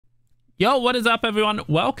Yo, what is up, everyone?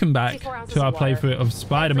 Welcome back to our playthrough of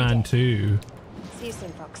Spider-Man 2. See you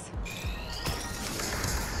soon, folks.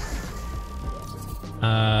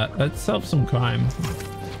 Let's solve some crime.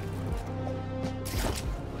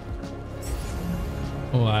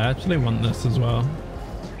 Oh, I actually want this as well.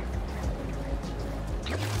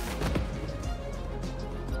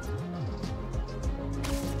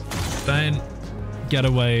 Don't get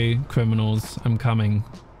away, criminals. I'm coming.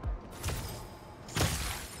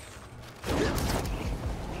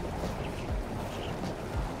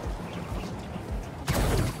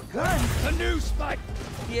 A new spike.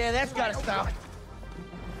 Yeah, that's gotta stop.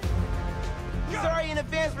 Sorry in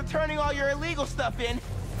advance for turning all your illegal stuff in.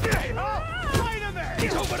 Hey, oh, wait a minute!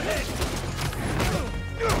 He's overhead!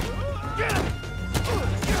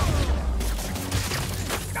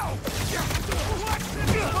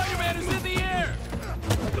 Spider-Man is in the air!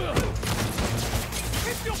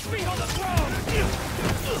 Keep your feet on the ground!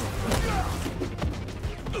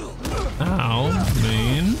 Ow,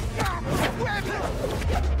 mean.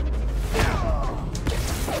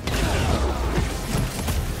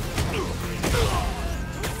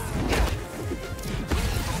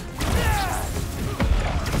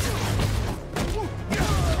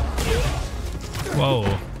 Whoa.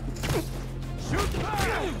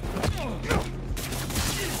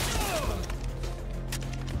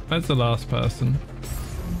 That's the last person.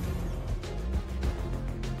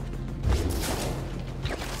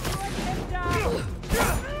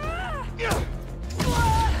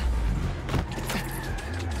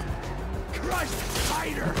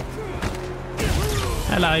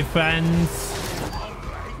 Hello, friends.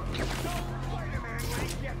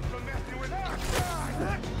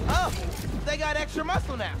 Oh, they got extra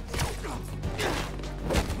muscle now.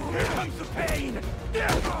 Here comes the pain!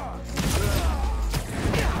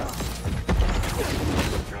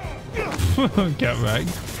 Get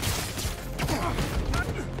wrecked.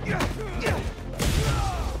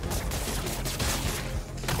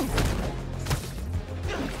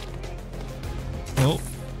 Oh.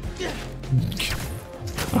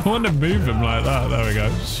 I want to move him like that. There we go.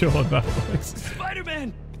 Sure, that works.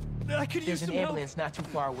 Spider-Man! I could use There's an some help. ambulance not too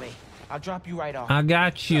far away. I'll drop you right off. I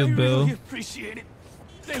got you, I boo. really appreciate it.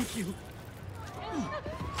 Thank you.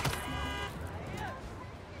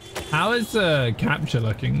 How is the capture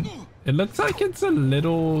looking? It looks like it's a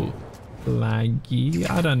little laggy.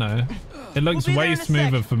 I don't know. It looks We'll be way there in a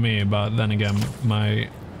smoother sec. for me, but then again, my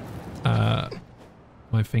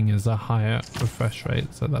thing is a higher refresh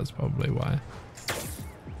rate, so that's probably why.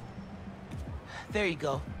 There you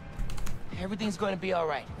go. Everything's going to be all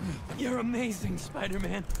right. You're amazing,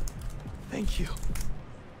 Spider-Man. Thank you.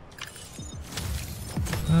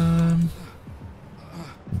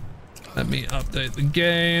 Let me update the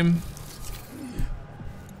game.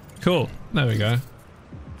 Cool. There we go.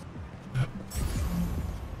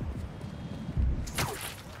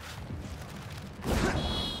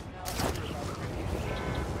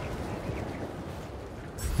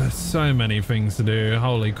 There's so many things to do.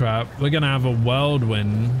 Holy crap. We're gonna have a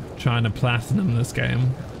whirlwind trying to platinum this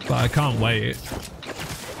game. But I can't wait.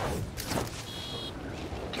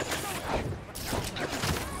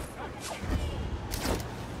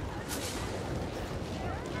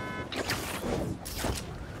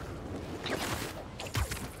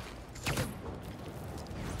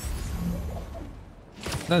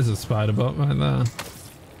 There's a spider bot right there.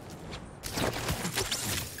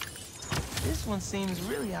 This one seems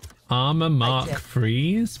really... Armor Mark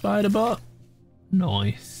 3 spider bot.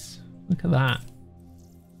 Nice. Look at that.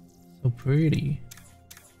 So pretty.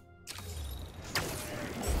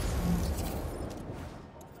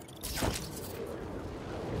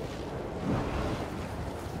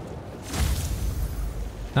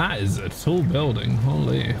 That is a tall building.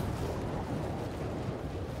 Holy.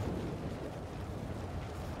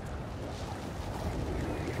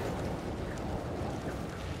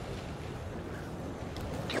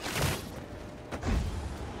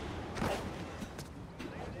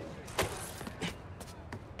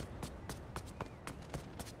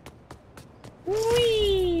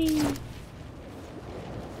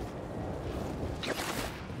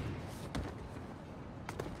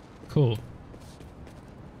 Cool.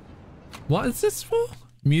 What is this for?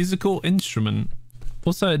 Musical instrument.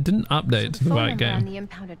 Also, it didn't update to the right phone number on game. the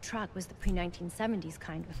impounded truck was the pre-1970s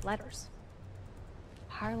kind with letters.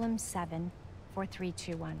 Harlem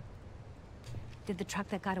 74321. Did the truck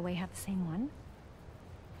that got away have the same one?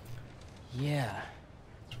 Yeah.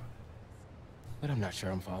 But I'm not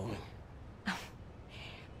sure I'm following.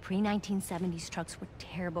 Pre-1970s trucks were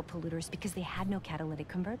terrible polluters because they had no catalytic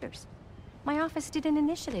converters. My office did an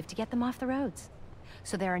initiative to get them off the roads.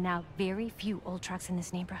 So there are now very few old trucks in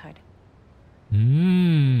this neighborhood.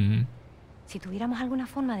 Si tuviéramos alguna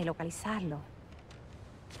forma de localizarlo.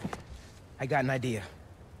 I got an idea.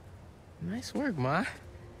 Nice work, Ma.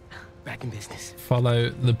 Back in business. Follow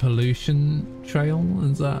the pollution trail?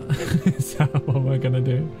 Is that what we're gonna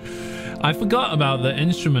do? I forgot about the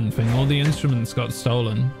instrument thing. All the instruments got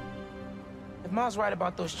stolen. If Ma's right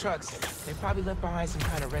about those trucks, they probably left behind some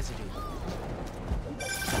kind of residue.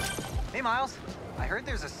 Hey, Miles. I heard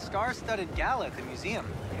there's a scar-studded gala at the museum.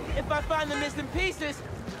 If I find the missing pieces,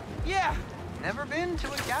 yeah. Never been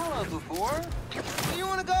to a gala before. You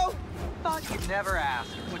wanna go? Thought you'd never ask.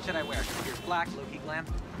 What should I wear? Your black Loki glam?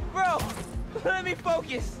 Bro, let me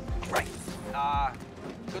focus. Right.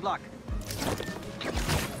 Good luck.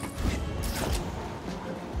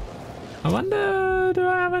 I wonder, do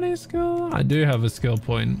I have any skill? I do have a skill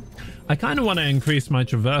point. I kind of want to increase my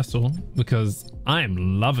traversal because I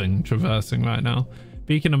am loving traversing right now.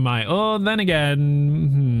 Beacon of Might. Oh, then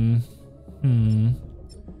again,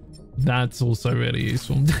 that's also really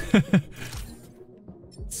useful.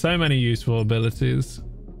 So many useful abilities.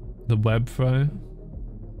 The web throw.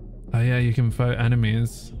 Oh yeah, you can throw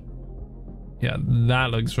enemies. Yeah,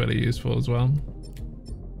 that looks really useful as well.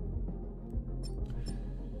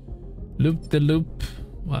 Loop the loop.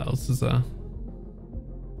 What else is there?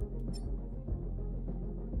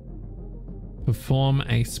 Perform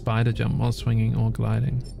a spider jump while swinging or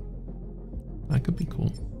gliding. That could be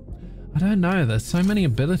cool. I don't know. There's so many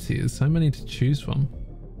abilities, so many to choose from.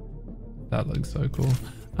 That looks so cool.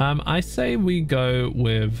 I say we go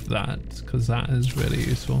with that because that is really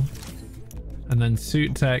useful. And then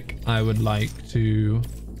suit tech, I would like to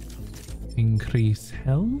increase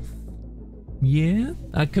health. Yeah,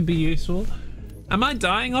 that could be useful. Am I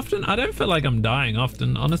dying often? I don't feel like I'm dying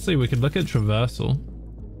often. Honestly, we could look at traversal.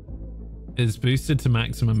 Is boosted to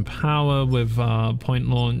maximum power with point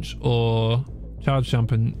launch, or charge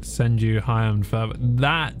jump and send you higher and further.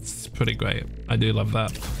 That's pretty great. I do love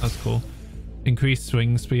that. That's cool. Increased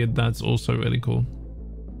swing speed. That's also really cool.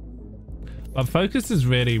 But focus is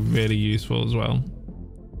really, really useful as well.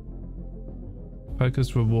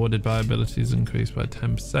 Focus rewarded by abilities increased by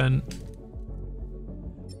 10%.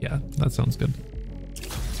 Yeah, that sounds good.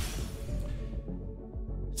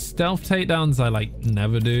 Stealth takedowns I like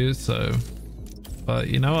never do, so, but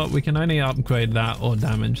you know what, we can only upgrade that or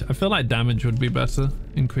damage. I feel like damage would be better.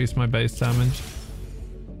 Increase my base damage.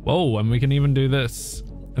 Whoa, and we can even do this.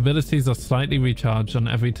 Abilities are slightly recharged on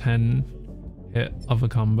every 10 hit of a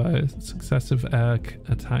combo. Successive air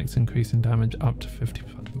attacks increasing damage up to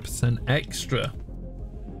 50% extra.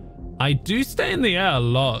 I do stay in the air a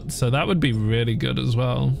lot, so that would be really good as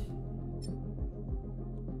well.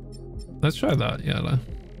 Let's try that, Yellow.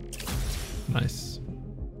 Nice.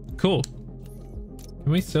 Cool.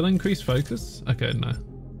 Can we still increase focus? Okay, no.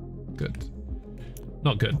 Good.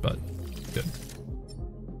 Not good, but good.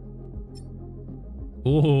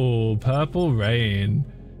 Oh, purple rain.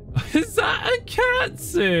 Is that a cat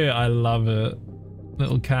suit? I love it.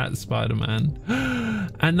 Little cat Spider-Man.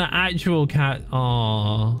 And the actual cat.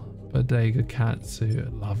 Aww. Bodega cat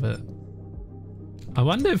suit. Love it. I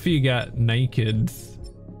wonder if you get naked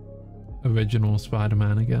original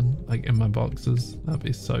Spider-Man again, like in my boxes. That'd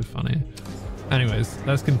be so funny. Anyways,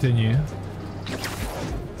 let's continue.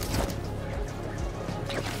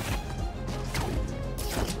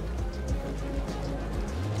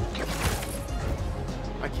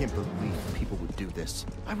 I can't believe people would do this.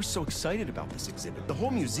 I was so excited about this exhibit. The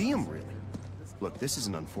whole museum, really. Look, this is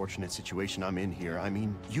an unfortunate situation I'm in here. I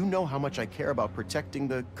mean, you know how much I care about protecting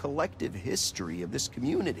the collective history of this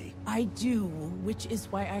community. I do, which is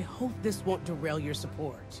why I hope this won't derail your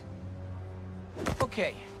support.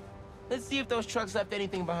 Okay, let's see if those trucks left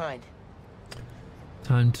anything behind.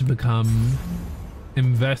 Time to become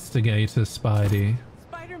investigator Spidey.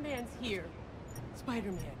 Spider-Man's here.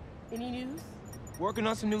 Spider-Man, any news? Working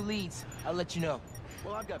on some new leads. I'll let you know.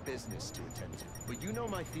 Well, I've got business to attend to, but you know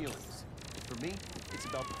my feelings. For me, it's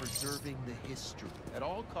about preserving the history at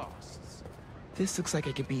all costs. This looks like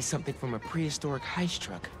it could be something from a prehistoric heist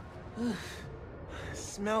truck.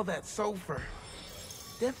 Smell that sulfur.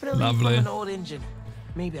 Definitely Lovely. from an old engine.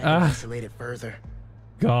 Maybe I can isolate it further.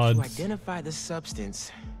 God. To identify the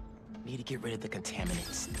substance, need to get rid of the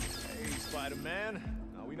contaminants. Hey, Spider-Man.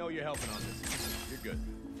 We know you're helping on this. You're good.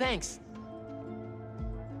 Thanks.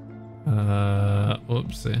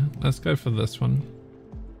 Whoopsie. Let's go for this one.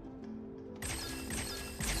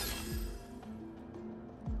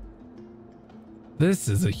 This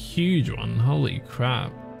is a huge one. Holy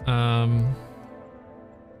crap.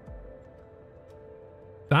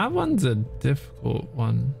 That one's a difficult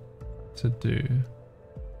one to do.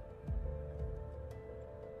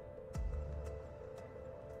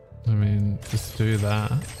 I mean, just do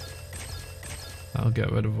that. I'll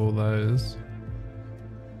get rid of all those.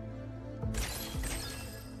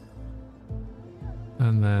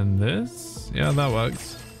 And then this. Yeah, that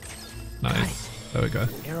works. Nice. There we go.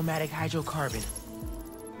 Aromatic hydrocarbon.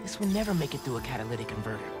 This will never make it through a catalytic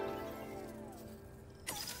converter.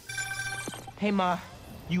 Hey, Ma.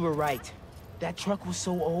 You were right. That truck was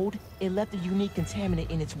so old, it left a unique contaminant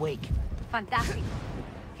in its wake. Fantastic.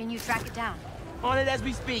 Can you track it down? On it as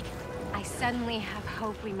we speak. I suddenly have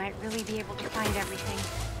hope we might really be able to find everything.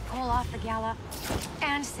 Pull off the gala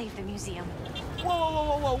and save the museum. Whoa, whoa, whoa,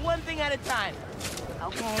 whoa, whoa. One thing at a time.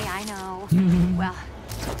 Okay, I know. Well,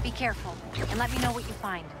 be careful and let me know what you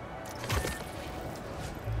find.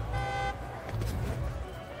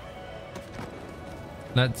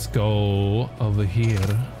 Let's go over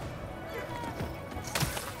here.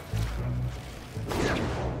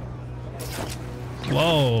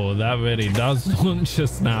 Whoa, that really does launch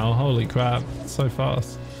us now. Holy crap, so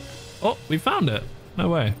fast. Oh, we found it. No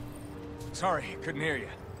way. Sorry, couldn't hear you.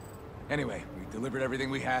 Anyway, we delivered everything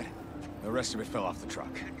we had. The rest of it fell off the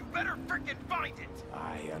truck. You better frickin' find it!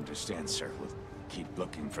 I understand, sir. We'll keep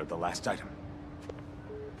looking for the last item.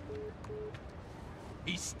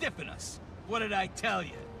 He's stiffing us. What did I tell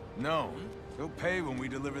you? No. He'll pay when we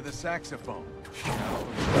deliver the saxophone.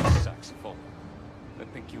 Saxophone. I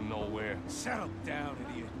think you know where. Settle down,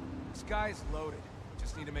 idiot. This guy's loaded.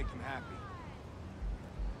 Just need to make him happy.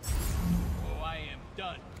 Oh, I am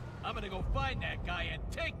done. I'm gonna go find that guy and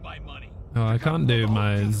take my money. Oh, I can't do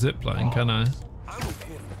my zip line, can I? I'm with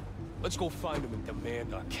him. Let's go find him and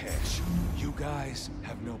demand our cash. You guys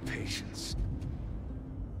have no patience.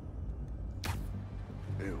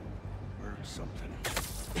 Ew, or something.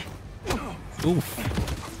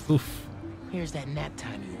 Oof. Oof. Here's that nap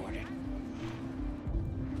time you ordered.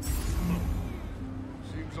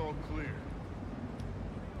 Seems all clear.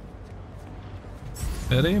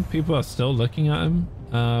 Really? People are still looking at him?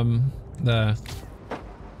 There.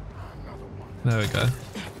 There we go.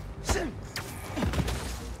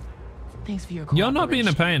 Thanks for your You're not being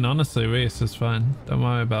a pain, honestly, Reese. It's fine. Don't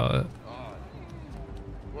worry about it.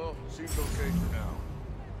 Well, seems okay for now.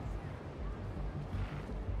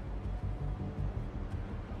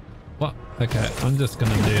 What? Okay, I'm just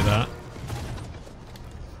gonna do that.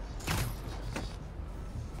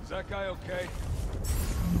 Is that guy okay?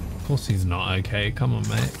 Of course he's not okay. Come on,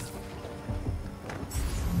 mate.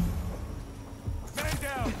 Man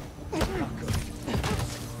down!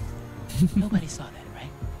 Nobody saw that,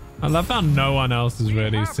 right? I love how no one else is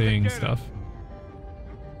really seeing stuff.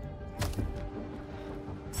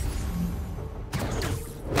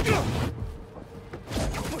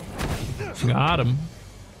 Got him.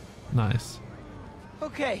 Nice.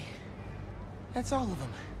 Okay. That's all of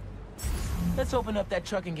them. Let's open up that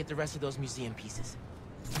truck and get the rest of those museum pieces.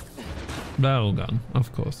 They're all gone,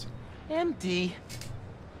 of course. Empty.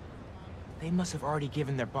 They must have already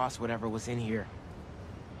given their boss whatever was in here.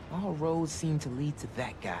 All roads seem to lead to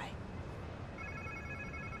that guy.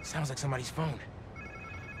 Sounds like somebody's phone.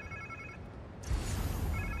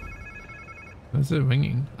 Where's it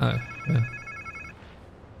ringing? Oh, yeah.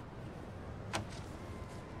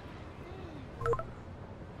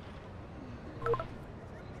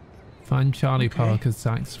 Find Charlie Parker's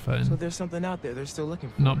saxophone. So there's something out there they're still looking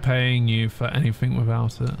for. Not paying you for anything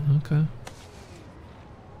without it. Okay.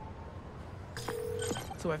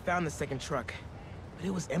 So I found the second truck, but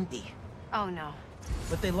it was empty. Oh no.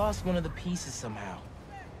 But they lost one of the pieces somehow.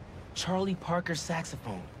 Charlie Parker's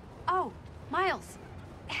saxophone. Oh, Miles.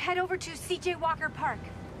 Head over to C.J. Walker Park.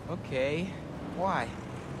 Okay. Why?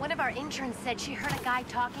 One of our interns said she heard a guy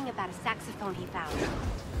talking about a saxophone he found.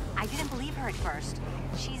 I didn't believe her at first.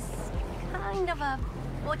 She's kind of a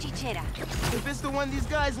bochichera. If it's the one these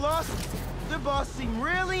guys lost, their boss seemed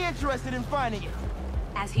really interested in finding it.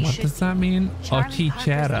 As he What should does that be. mean? Charlie Parker's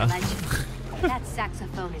a Ochichera. legend. That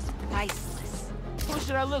saxophone is priceless. Who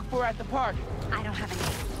should I look for at the park? I don't have a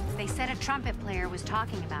name. They said a trumpet player was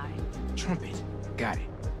talking about it. Trumpet. Got it.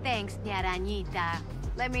 Thanks, Ñarañita.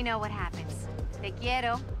 Let me know what happens. Te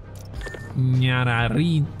quiero.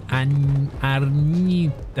 Arnita.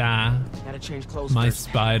 Gotta change clothes My first.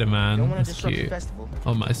 Spider-Man. Don't want to That's disrupt the cute. festival.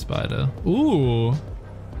 Oh, my spider. Ooh.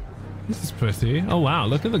 This is pretty. Oh, wow.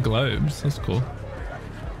 Look at the globes. That's cool.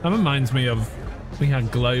 That reminds me of... We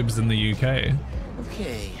had globes in the UK.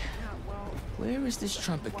 Okay. Where is this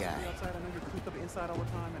trumpet guy?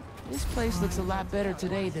 This place looks a lot better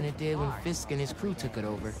today than it did when Fisk and his crew took it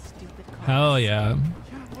over. Hell yeah.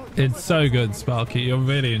 It's so good, Sparky. You'll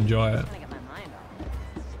really enjoy it.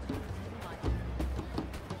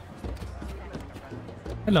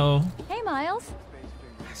 Hello. Hey, Miles.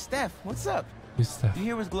 Steph, what's up? Who's Steph? You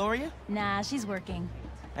here with Gloria? Nah, she's working.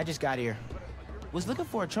 I just got here. Was looking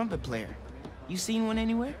for a trumpet player. You seen one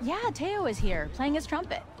anywhere? Yeah, Teo is here, playing his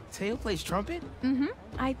trumpet. Teo plays trumpet? Mm-hmm.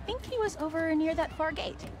 I think he was over near that far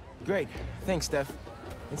gate. Great. Thanks, Steph.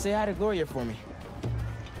 And say hi to Gloria for me.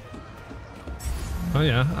 Oh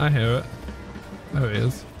yeah, I hear it. There he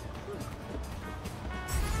is.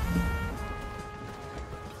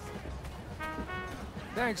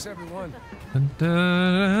 Thanks, everyone.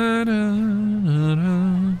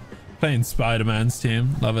 Playing Spider-Man's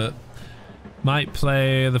team. Love it. Might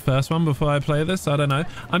play the first one before I play this. I don't know.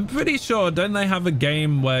 I'm pretty sure, don't they have a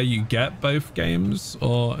game where you get both games?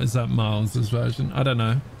 Or is that Miles's version? I don't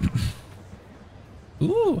know.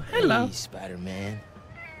 Ooh, hello. Hey, Spider-Man.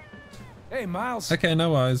 Hey, Miles. Okay,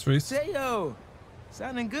 no worries, Reese. Teo!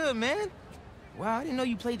 Sounding good, man. Wow, I didn't know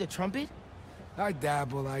you played the trumpet. I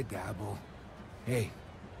dabble. Hey,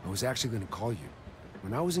 I was actually gonna call you.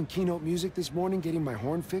 When I was in Keynote Music this morning getting my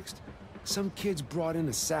horn fixed, some kids brought in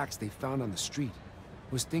a sax they found on the street.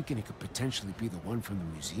 Was thinking it could potentially be the one from the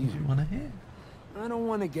museum. You want to hear? I don't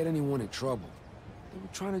want to get anyone in trouble. They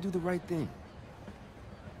were trying to do the right thing.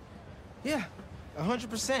 Yeah,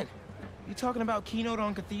 100%. You talking about Keynote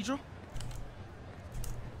on Cathedral?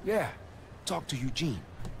 Yeah, talk to Eugene.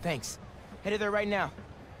 Thanks. Headed there right now.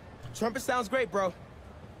 Trumpet sounds great, bro.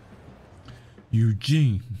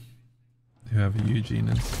 Eugene. Whoever Eugene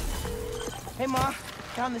is. Hey, Ma.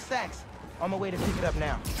 Found the sax. On my way to pick it up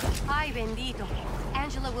now. Ay, bendito.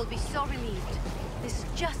 Angela will be so relieved. This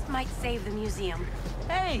just might save the museum.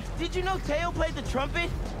 Hey, did you know Teo played the trumpet?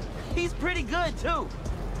 He's pretty good, too.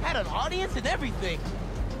 Had an audience and everything.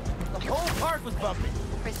 The whole park was bumping.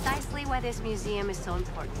 Precisely why this museum is so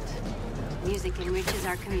important. Music enriches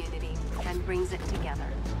our community and brings it together.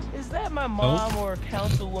 Is that my mom or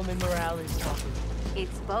Councilwoman Morales talking?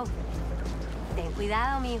 It's both. Ten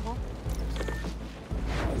cuidado, mijo.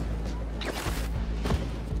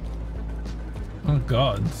 Oh,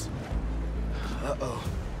 God. Uh-oh.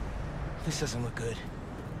 This doesn't look good.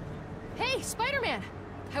 Hey, Spider-Man!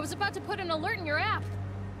 I was about to put an alert in your app.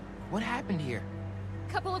 What happened here?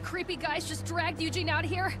 Couple of creepy guys just dragged Eugene out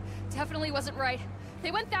here. Definitely wasn't right.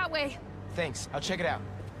 They went that way. Thanks. I'll check it out.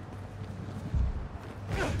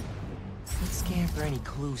 Let's scan for any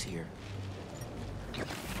clues here.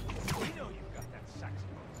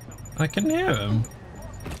 I can hear him.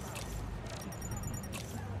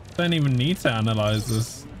 Don't even need to analyze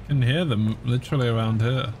this. I can hear them literally around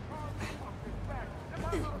here.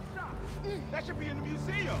 That should be in the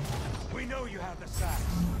museum. We know you have the sax.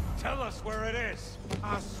 Tell us where it is.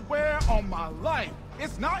 I swear on my life,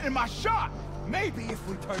 it's not in my shop. Maybe if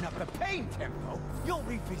we turn up the pain tempo, you'll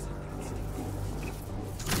revisit this.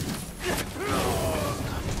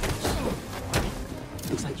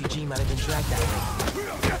 Looks like Eugene might have been dragged that way.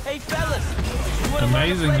 Hey, fellas!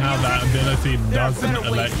 Amazing how that ability doesn't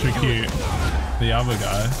electrocute the other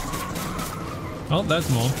guy. Oh, there's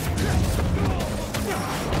more.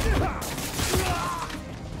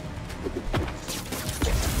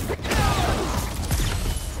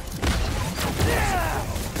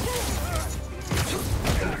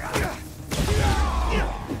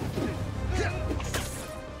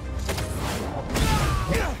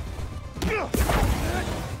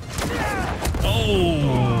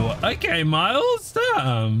 Oh, okay, Miles.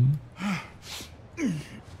 Damn.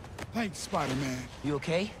 Thanks, Spider-Man. You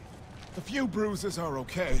okay? The few bruises are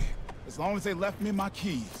okay, as long as they left me my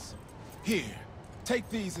keys. Here, take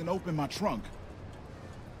these and open my trunk.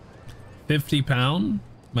 £50?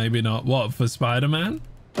 Maybe not. What, for Spider-Man?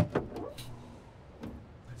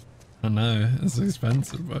 I know, it's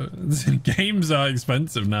expensive, but games are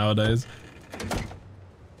expensive nowadays.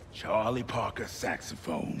 Charlie Parker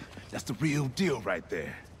saxophone. That's the real deal right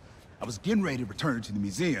there. I was getting ready to return it to the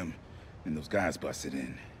museum, and those guys busted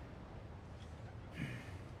in.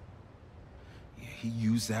 Yeah, he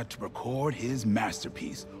used that to record his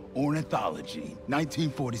masterpiece, Ornithology,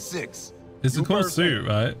 1946. It's a cool suit,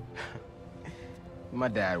 right? My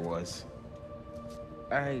dad was.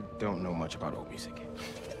 I don't know much about old music.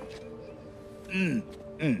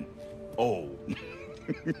 Oh.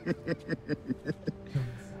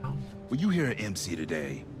 When you hear an MC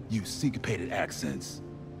today, use syncopated accents,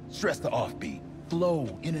 stress the offbeat,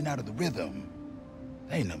 flow in and out of the rhythm.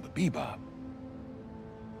 That ain't nothing but bebop.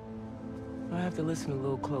 I'll have to listen a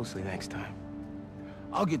little closely next time.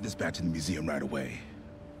 I'll get this back to the museum right away.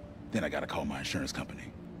 Then I gotta call my insurance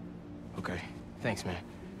company. Okay, thanks, man.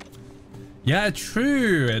 Yeah,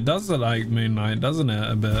 true. It does look like Moonlight, doesn't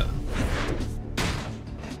it? A bit.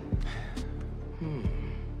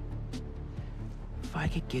 If I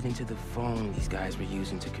could get into the phone these guys were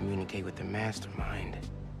using to communicate with the mastermind.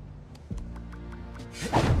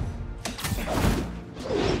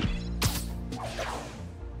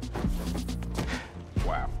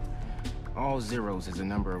 all zeros is a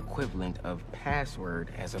number equivalent of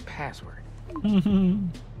password as a password.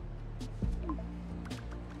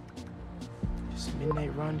 Just a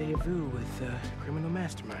midnight rendezvous with a criminal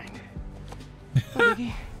mastermind.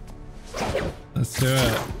 Let's do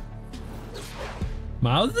it.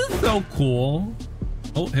 Miles is so cool.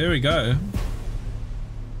 Oh, here we go.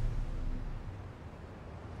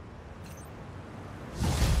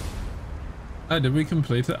 Oh, did we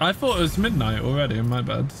complete it? I thought it was midnight already. My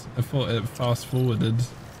bad. I thought it fast forwarded.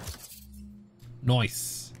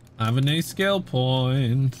 Nice. I have a new skill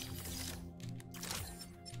point.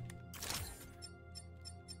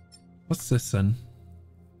 What's this then?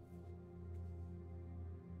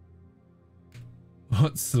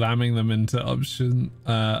 What's slamming them into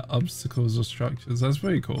obstacles or structures? That's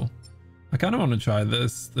very cool. I kind of want to try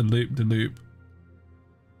this. The loop-de-loop.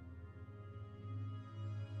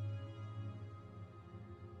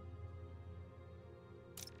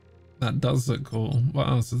 That does look cool. What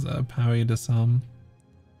else is there? Parry, disarm.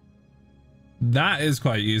 That is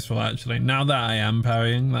quite useful, actually. Now that I am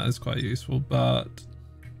parrying, that is quite useful, but...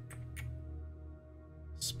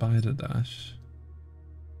 Spider dash.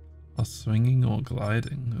 Or swinging or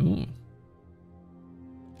gliding. Ooh.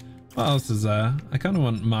 What else is there? I kind of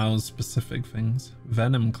want Miles specific things.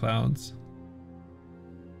 Venom clouds.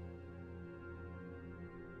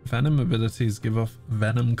 Venom abilities give off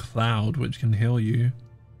Venom Cloud, which can heal you.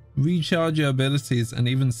 Recharge your abilities and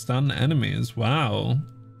even stun enemies. Wow.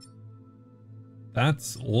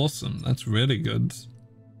 That's awesome. That's really good.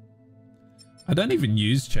 I don't even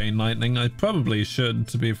use Chain Lightning. I probably should,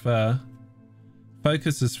 to be fair.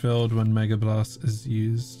 Focus is filled when Mega Blast is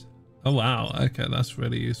used. Oh wow. Okay, that's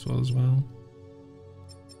really useful as well.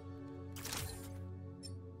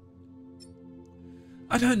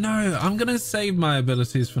 I don't know. I'm going to save my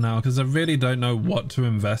abilities for now because I really don't know what to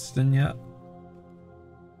invest in yet.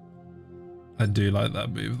 I do like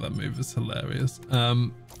that move. That move is hilarious.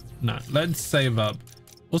 No, let's save up.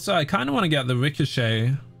 Also, I kind of want to get the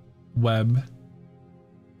ricochet web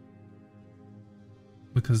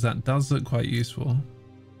because that does look quite useful.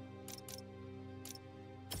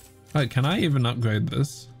 Oh, can I even upgrade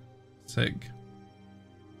this? Sick.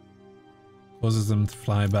 Causes them to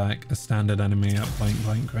fly back. A standard enemy at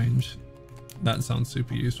blank range. That sounds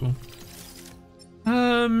super useful.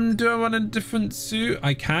 Do I want a different suit?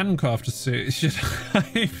 I can craft a suit. Should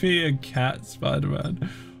I be a cat Spider-Man?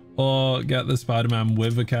 Or get the Spider-Man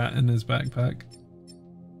with a cat in his backpack?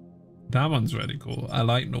 That one's really cool. I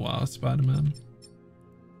like Noir Spider-Man.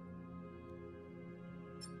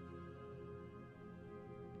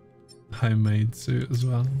 Homemade suit as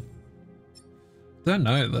well. Don't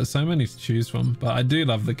know. There's so many to choose from. But I do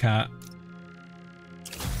love the cat.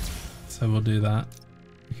 So we'll do that.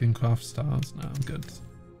 We can craft stars. No, I'm good.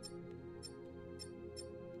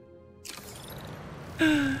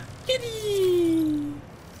 Kitty!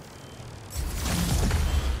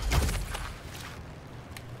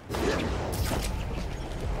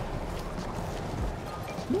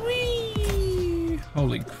 Whee!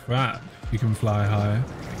 Holy crap, you can fly high.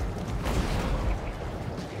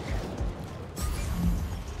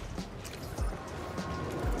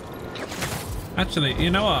 Actually, you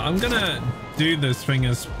know what? I'm gonna do this thing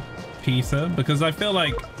as Peter because I feel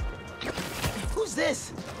like... Who's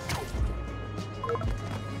this?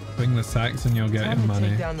 Bring the sacks and you'll get your money.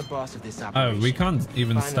 Take down the boss of this oh, we can't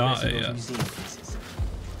even start it yet.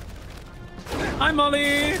 Hi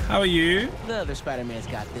Molly, how are you? The other Spider-Man's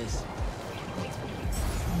got this.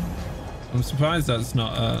 I'm surprised that's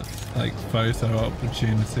not a like photo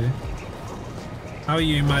opportunity. How are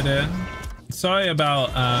you, my dear? Sorry about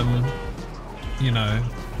you know,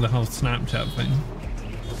 the whole Snapchat thing.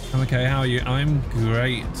 I'm okay, how are you? I'm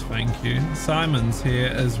great, thank you. Simon's here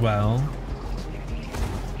as well.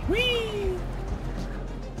 Whee!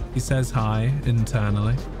 He says hi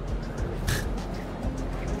internally.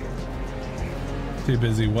 Too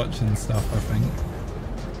busy watching stuff, I think.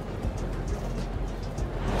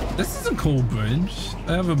 This is a cool bridge.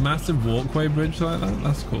 They have a massive walkway bridge like that.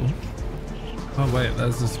 That's cool. Oh wait,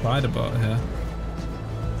 there's a spider bot here.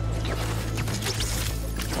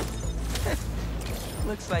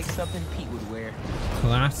 Looks like something Pete would wear.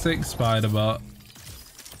 Classic spider bot.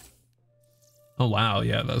 Oh wow,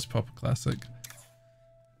 yeah, that's proper classic.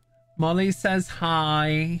 Molly says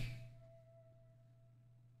hi.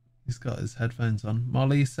 He's got his headphones on.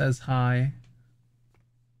 Molly says hi.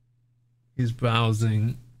 He's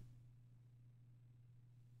browsing.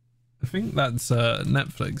 I think that's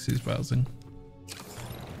Netflix he's browsing.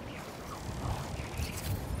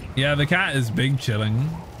 Yeah, the cat is big chilling.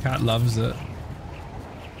 Cat loves it.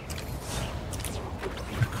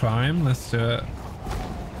 A crime? Let's do it.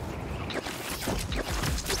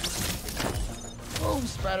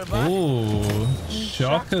 Spider-Bot. Ooh,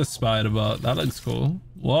 shocker Spider-Bot. That looks cool.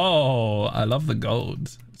 Whoa, I love the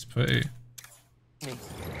gold. It's pretty.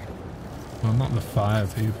 Well, not the fire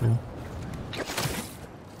people.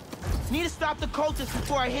 Need to stop the cultists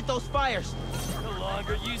before I hit those fires. No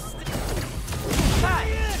longer you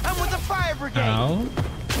Hi, I'm with the fire brigade. Ow.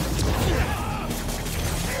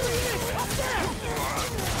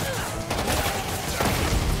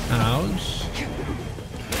 Ouch.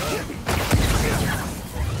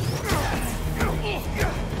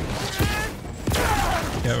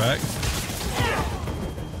 Get wrecked.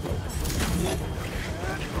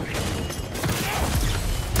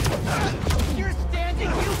 You're standing,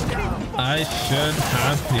 you down. I should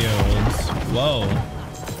have healed. Whoa.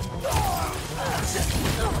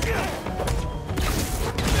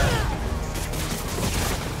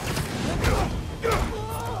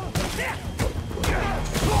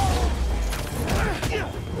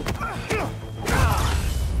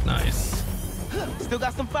 Nice. Still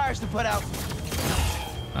got some fires to put out.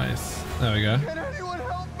 Nice. There we go. Can anyone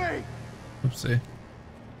help me? Oopsie.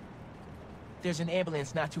 There's an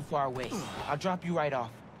ambulance not too far away. I'll drop you right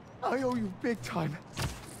off. I owe you big time.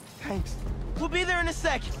 Thanks. We'll be there in a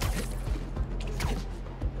sec.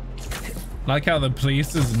 Like how the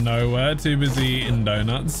police is nowhere, too busy eating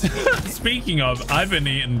donuts. Speaking of, I've been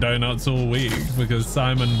eating donuts all week because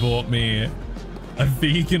Simon bought me a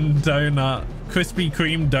vegan donut, Krispy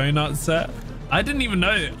Kreme donut set. I didn't even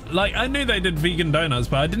know, like, I knew they did vegan donuts,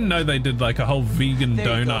 but I didn't know they did like a whole vegan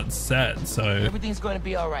donut set. So everything's going to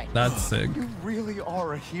be all right. That's sick. You really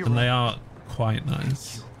are a hero. And they are quite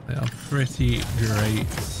nice. They are pretty great.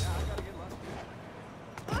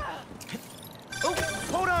 Oh,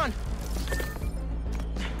 hold on.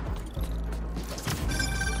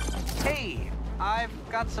 Hey, I've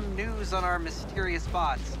got some news on our mysterious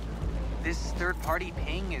bots. This third-party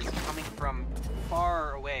ping is coming from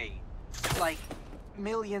far away. Like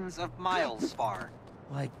millions of miles far.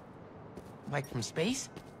 Like from space?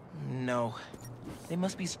 No. They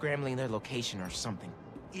must be scrambling their location or something.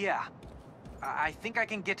 Yeah. I think I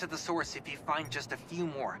can get to the source if you find just a few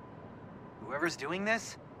more. Whoever's doing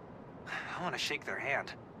this, I want to shake their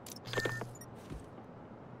hand.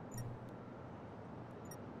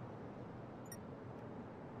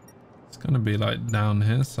 It's gonna be like down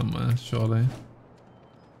here somewhere, surely.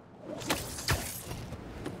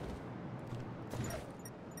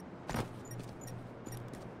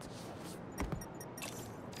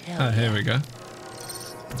 Oh, here we go.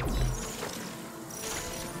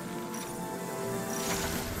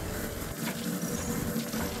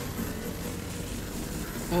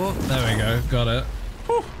 Oh, there we go. Got it.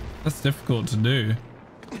 Whew, that's difficult to do.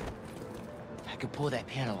 I could pull that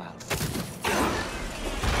panel out.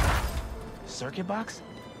 Circuit box?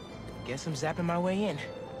 Guess I'm zapping my way in.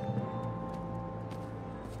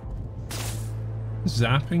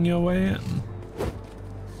 Zapping your way in?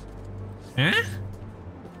 Eh?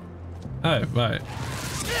 Oh, right.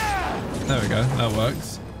 There we go. That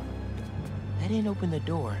works. That didn't open the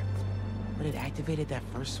door, but it activated that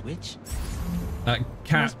first switch. That There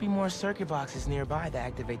cat must be more circuit boxes nearby that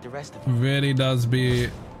activate the rest of them. really does be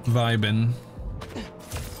vibing.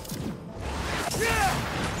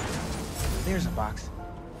 There's a box.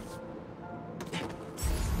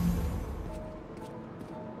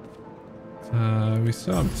 We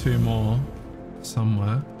still have two more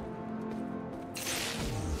somewhere.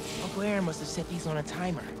 Uncle Aaron must have set these on a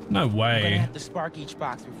timer. No I'm gonna way. have to spark each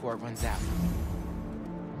box before it runs out.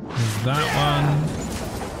 There's that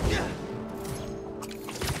one.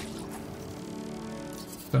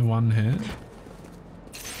 The one here.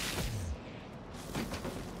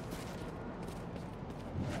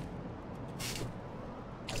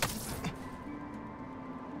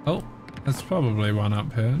 Oh, there's probably one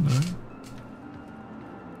up here, no?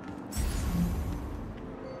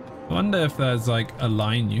 I wonder if there's like a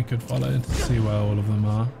line you could follow to see where all of them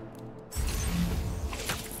are.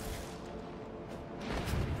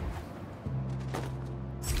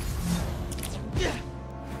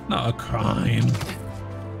 Not a crime.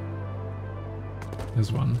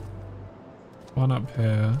 There's one. One up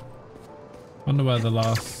here. Wonder where the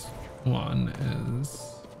last one is.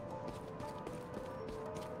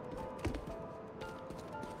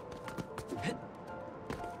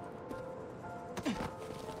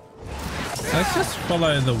 Let's just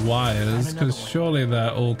follow the wires, because surely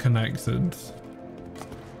they're all connected.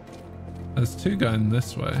 There's two going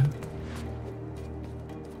this way.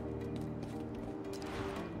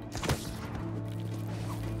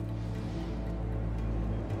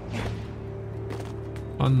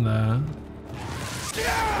 One there.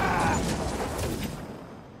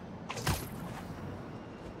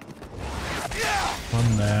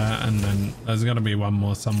 One there, and then there's gonna be one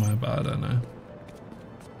more somewhere, but I don't know.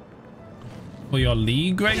 Well, your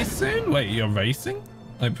league race soon? Wait, you're racing?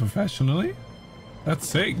 Like professionally? That's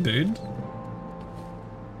sick, dude.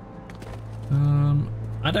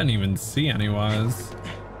 I don't even see any wires.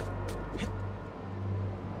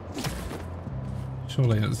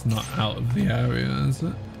 Surely it's not out of the area, is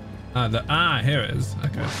it? Here it is.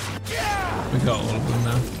 Okay. We got all of them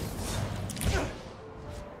now.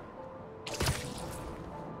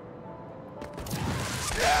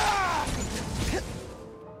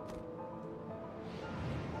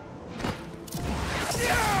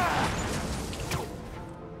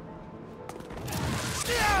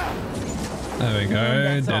 There we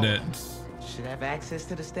go, did it. Should have access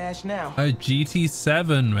to the stash now. Oh,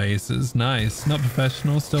 GT7 races, nice. Not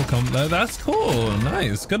professional, still comp though. That's cool,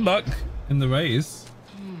 nice. Good luck in the race.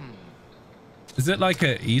 Is it like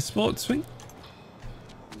an esports thing?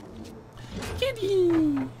 Kitty.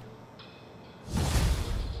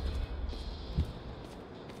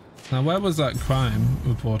 Now, where was that crime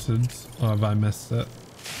reported? Or have I missed it?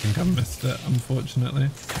 I think I missed it, unfortunately.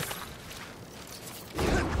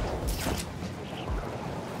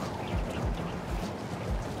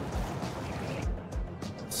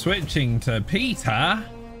 Switching to Peter.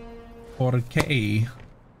 4K.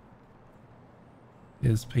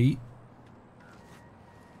 Here's Pete.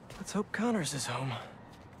 Let's hope Connors is home.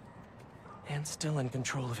 And still in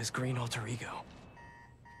control of his green alter ego.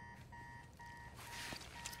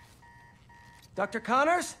 Dr.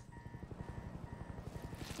 Connors?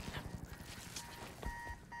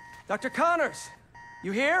 Dr. Connors!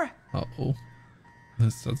 You here? Uh-oh.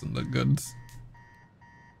 This doesn't look good.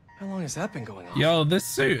 How long has that been going on? Yo, this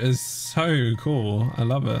suit is so cool. I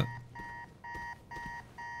love it.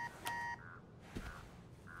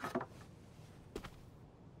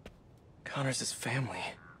 Connors' family.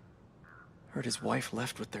 Heard his wife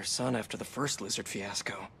left with their son after the first lizard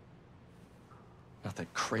fiasco. Not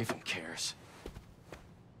that Craven cares.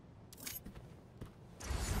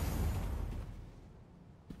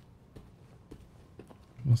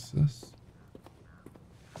 What's this?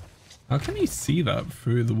 How can you see that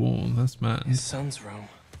through the wall? That's mad. His son's room.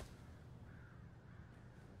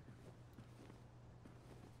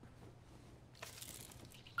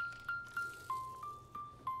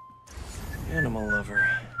 Animal lover.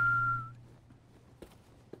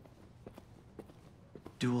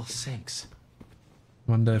 Dual sinks.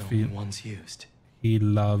 Wonder if one's used. He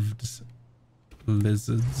loved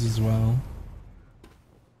lizards as well.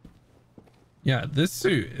 Yeah, this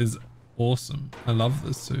suit is awesome. I love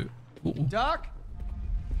this suit. Ooh. Doc?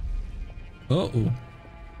 Uh-oh.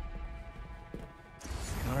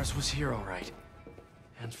 Connors was here all right.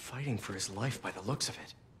 And fighting for his life by the looks of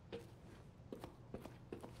it.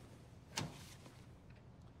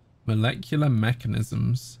 Molecular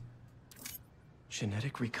mechanisms.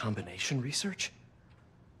 Genetic recombination research?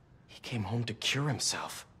 He came home to cure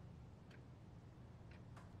himself.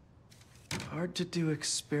 Hard to do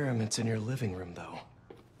experiments in your living room, though.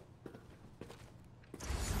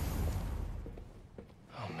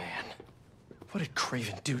 Oh, man. What did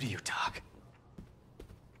Craven do to you, Doc?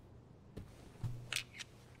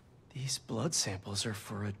 These blood samples are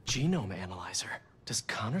for a genome analyzer. Does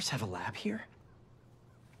Connors have a lab here?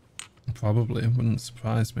 Probably. It wouldn't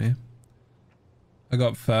surprise me. I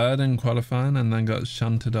got third in qualifying and then got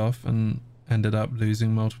shunted off and ended up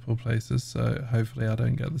losing multiple places, so hopefully I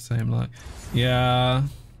don't get the same luck. Yeah,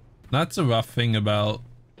 that's a rough thing about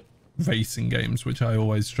racing games, which I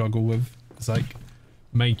always struggle with. It's like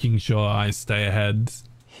making sure I stay ahead.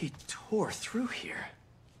 He tore through here.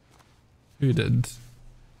 Who did?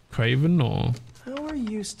 Craven or How are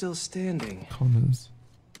you still standing? Connors?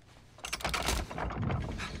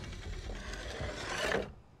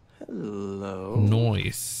 Hello.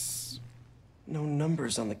 Nice. No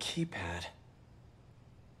numbers on the keypad.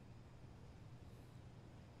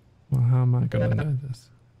 Well, how am I gonna know this?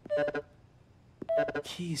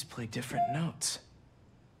 Keys play different notes.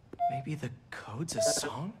 Maybe the code's a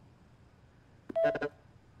song?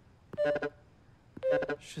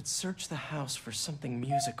 Should search the house for something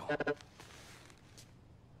musical.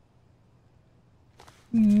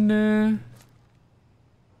 Nah.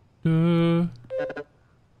 Duh.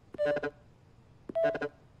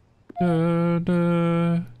 Duh,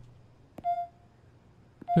 duh.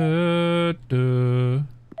 Duh, duh.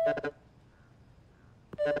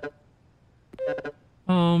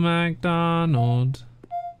 Oh, MacDonald.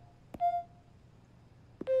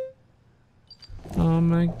 Oh,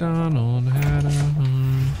 MacDonald had a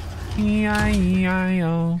home.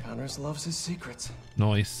 E-I-E-I-O. Connors loves his secrets.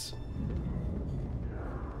 Nice.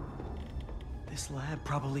 This lab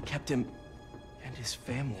probably kept him And his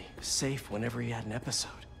family safe whenever he had an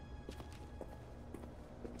episode.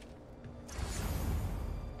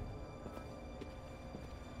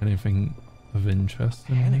 Anything of interest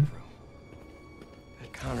in Panic him? room.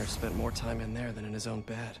 Bet Connor spent more time in there than in his own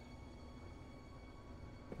bed.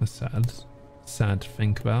 That's sad to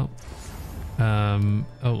think about.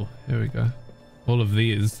 Oh, here we go. All of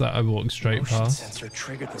these that I walked straight Motion past. sensor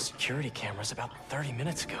triggered the security cameras about 30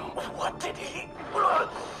 minutes ago. What did he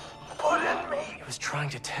put in me? He was trying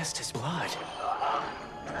to test his blood.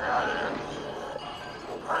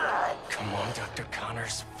 Come on, Dr.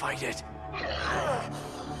 Connors, fight it.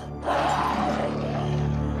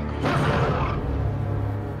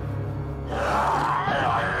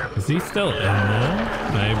 Is he still in there?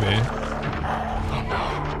 Maybe.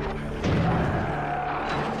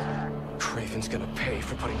 Craven's gonna pay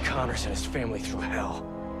for putting Connors and his family through hell.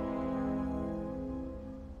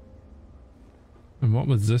 And what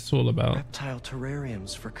was this all about? Reptile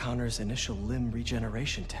terrariums for Connor's initial limb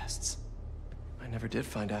regeneration tests. I never did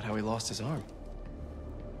find out how he lost his arm.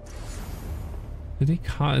 Did he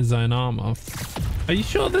cut his own arm off? Are you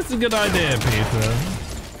sure this is a good idea, Peter?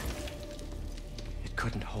 It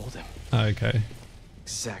couldn't hold him. Okay.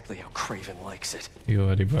 Exactly how Craven likes it. He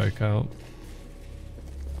already broke out.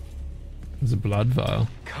 There's a blood vial.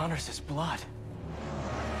 Connors' blood.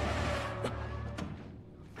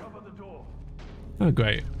 Oh,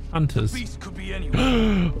 great. Hunters. Beast could be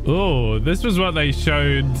anywhere. Oh, this was what they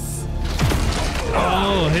showed.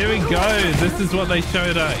 Oh, here we go. This is what they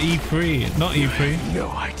showed at E3. Not E3. No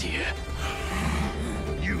idea.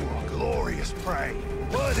 You are glorious prey,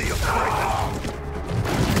 worthy of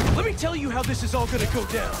Craven. Let me tell you how this is all gonna go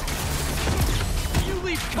down. You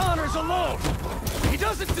leave Connors alone. He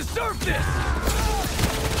doesn't deserve this.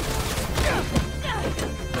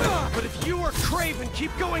 But if you or Craven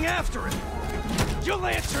keep going after him, you'll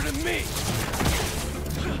answer to me.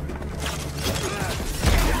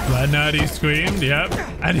 That nerdy screamed, yep.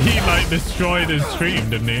 And he like destroyed his stream,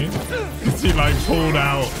 didn't he? Because he like pulled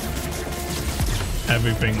out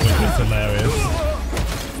everything, which was hilarious.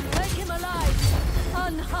 Take him alive,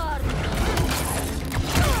 unharmed.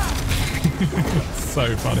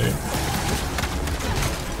 So funny.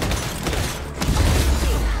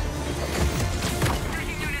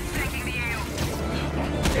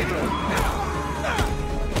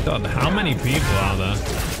 God, how many people are there?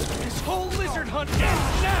 This whole lizard hunt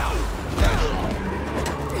ends now.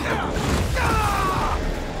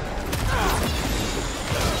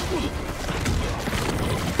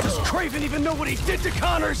 Does Craven even know what he did to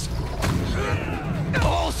Connors?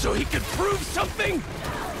 Also, he could prove something.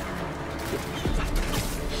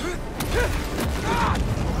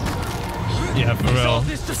 Yeah, for real.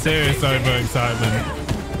 Serious overexcitement.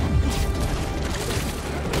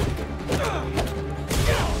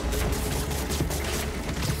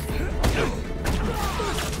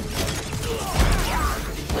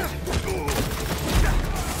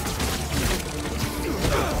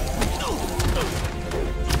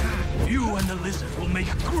 You and the lizard will make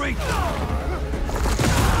a great.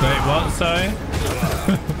 Wait, what? Sorry?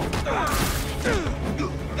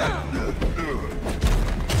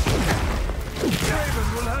 Craven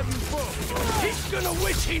will have you both. He's gonna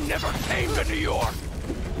wish he never came to New York.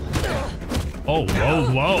 Oh,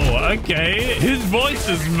 whoa, whoa. Okay. His voice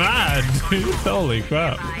is mad. Holy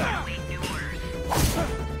crap.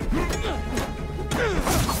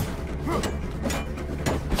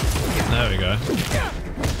 There we go.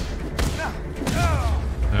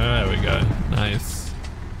 There we go. Nice.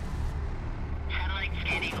 Satellite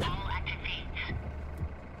scanning all active feeds.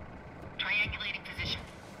 Triangulating position.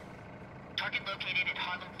 Target located at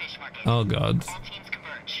Harlem Fish Market. Oh god. All teams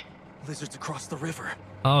converge. Lizards across the river.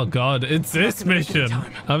 Oh god, it's this mission.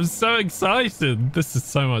 I'm so excited. This is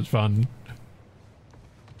so much fun.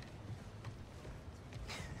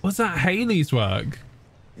 Was that Hailey's work?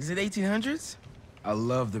 Is it 1800s? I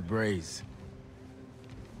love the braids.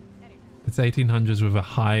 It's 1800s with a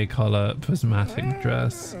high collar prismatic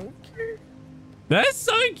dress. They're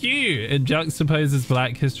so cute. It juxtaposes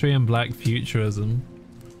black history and black futurism.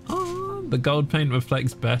 Oh, the gold paint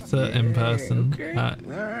reflects better in person. Okay.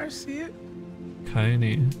 I see it.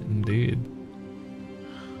 Coney, indeed.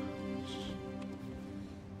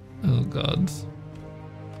 Oh god.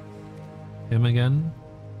 Him again?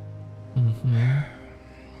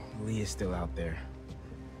 Lee is still out there.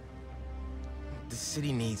 The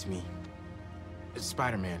city needs me. It's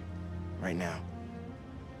Spider-Man, right now.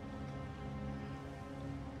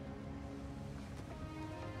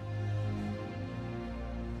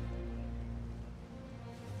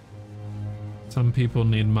 Some people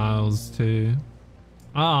need Miles too.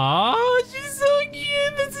 Ah, she's so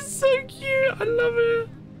cute. This is so cute. cute. I love it.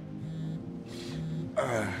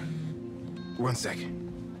 1 second.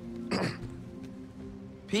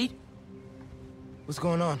 Pete? What's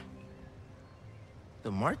going on?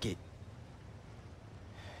 The market?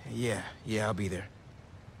 Yeah, I'll be there.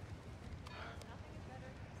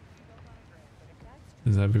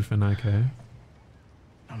 Is everything okay?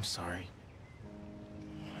 I'm sorry.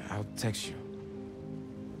 I'll text you.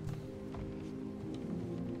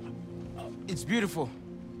 It's beautiful.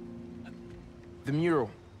 The mural,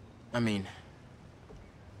 I mean.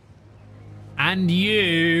 And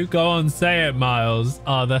you go on, say it, Miles.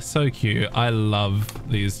 Oh, they're so cute. I love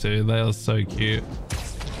these two. They are so cute.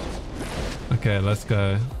 Okay, let's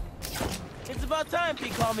go. It's about time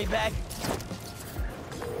Pete called me back.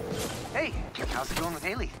 Hey, how's it going with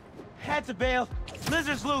Hailey? Had to bail.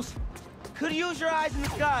 Lizard's loose. Could use your eyes in the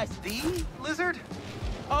skies. The lizard?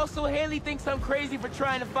 Also, Hailey thinks I'm crazy for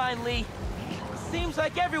trying to find Lee. Seems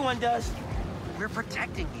like everyone does. We're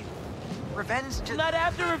protecting you. Revenge just... Not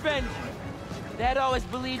after revenge. Dad always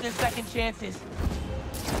believed in second chances.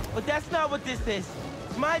 But that's not what this is.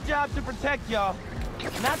 It's my job to protect y'all,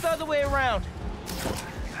 not the other way around.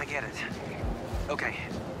 I get it. Okay,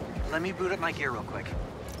 let me boot up my gear real quick.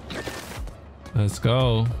 Let's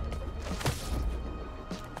go.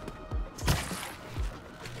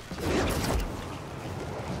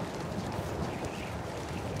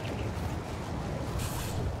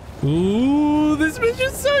 Ooh, this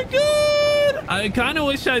mission's so good! I kind of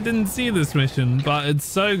wish I didn't see this mission, but it's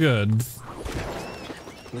so good.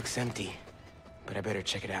 Looks empty, but I better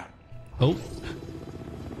check it out. Oh.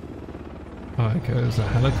 Oh, okay, there's a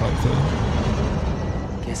helicopter.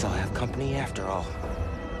 Guess I'll have company after all.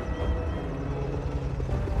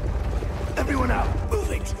 Everyone out!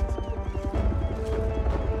 Move it!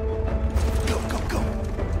 Go!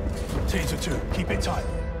 Teams of 2, keep it tight.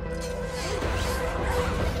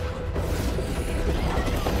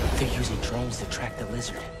 They're using drones to track the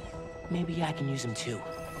lizard. Maybe I can use them too.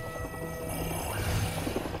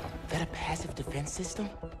 That a passive defense system?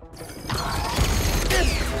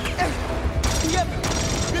 Yep,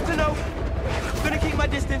 good to know. Gonna keep my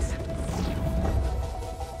distance.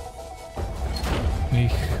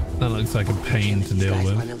 Eek, that looks like a pain to deal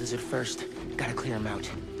with. Find the lizard first. Gotta clear him out.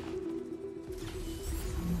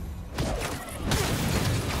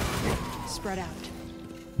 Spread out.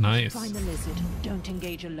 Nice. Find the lizard. Don't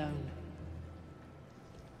engage alone.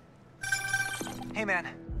 Hey man,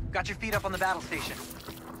 got your feet up on the battle station.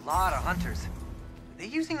 A lot of hunters. Are they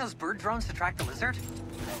using those bird drones to track the lizard?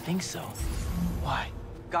 I think so. Why?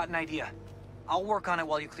 Got an idea. I'll work on it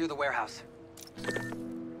while you clear the warehouse.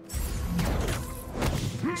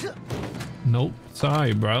 Nope.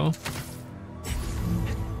 Sorry, bro.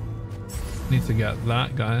 Need to get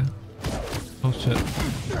that guy. Oh shit.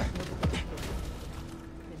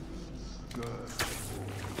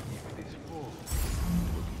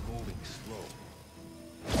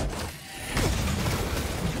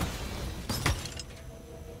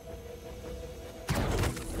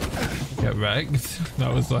 Get wrecked.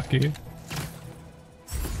 That was lucky.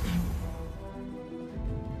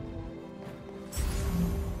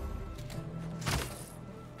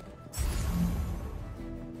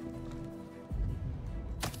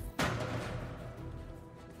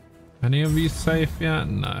 Any of you safe yet?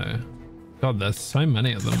 No. God, there's so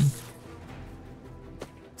many of them.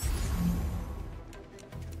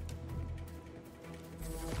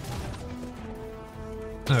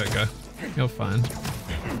 There we go. You're fine.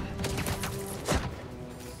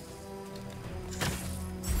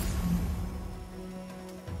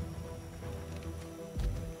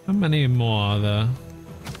 How many more are there?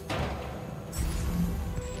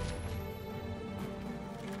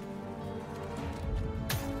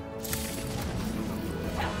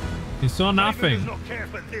 You saw nothing. Does not care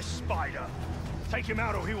for this spider. Take him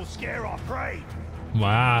out or he will scare our prey.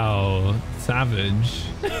 Wow, savage.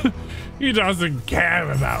 He doesn't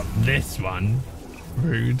care about this one.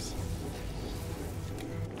 Rude.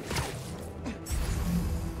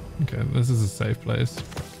 Okay, this is a safe place.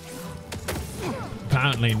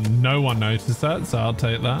 Apparently no one noticed that, so I'll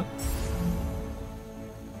take that.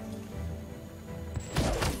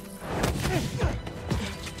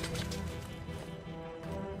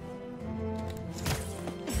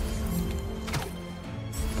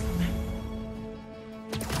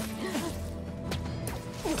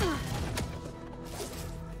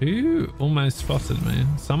 Who almost spotted me?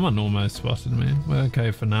 Someone almost spotted me. We're okay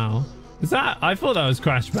for now. Is that? I thought that was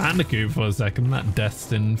Crash Bandicoot for a second, that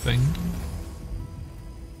Destin thing.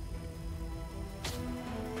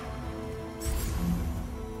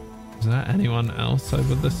 Is there anyone else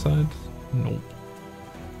over this side? Nope.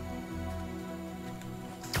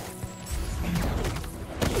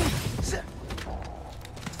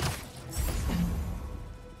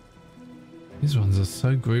 These ones are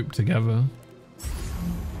so grouped together.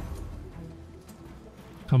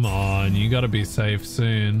 Come on, you gotta be safe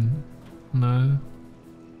soon. No?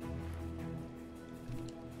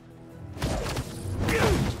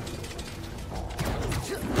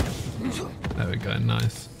 There we go,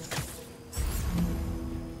 nice.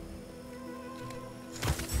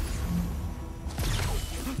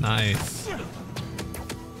 Nice.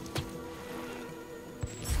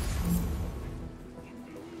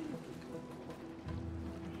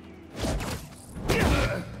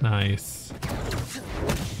 Nice.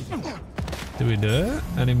 Did we do it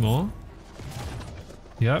anymore?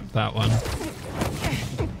 Yep, that one.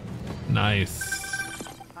 Nice.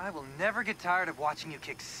 I will never get tired of watching you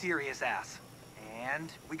kick serious ass.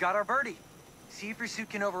 And we got our birdie. See if your suit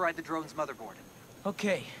can override the drone's motherboard.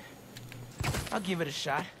 Okay. I'll give it a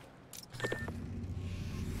shot.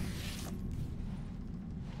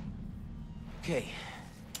 Okay.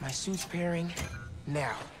 My suit's pairing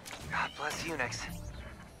now. God bless Unix.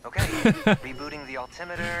 Okay, rebooting the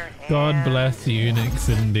altimeter and... God bless Unix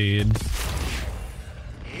indeed.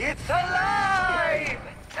 It's alive!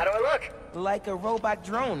 How do I look? Like a robot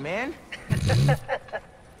drone, man.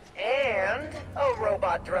 And a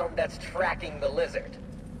robot drone that's tracking the lizard.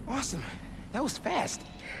 Awesome. That was fast.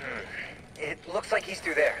 It looks like he's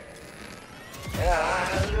through there.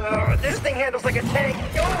 This thing handles like a tank.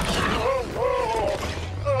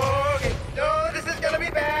 Okay. Oh, this is gonna be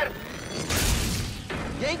bad.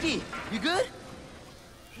 Yankee, you good?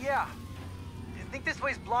 Yeah. I think this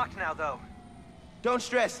way's blocked now, though. Don't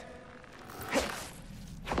stress.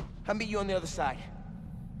 I'll meet you on the other side.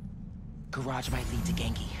 Garage might lead to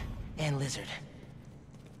Genki and Lizard.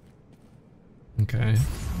 Okay,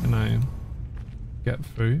 can I get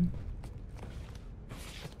through?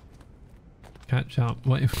 Catch up.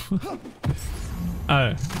 Wait.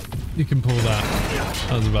 Oh, you can pull that.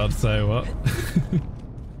 I was about to say what?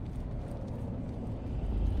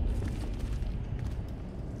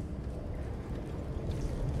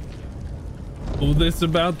 All this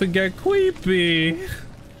about to get creepy. Here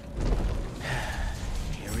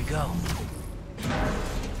we go.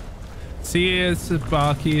 See you,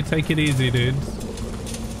 Sparky. Take it easy, dude.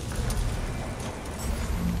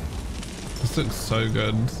 This looks so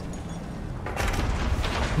good.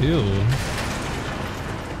 Ew.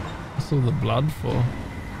 What's all the blood for?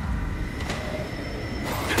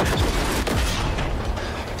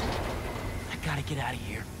 I gotta get out of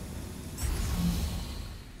here.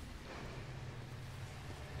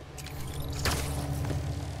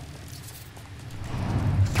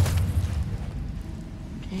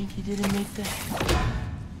 Genki didn't make that.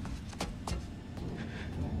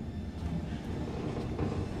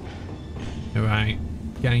 Right.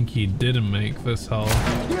 Genki didn't make this hole.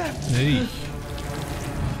 Hey.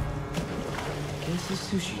 This is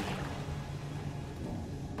sushi.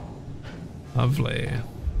 Lovely.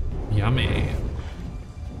 Yummy.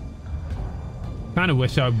 Kind of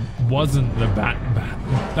wish I wasn't the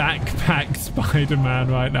backpack Spider-Man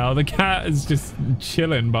right now. The cat is just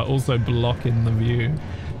chilling, but also blocking the view.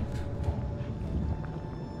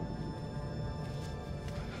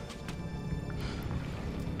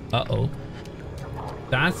 Uh-oh.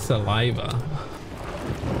 That's saliva.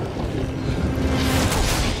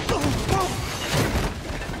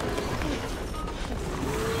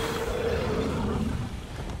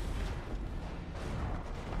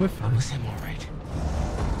 We're fine. That was him, all right.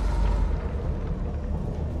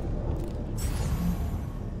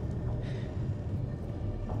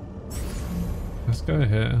 Let's go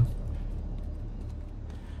here.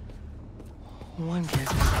 One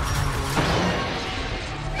guess.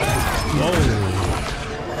 Whoa.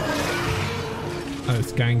 Oh,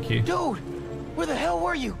 it's Genki. Dude, where the hell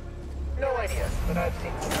were you? No idea, but I've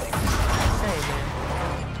seen something. Hey,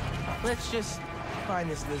 man. Let's just find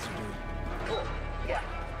this lizard dude. Cool. Yeah.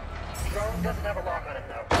 Drone doesn't have a lock on it,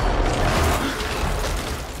 though.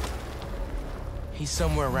 He's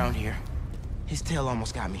somewhere around here. His tail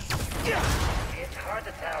almost got me. It's hard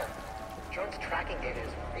to tell. The drone's tracking data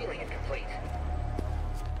is really incomplete.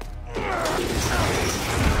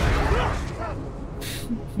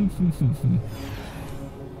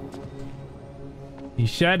 He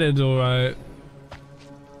shattered, alright.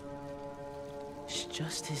 It's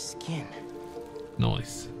just his skin.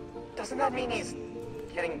 Nice. Doesn't that mean he's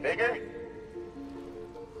getting bigger?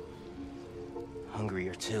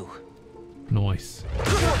 Hungrier too. Nice.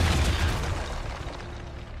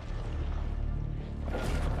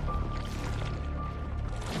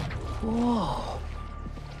 Whoa.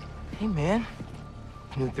 Hey, man.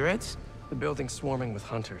 New threads? The building's swarming with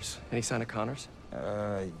hunters. Any sign of Connors?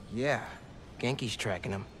 Yeah. Genki's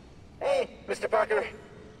tracking him. Hey, Mr. Parker.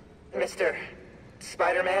 Mr.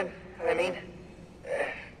 Spider-Man, I mean.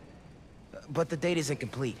 But the data's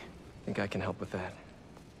incomplete. I think I can help with that.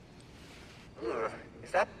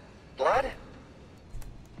 Is that blood?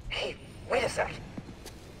 Hey, wait a sec.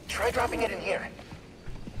 Try dropping it in here.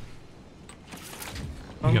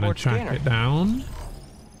 You gonna track it down?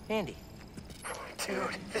 Handy.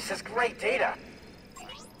 Dude, this is great data.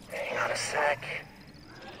 Hang on a sec.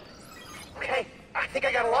 Okay, I think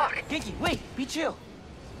I got a lock. Ginky, wait, be chill.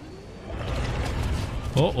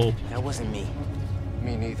 Uh-oh. That wasn't me.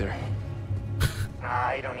 Me neither.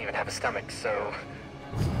 I don't even have a stomach, so...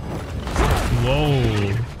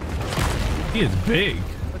 Whoa. He is big.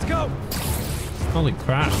 Let's go. Holy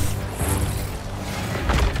crap.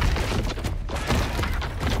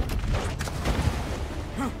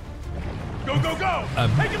 Go, go, go! A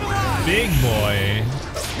Take him alive! big boy.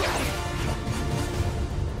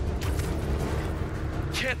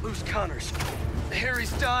 Can't lose Connors.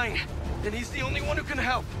 Harry's dying, and he's the only one who can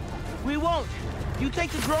help. We won't. You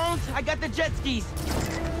take the drones, I got the jet skis.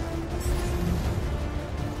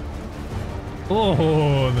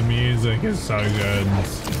 Oh, the music is so good.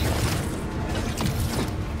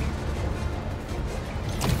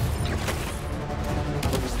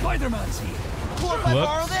 Spider-Man's here. Cool if I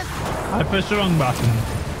borrow this? I pushed the wrong button.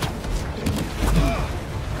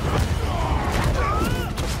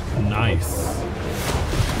 Nice.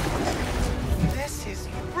 This is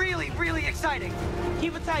really, really exciting.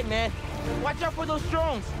 Keep it tight, man. Watch out for those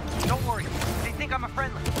drones. Don't worry. They think I'm a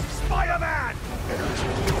friendly. Spider-Man!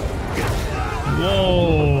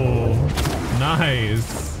 Whoa.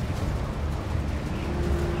 Nice.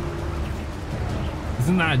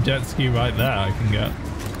 Isn't that a jet ski right there I can get?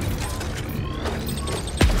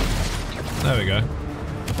 There we go.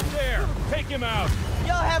 There, take him out.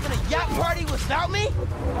 Y'all having a yacht party without me?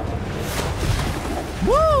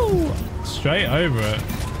 Woo! Straight over it.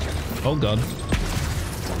 Oh god.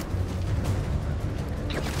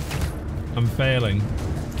 I'm failing.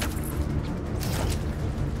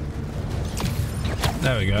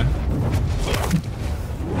 There we go.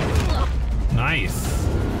 Nice.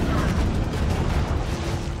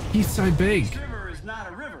 He's so big. This river is not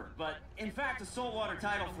a river, but in fact a saltwater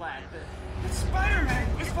tidal flat. The Spider-Man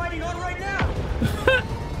is fighting on right now.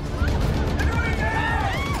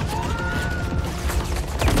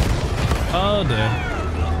 Oh dear.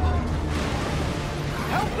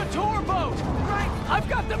 Help the tour boat! Right! I've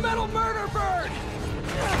got the metal murder bird!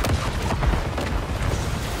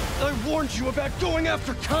 I warned you about going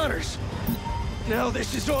after Connors. Now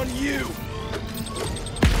this is on you.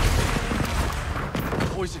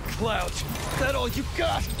 Poison clouds. Is that all you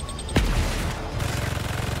got?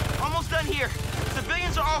 Almost done here.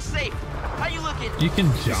 Civilians are all safe. How you looking? You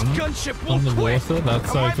can jump on the water?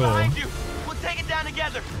 That's so cool. Behind you. We'll take it down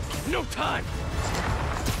together. No time.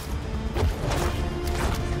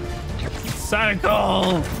 So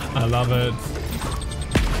cool. I love it.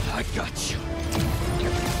 I got you.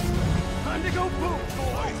 Time to go boom,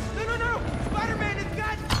 boys. No, no, no. Spider-Man has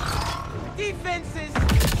got defenses.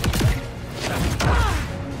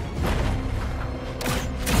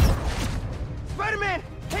 Spider-Man,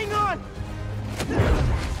 hang on.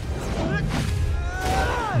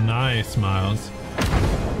 Nice, Miles.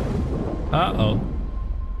 Uh-oh.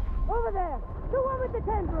 Over there. The one with the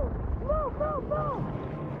tendrils. Move, move, move.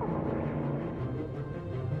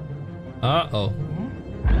 Uh-oh.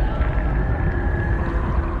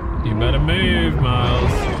 You better move,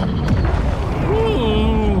 Miles.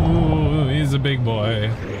 Ooh, he's a big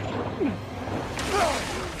boy.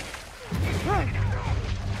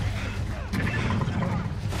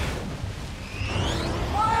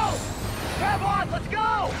 Miles! Grab on, let's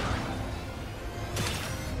go!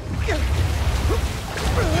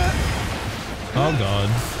 Oh god.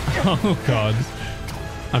 Oh god.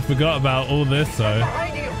 I forgot about all this though.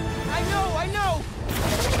 Behind you! I know!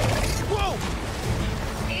 Whoa!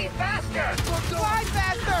 Speed faster! Fly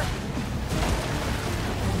faster!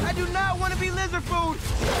 I do not want to be lizard food!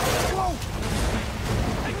 Whoa!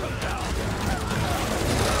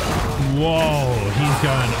 Whoa, he's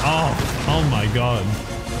going off. Oh my god.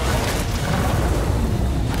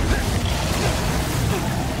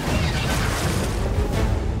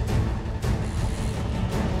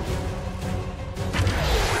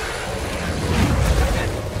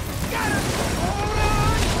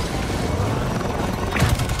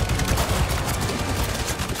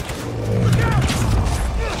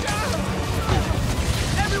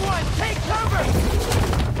 Everyone, take cover!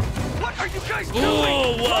 What are you guys doing?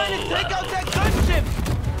 Oh, Trying to whoa. take out that gunship!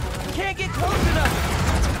 Can't get close enough!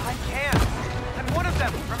 I can. I'm one of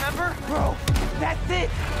them, remember? Bro, that's it!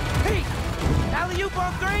 Pete! Alley-oop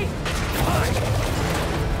on 3?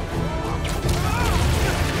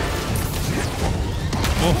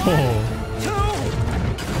 Oh. 2,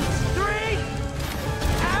 3.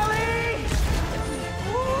 Allie!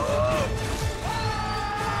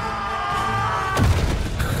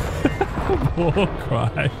 War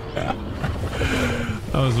cry.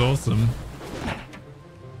 That was awesome.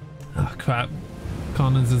 Oh crap.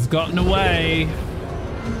 Connors has gotten away.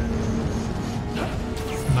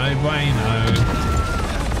 No bueno.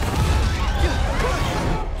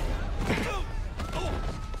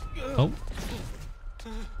 Oh.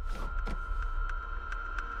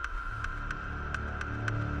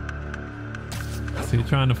 So you're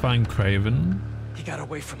trying to find Craven? He got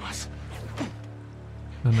away from us.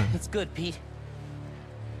 Oh, no. It's good, Pete.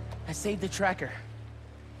 I saved the tracker.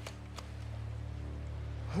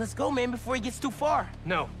 Let's go, man, before he gets too far.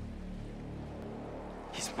 No.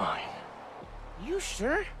 He's mine. You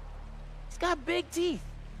sure? He's got big teeth.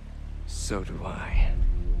 So do I.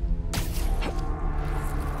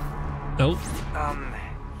 Nope.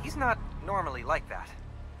 He's not normally like that,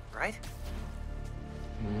 right?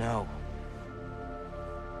 No.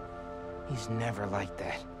 He's never like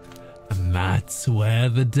that. And that's where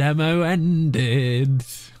the demo ended.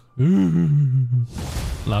 Ooh.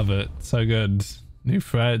 Love it. So good. New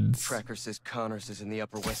friends. Tracker says Connors is in the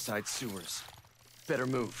Upper West Side sewers. Better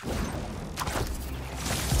move.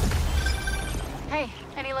 Hey,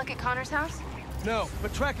 any look at Connor's house? No,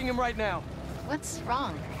 but tracking him right now. What's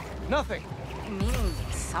wrong? Nothing. Meaning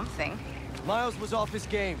something. Miles was off his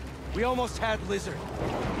game. We almost had Lizard.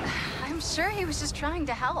 I'm sure he was just trying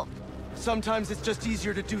to help. Sometimes it's just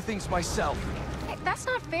easier to do things myself. Hey, that's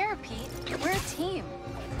not fair, Pete. We're a team.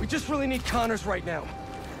 We just really need Connors right now.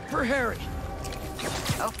 For Harry.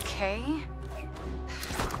 Okay.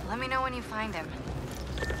 Let me know when you find him.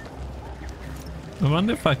 I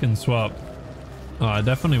wonder if I can swap. Oh, I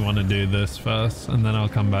definitely want to do this first, and then I'll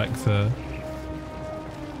come back to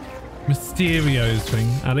Mysterio's thing.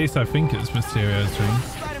 At least I think it's Mysterio's thing.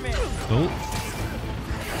 Oh.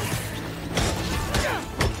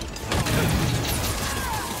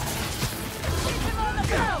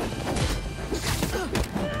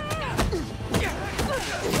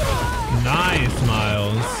 Nice,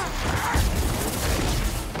 Miles.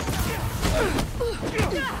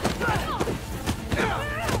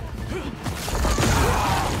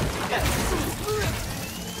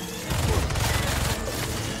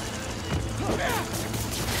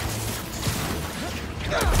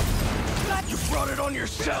 You brought it on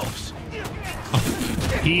yourselves.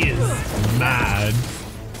 He is mad.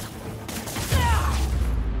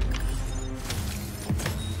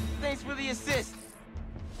 Thanks for the assist.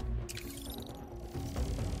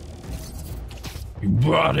 You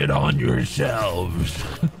brought it on yourselves.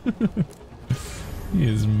 He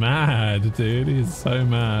is mad, dude. He is so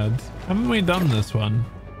mad. Haven't we done this one?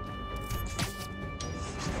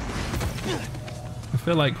 I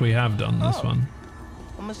feel like we have done this one.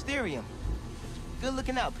 A Mysterium. Good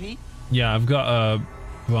looking out, Pete. Yeah, I've got a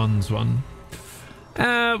bronze one.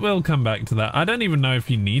 We'll come back to that. I don't even know if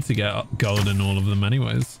you need to get gold in all of them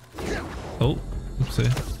anyways. Oh,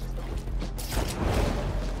 oopsie.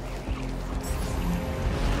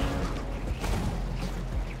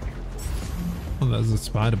 Oh, there's a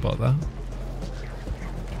spider bot there.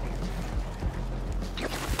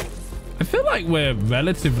 I feel like we're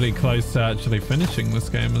relatively close to actually finishing this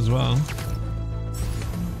game as well.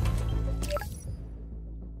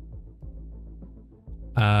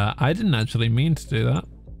 I didn't actually mean to do that,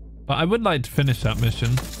 but I would like to finish that mission.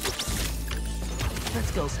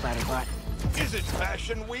 Let's go, Spider-Bot. Is it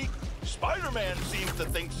Fashion Week? Spider-Man seems to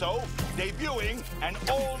think so, debuting an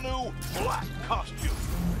all-new black costume.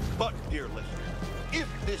 But, dear listener, if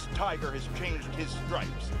this tiger has changed his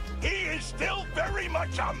stripes, he is still very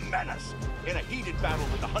much a menace. In a heated battle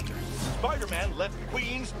with the Hunters, Spider-Man left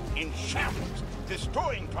Queens in shambles,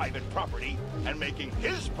 destroying private property and making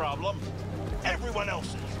his problem everyone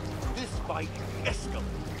else's. This fight escalated,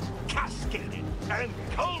 cascaded, and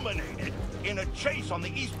culminated in a chase on the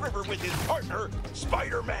East River with his partner,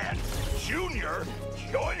 Spider-Man Jr.,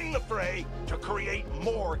 joining the fray to create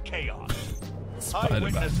more chaos.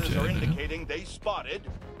 Eyewitnesses are indicating they spotted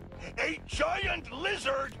a giant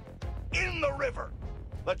lizard in the river.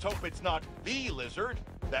 Let's hope it's not the lizard.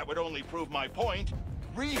 That would only prove my point.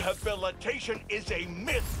 Rehabilitation is a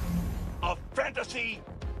myth, a fantasy,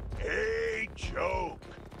 a joke.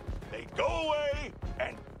 They go away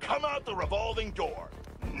and come out the revolving door.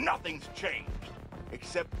 Nothing's changed,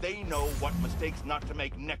 except they know what mistakes not to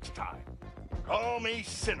make next time. Call me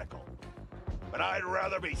cynical, but I'd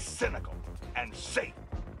rather be cynical and safe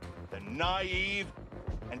than naive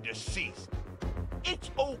and deceased.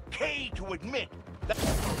 It's okay to admit that...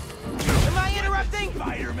 Am I interrupting?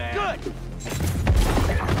 Spider-Man. Good.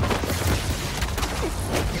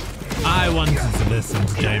 I wanted to listen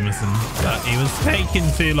to Jameson, but he was taking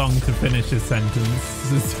too long to finish his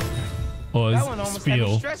sentence. Or That one his almost had me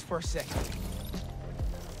spiel. stressed for a second.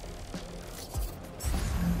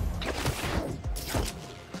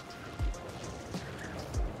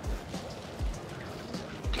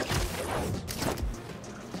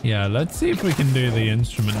 Yeah, let's see if we can do the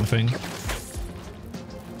instrument thing.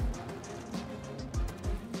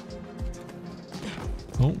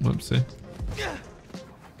 Oh, whoopsie.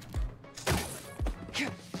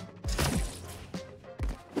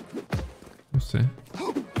 Whoopsie.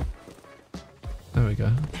 There we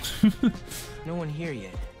go. No one here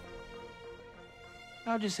yet.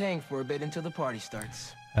 I'll just hang for a bit until the party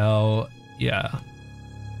starts. Hell yeah.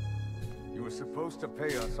 You were supposed to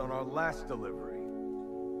pay us on our last delivery.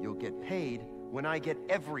 You'll get paid when I get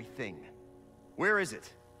everything. Where is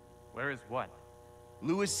it? Where is what?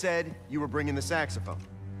 Lewis said you were bringing the saxophone.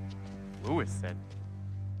 Lewis said.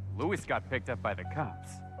 Lewis got picked up by the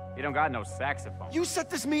cops. He don't got no saxophone. You set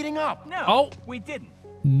this meeting up! No, Oh. we didn't.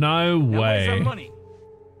 No Now where's our way. money?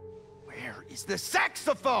 Where is the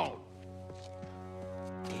saxophone?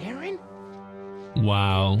 Darren?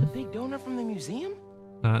 Wow. The big donor from the museum?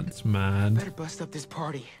 That's mad. Better bust up this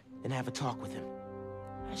party and have a talk with him.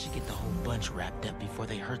 I should get the whole bunch wrapped up before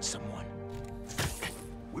they hurt someone.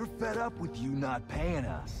 We're fed up with you not paying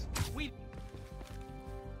us. We...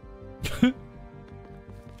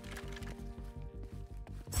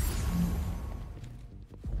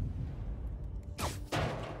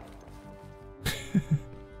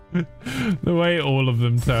 The way all of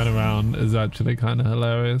them turn around is actually kind of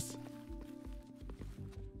hilarious.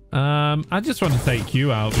 I just want to take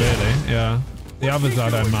you out, really. Yeah. The others I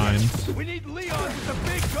don't mind. We need Leon with the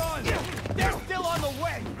big gun. They're still on the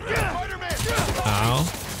way. Spider-Man! Ow.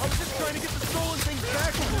 I was just trying to get the stolen things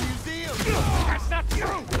back from the museum. That's not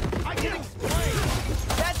true. I can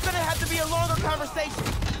explain. That's gonna have to be a longer conversation.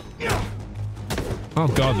 Oh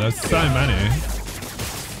god, there's so many.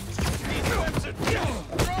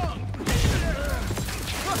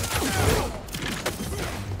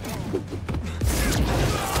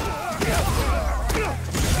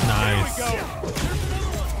 Nice.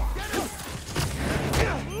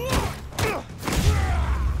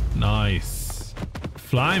 Nice.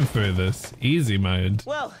 Flying through this. Easy mode.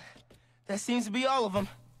 Well, that seems to be all of them.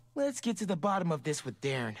 Let's get to the bottom of this with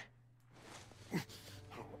Darren.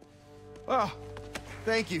 Oh,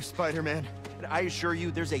 thank you, Spider-Man. And I assure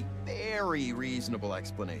you, there's a very reasonable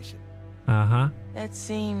explanation. Uh-huh. That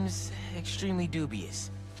seems extremely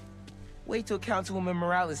dubious. Wait till Councilwoman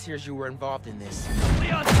Morales hears you were involved in this.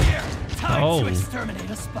 Leon's here. Time Oh. to exterminate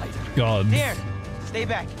a spider. God. Darren, stay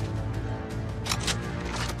back.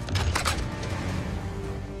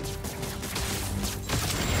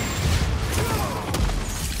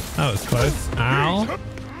 That was close. Ow.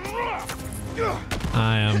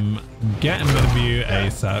 I am getting rid of you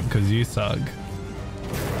ASAP because you suck.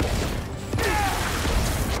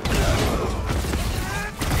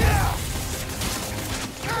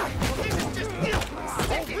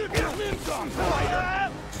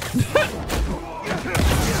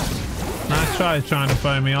 Nice try trying to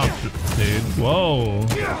phone me off, dude. Whoa.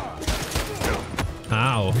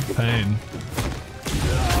 Ow. Pain.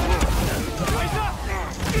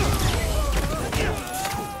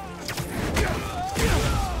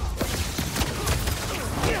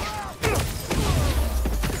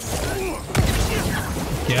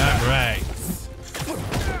 Get wrecked.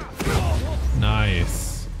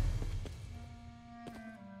 Nice.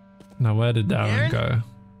 Now where did Darren go?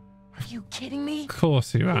 Are you kidding me? Of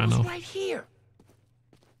course he ran was off. right here.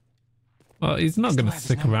 Well, he's not going to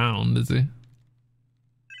stick around, is he?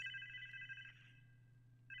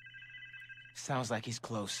 Sounds like he's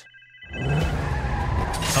close.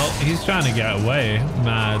 Oh, he's trying to get away.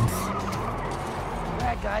 Mad.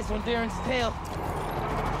 Bad guys on Darren's tail.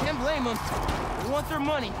 Can't blame them. They want their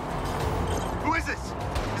money. Who is this?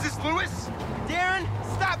 Is this Lewis? Darren,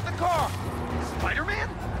 stop the car! Spider-Man?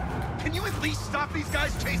 Can you at least stop these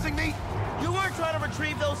guys chasing me? You weren't trying to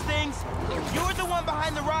retrieve those things. You were the one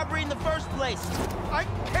behind the robbery in the first place. I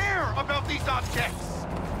care about these objects.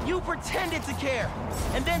 You pretended to care,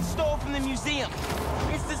 and then stole from the museum.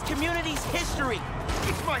 It's this community's history.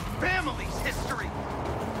 It's my family's history.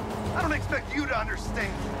 I don't expect you to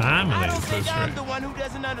understand. I don't think I'm the one who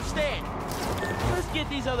doesn't understand. Let's get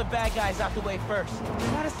these other bad guys out the way first. We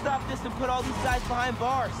gotta stop this and put all these guys behind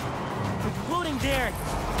bars, including Darren.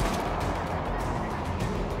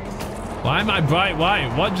 Why am I bright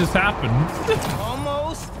white? What just happened?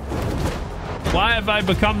 Almost. Why have I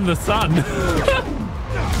become the sun?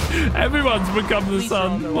 Everyone's become the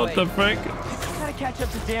sun. What the frick? Gotta catch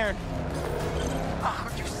up to Darren.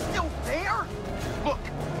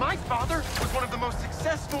 My father was one of the most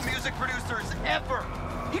successful music producers ever.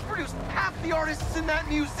 He produced half the artists in that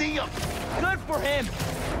museum. Good for him.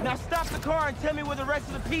 Now stop the car and tell me where the rest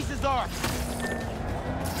of the pieces are.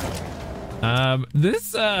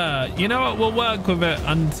 This, you know what? We'll work with it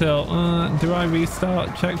until, do I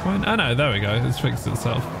restart checkpoint? Oh no, there we go. It's fixed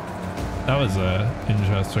itself. That was a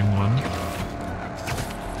interesting one.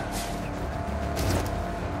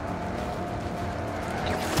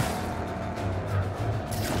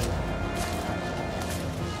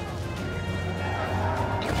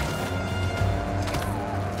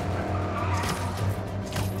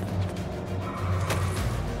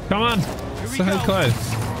 Come on, so close.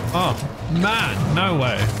 Oh man, no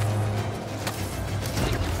way.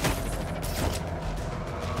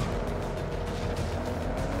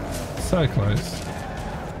 So close.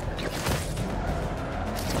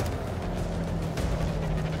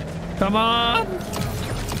 Come on.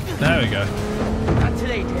 There we go. Not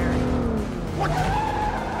today, Darren.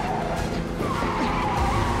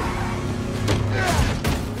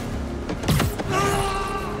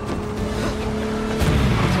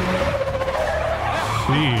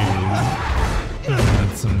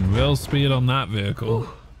 Had some real speed on that vehicle.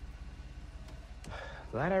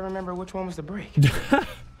 Glad I remember which one was the brake.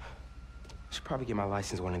 Should probably get my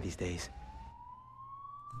license one of these days.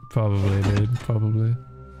 Probably, dude. Probably.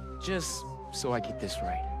 Just so I get this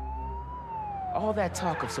right. All that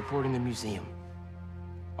talk of supporting the museum.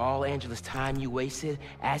 All Angela's time you wasted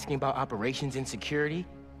asking about operations and security.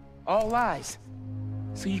 All lies.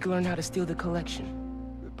 So you can learn how to steal the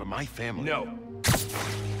collection. But my family... No.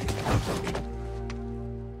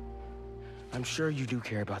 I'm sure you do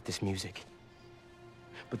care about this music.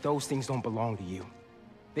 But those things don't belong to you.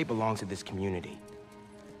 They belong to this community.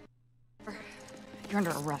 You're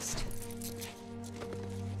under arrest.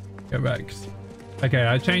 Get back. Okay,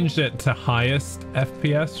 I changed it to highest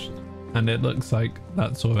FPS and it looks like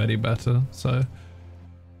that's already better. So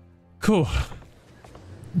cool.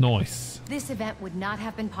 Nice. This event would not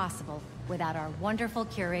have been possible without our wonderful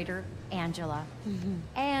curator, Angela,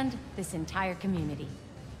 and this entire community.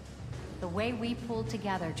 The way we pulled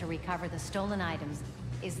together to recover the stolen items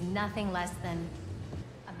is nothing less than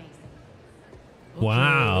amazing.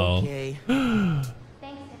 Wow. Okay.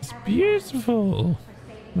 It's beautiful.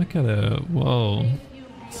 Look at it. Whoa.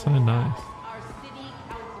 So nice.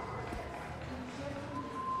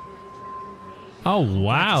 Oh,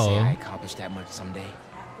 wow. I accomplished that much someday.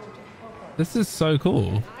 This is so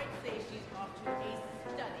cool.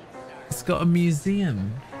 It's got a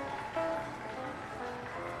museum.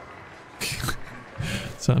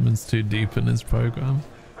 Simon's too deep in his program.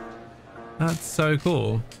 That's so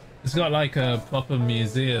cool. It's got like a proper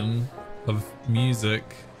museum of music.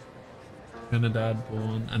 Trinidad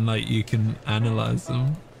born, and like you can analyze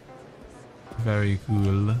them. Very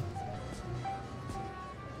cool.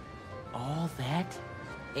 All that?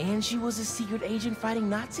 And she was a secret agent fighting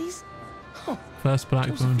Nazis? Huh. First black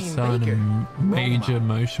woman to star in a major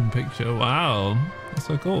motion picture. Wow, that's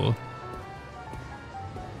so cool.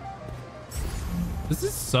 This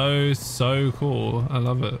is so cool. I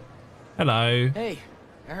love it. Hello. Hey,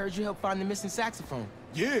 I heard you helped find the missing saxophone.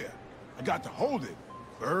 Yeah, I got to hold it.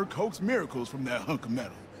 Bird coaxed miracles from that hunk of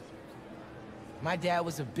metal. My dad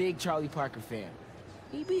was a big Charlie Parker fan.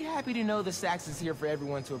 He'd be happy to know the sax is here for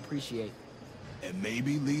everyone to appreciate. And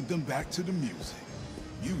maybe lead them back to the music.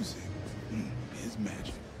 Music is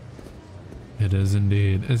magic. It is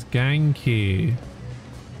indeed. It's Genki.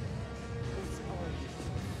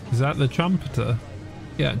 Is that the trumpeter?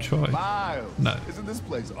 Yeah, Troy. Miles, no. Isn't this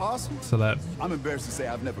place awesome? Celeb. I'm embarrassed to say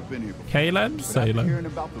I've never been here before. Caleb? But after Salem. hearing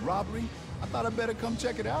about the robbery, I thought I'd better come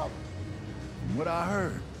check it out. From what I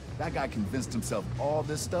heard, that guy convinced himself all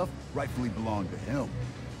this stuff rightfully belonged to him.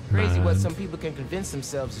 Crazy what some people can convince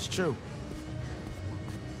themselves is true.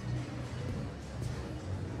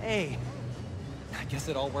 Hey, I guess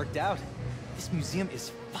it all worked out. This museum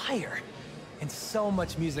is fire. And so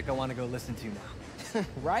much music I want to go listen to now.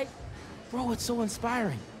 Right? Bro, it's so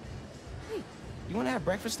inspiring. Hey, you want to have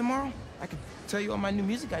breakfast tomorrow? I could tell you all my new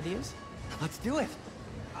music ideas. Let's do it.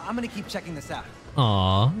 I'm gonna keep checking this out.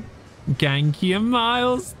 Aw. Genki and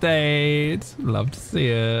Miles date. Love to see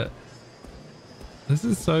it. This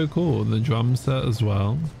is so cool. The drum set as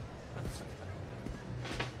well.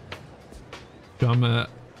 Drummer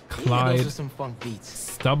Clyde those are some funk beats.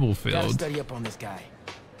 Stubblefield. Gotta study up on this guy.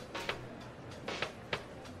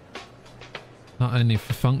 Not only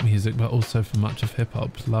for funk music, but also for much of hip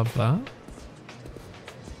hop. Love that.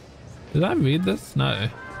 Did I read this? No.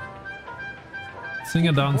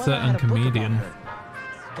 Singer, dancer, and comedian.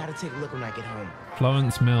 Gotta take a look when I get home.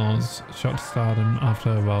 Florence Mills shot to stardom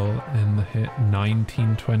after a role in the hit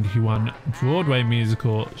 1921 Broadway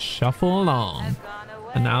musical Shuffle Along.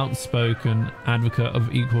 An outspoken advocate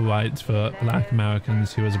of equal rights for Black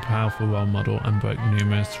Americans, he was a powerful role model and broke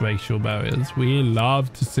numerous racial barriers. We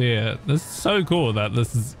love to see it. This is so cool that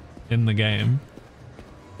this is in the game.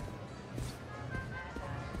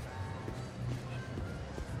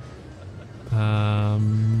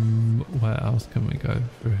 Where else can we go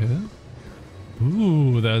through here?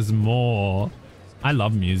 Ooh, there's more. I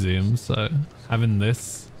love museums, so having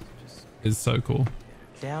this is so cool.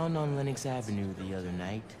 Down on Lenox Avenue the other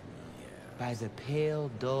night, by the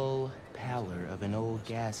pale, dull pallor of an old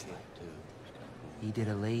gaslight, he did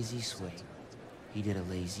a lazy sway. He did a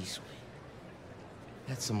lazy sway.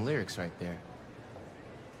 That's some lyrics right there.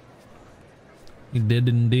 He did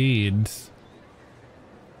indeed.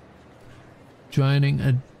 Droning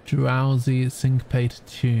a drowsy, syncopated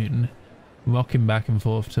tune, rocking back and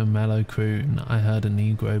forth to a mellow croon, I heard a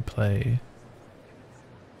Negro play.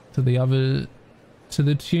 To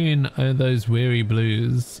the tune, Oh Those Weary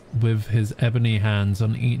Blues, with his ebony hands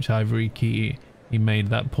on each ivory key, he made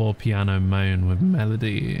that poor piano moan with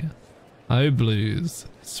melody. Oh blues,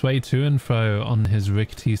 sway to and fro on his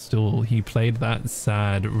rickety stool, he played that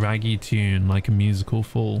sad, raggy tune like a musical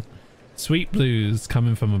fool. Sweet blues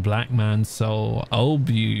coming from a black man's soul, old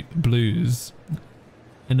blues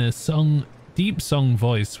in a deep song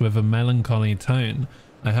voice with a melancholy tone.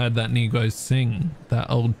 I heard that Negro sing,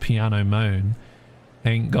 that old piano moan.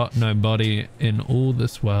 Ain't got nobody in all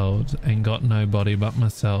this world, ain't got nobody but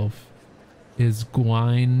myself. Is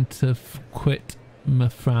gwine to quit my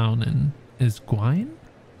frownin', is gwine?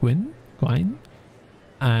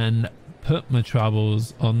 And put my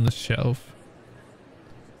troubles on the shelf.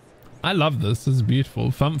 I love this. This is beautiful.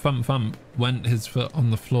 Thump, thump, thump went his foot on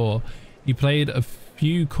the floor. He played a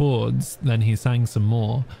few chords, then he sang some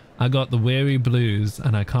more. I got the weary blues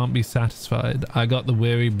and I can't be satisfied. I got the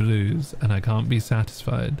weary blues and I can't be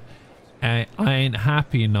satisfied. I ain't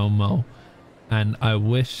happy no more. And I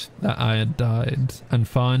wish that I had died. And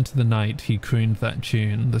far into the night he crooned that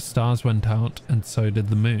tune. The stars went out and so did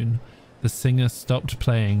the moon. The singer stopped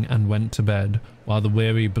playing and went to bed while the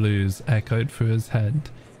weary blues echoed through his head.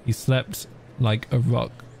 He slept like a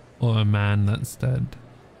rock or a man that's dead.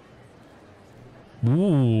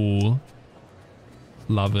 Ooh.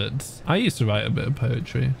 Love it. I used to write a bit of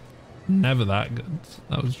poetry. Never that good.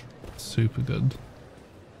 That was super good.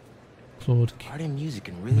 Claude. Art and music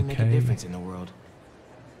can really make a difference in the world.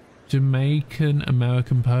 Jamaican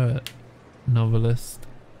American poet, novelist,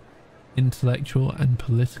 intellectual and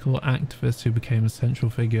political activist who became a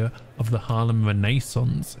central figure of the Harlem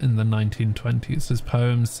Renaissance in the 1920s. His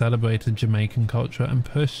poems celebrated Jamaican culture and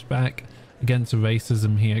pushed back against the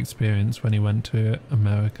racism he experienced when he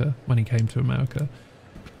came to America.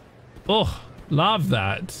 Oh, love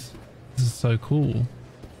that. This is so cool.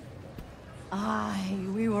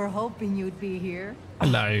 We were hoping you'd be here.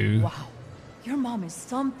 Hello. Wow. Your mom is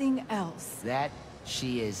something else. That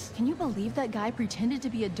she is. Can you believe that guy pretended to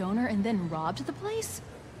be a donor and then robbed the place?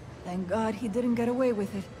 Thank God he didn't get away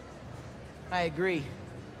with it. I agree.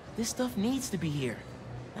 This stuff needs to be here.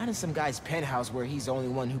 Not in some guy's penthouse where he's the only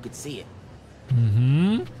one who could see it.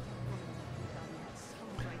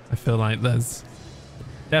 I feel like there's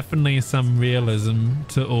definitely some realism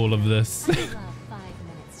to all of this.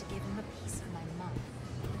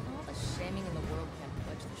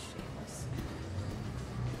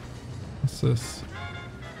 What's this?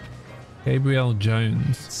 Gabriel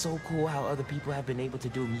Jones. It's so cool how other people have been able to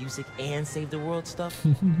do music and save the world stuff.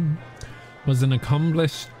 Was an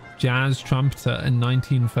accomplished jazz trumpeter in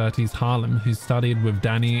 1930s Harlem who studied with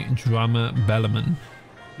Danny Drummer Bellarmine.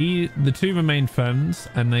 The two remained friends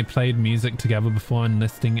and they played music together before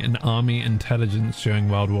enlisting in Army intelligence during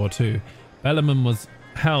World War II. Bellarmine was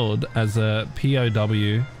held as a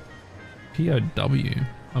POW?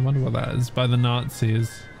 I wonder what that is. By the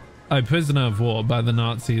Nazis. Oh, prisoner of war by the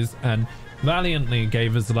Nazis, and valiantly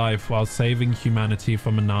gave his life while saving humanity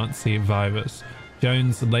from a Nazi virus.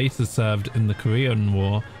 Jones later served in the Korean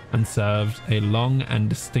War and served a long and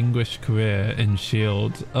distinguished career in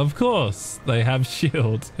S.H.I.E.L.D. Of course, they have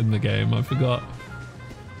S.H.I.E.L.D. in the game, I forgot.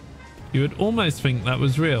 You would almost think that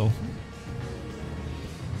was real.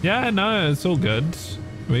 Yeah, no, it's all good,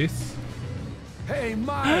 Reese. Hey,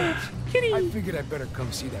 Mike! I figured I'd better come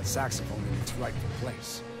see that saxophone in its rightful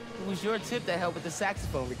place. It was your tip that helped with the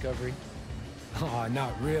saxophone recovery. Oh,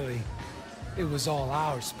 not really. It was all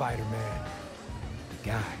ours, Spider-Man. The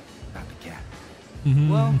guy, not the cat.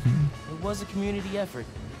 Well, it was a community effort.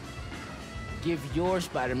 Give your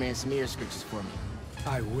Spider-Man some ear scratches for me.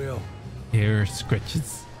 I will. Here,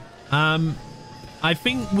 scritches. I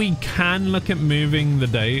think we can look at moving the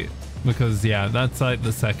date because yeah, that's like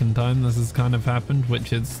the second time this has kind of happened,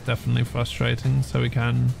 which is definitely frustrating. So we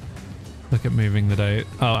can look at moving the date.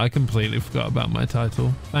 Oh, I completely forgot about my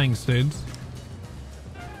title. Thanks, dudes.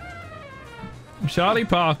 Charlie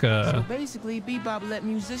Parker. So basically, Bebop let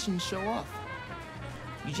musicians show off.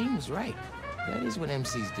 Eugene was right. That is what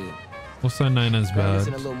MCs do. Also known as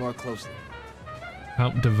Listen Bird. a little more closely.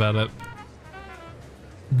 Helped develop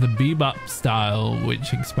the bebop style,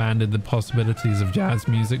 which expanded the possibilities of jazz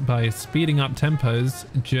music by speeding up tempos,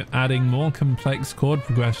 adding more complex chord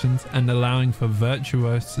progressions, and allowing for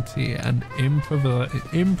virtuosity and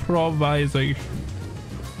improvisation.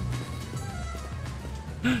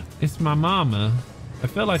 It's my mama. I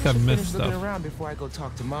feel like I've missed stuff. Looking around before I go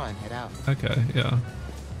talk to Ma and head out. Okay, yeah.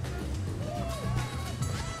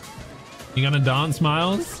 You gonna dance,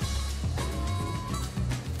 Miles?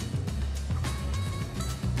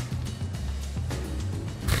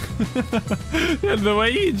 Yeah, the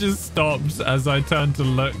way he just stops as I turn to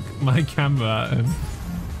look my camera at him.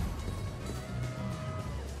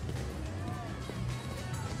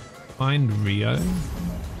 Find Rio?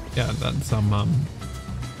 Yeah, that's our mum.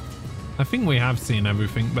 I think we have seen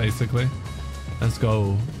everything basically. Let's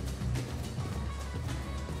go.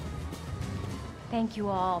 Thank you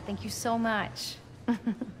all. Thank you so much.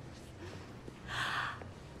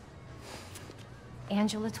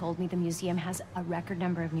 Angela told me the museum has a record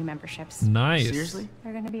number of new memberships. Nice. Seriously?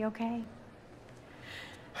 They're gonna be okay.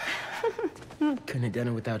 Couldn't have done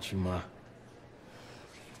it without you, Ma.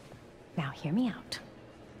 Now hear me out.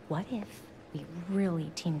 What if we really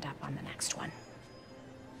teamed up on the next one?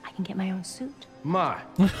 I can get my own suit. Ma.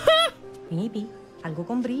 Maybe. Algo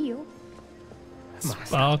con brillo. Ma,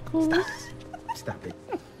 Sparkles. Stop it.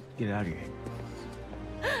 Get out of here.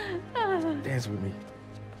 Dance with me.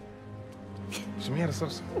 Show me how to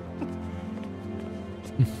salsa.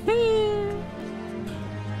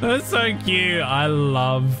 That's so cute. I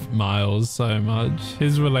love Miles so much.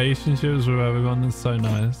 His relationships with everyone is so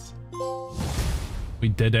nice. We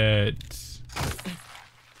did it.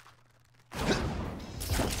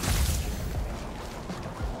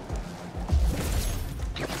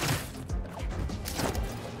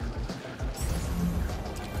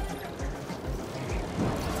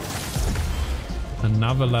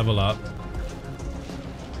 Another level up.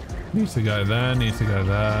 Need to go there, need to go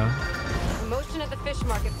there. Promotion at the fish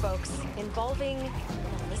market, folks, involving a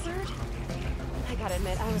lizard? I gotta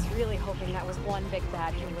admit, I was really hoping that was one big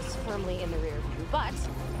bad who was firmly in the rear view, but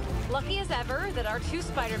lucky as ever that our two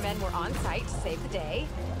Spider-Men were on site to save the day.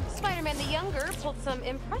 Spider-Man the younger pulled some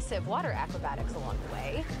impressive water acrobatics along the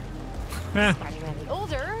way. Spider-Man the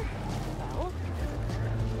older, well,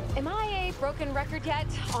 am I a broken record yet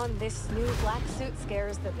on this new black suit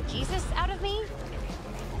scares the bejesus out of me?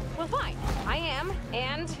 Well, fine. I am,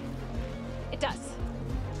 and it does.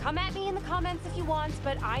 Come at me in the comments if you want,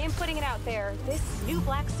 but I am putting it out there. This new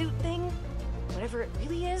black suit thing, whatever it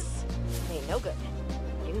really is, ain't no good.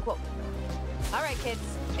 You can quote me. All right, kids.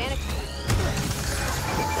 And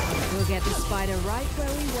We'll get the spider right where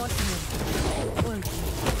we want him.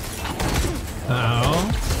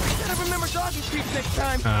 Ow. Gotta remember doggy treats next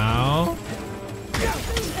time. Ow.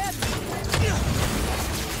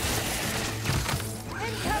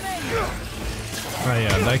 Oh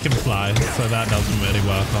yeah, they can fly, so that doesn't really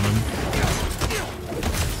work on them.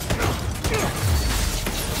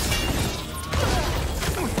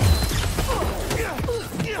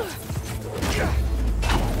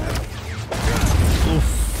 Oof.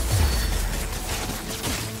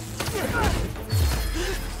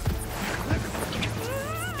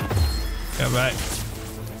 Get back.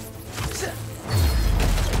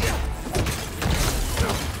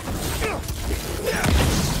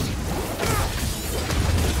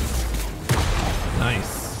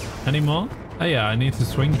 Nice. Any more? Oh yeah, I need to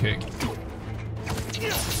swing kick.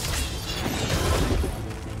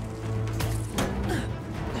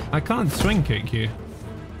 I can't swing kick you.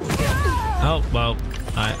 Oh, well,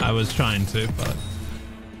 I was trying to, but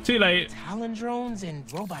too late. Talon drones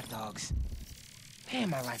and robot dogs. Man,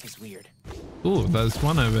 my life is weird. Ooh, there's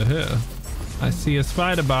one over here. I see a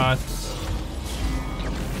spider bot.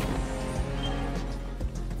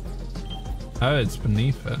 Oh, it's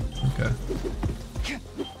beneath it. Okay.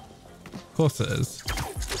 Of course it is.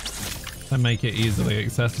 I make it easily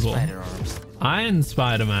accessible. Iron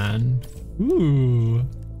Spider-Man. Ooh.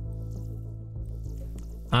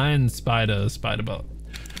 Iron Spider-Bot.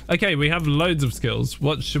 Okay, we have loads of skills.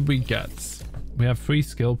 What should we get? We have 3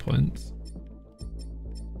 skill points.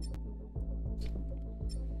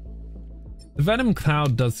 The Venom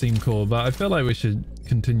Cloud does seem cool, but I feel like we should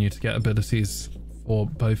continue to get abilities for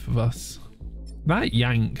both of us. That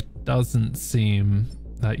yank doesn't seem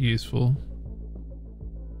that useful.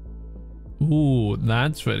 Ooh,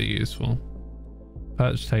 that's really useful.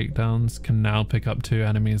 Perch takedowns can now pick up 2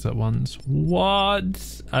 enemies at once.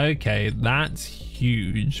 What? Okay, that's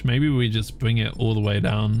huge. Maybe we just bring it all the way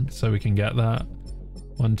down so we can get that.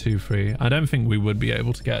 1, 2, 3. I don't think we would be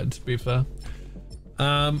able to get it, to be fair.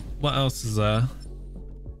 What else is there?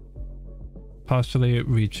 Partially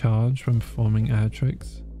recharge when performing air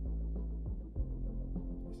tricks.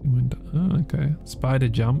 Oh, okay. Spider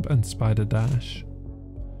jump and spider dash.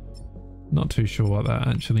 Not too sure what that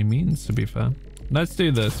actually means, to be fair. Let's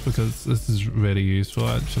do this because this is really useful,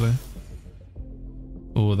 actually.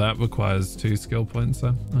 Oh, that requires 2 skill points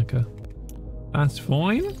though. Okay. That's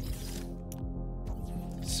fine.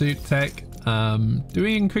 Suit tech. Do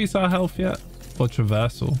we increase our health yet? Or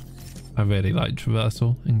traversal? I really like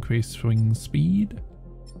traversal. Increase swing speed.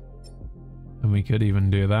 And we could even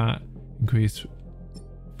do that. Increase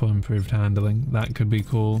for improved handling. That could be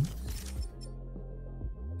cool.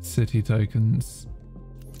 City tokens.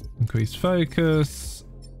 Increase focus.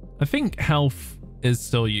 I think health is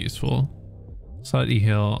still useful. Slightly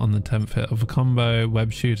heal on the 10th hit of a combo.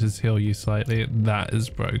 Web shooters heal you slightly. That is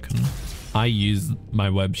broken. I use my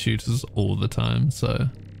web shooters all the time, so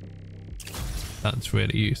that's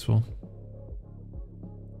really useful.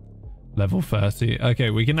 Level 30. Okay,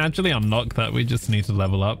 we can actually unlock that. We just need to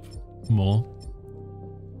level up more.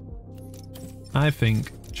 I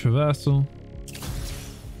think traversal.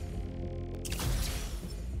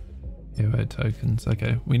 Hero tokens.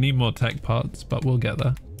 Okay, we need more tech parts, but we'll get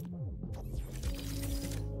there.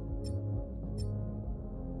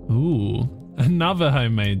 Ooh, another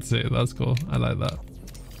homemade suit. That's cool. I like that.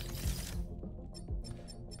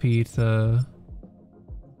 Peter.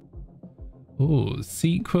 Ooh,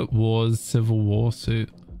 Secret Wars Civil War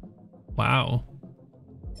suit. Wow.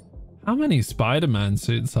 How many Spider-Man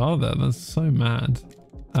suits are there? That's so mad.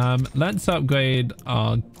 Let's upgrade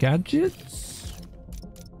our gadgets.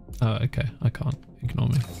 Oh, okay. I can't. Ignore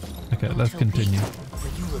me. Okay, let's continue.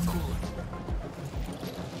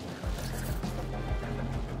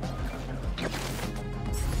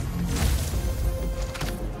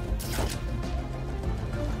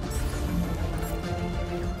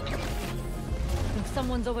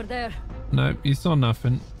 Someone's over there. Nope, you saw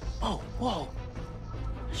nothing. Oh, whoa.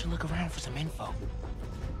 I should look around for some info.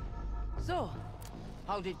 So,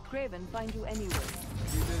 how did Craven find you anyway?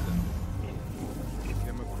 He didn't. He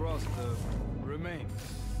came across the remains.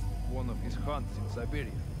 One of his hunts in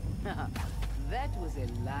Siberia. That was a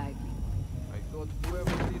lively. I thought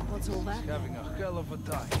whoever did this was having a hell of a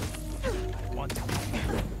time. I wanted to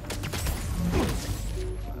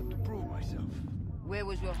prove myself. Where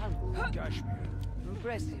was your hunt? Kashmir.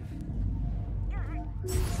 Impressive.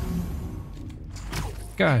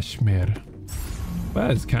 Kashmir.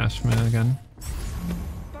 Where's Kashmir again?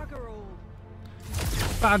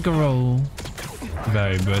 Buggerall.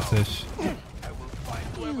 Very British.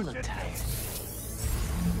 You look tired.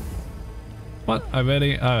 What? I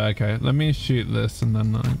really? Oh, okay. Let me shoot this and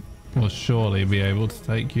then I will surely be able to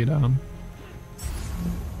take you down.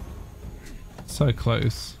 So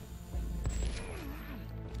close.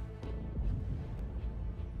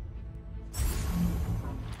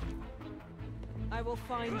 I will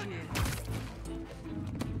find you.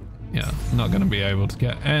 Yeah, not going to be able to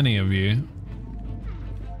get any of you.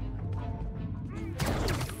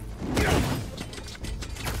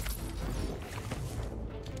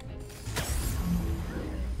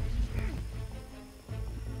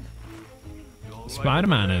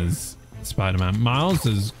 Spider-Man is Spider-Man. Miles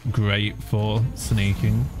is great for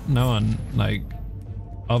sneaking. No one, like,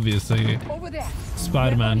 obviously,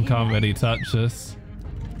 Spider-Man can't really touch us.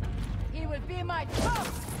 He will be my top.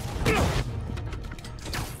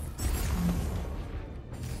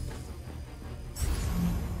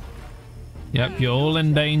 Yep, you're all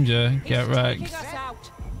in danger. Get wrecked.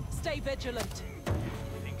 Stay vigilant.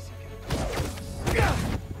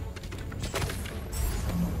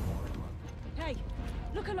 Hey,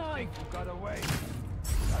 look alive. You got away.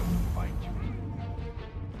 I will find you.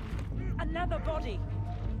 Another body.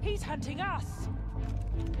 He's hunting us.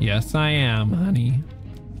 Yes, I am, honey.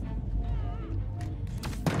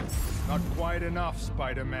 Not quite enough,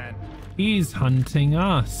 Spider-Man. He's hunting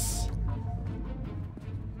us.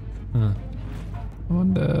 Huh. I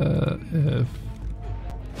wonder if...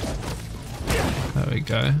 There we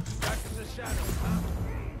go.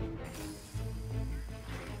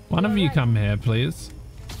 One of you come here, please.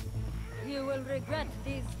 You will regret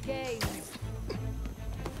these games.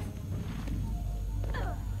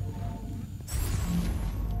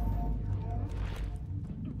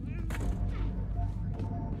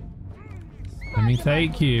 Let me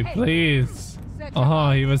take you, please. Oh,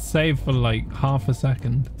 he was saved for like half a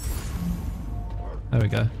second. There we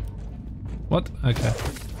go. What? Okay.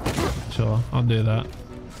 Sure, I'll do that.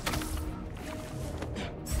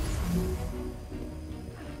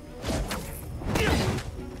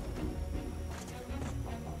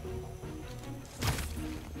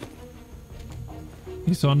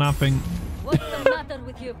 You saw nothing. What's the matter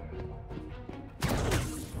with you?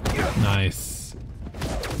 Nice.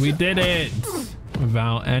 We did it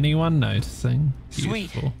without anyone noticing.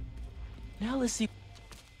 Sweet. Beautiful. Now let's see.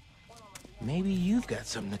 Maybe you've got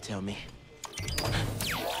something to tell me.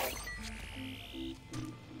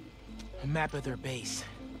 A map of their base.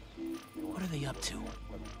 What are they up to?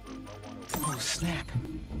 Oh, snap.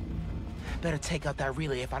 Better take out that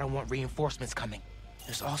relay if I don't want reinforcements coming.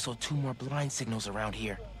 There's also 2 more blind signals around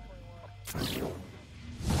here.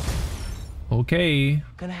 Okay.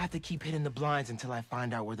 Gonna have to keep hitting the blinds until I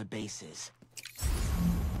find out where the base is.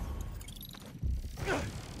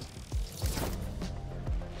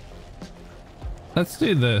 Let's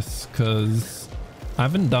do this, because I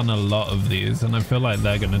haven't done a lot of these, and I feel like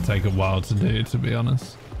they're going to take a while to do, to be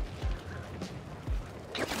honest.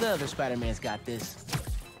 The other Spider-Man's got this.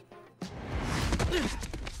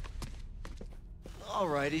 All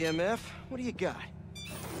right, EMF, what do you got?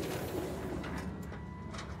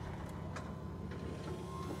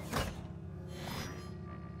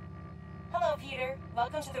 Hello, Peter.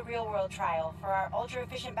 Welcome to the real-world trial for our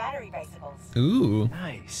ultra-efficient battery bicycles. Ooh.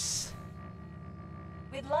 Nice.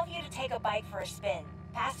 We'd love you to take a bike for a spin,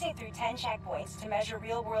 passing through 10 checkpoints to measure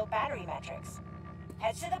real-world battery metrics.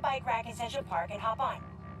 Head to the bike rack in Central Park and hop on.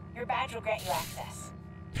 Your badge will grant you access.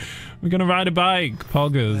 We're going to ride a bike,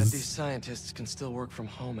 poggers. Glad these scientists can still work from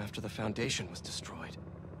home after the Foundation was destroyed.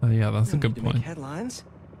 Oh yeah, that's a good Need to point. make headlines.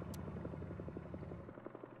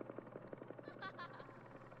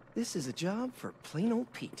 This is a job for plain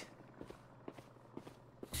old Pete.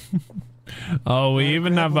 Oh, we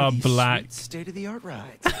even have our black... State-of-the-art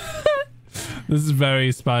rides. This is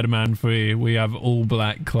very Spider-Man free. We have all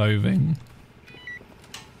black clothing.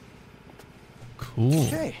 Cool.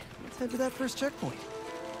 Okay, let's head to that first checkpoint.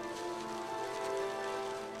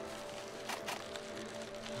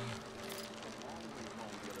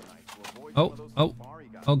 Oh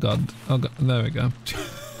god. Oh god. There we go.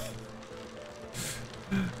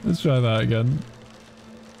 Let's try that again.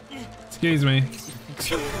 Excuse me.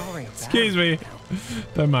 Excuse me.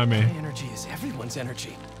 Don't mind me. My energy is everyone's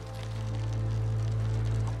energy.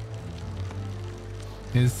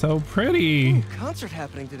 It's so pretty. Ooh, concert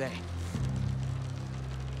happening today.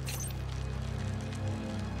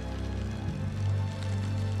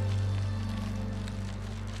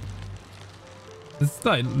 This is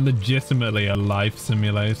like legitimately a life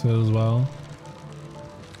simulator as well.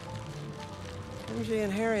 MJ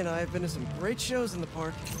and Harry and I have been to some great shows in the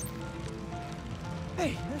park.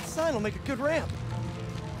 Hey, that sign will make a good ramp.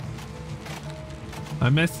 I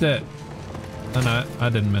missed it. Oh no, I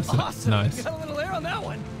didn't miss it. Awesome. Nice. Got a little air on that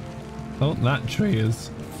one. Oh, that tree is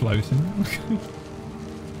floating.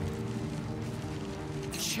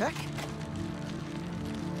 Check.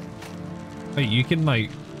 Wait, you can like,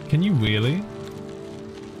 can you really?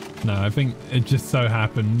 No, I think it just so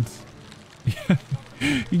happened.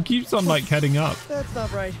 He keeps on like heading up. That's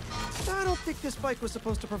not right. I don't think this bike was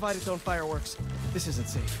supposed to provide its own fireworks. This isn't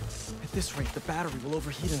safe. At this rate, the battery will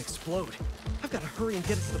overheat and explode. I've got to hurry and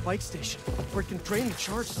get it to the bike station, where it can drain the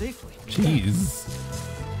charge safely. Jeez.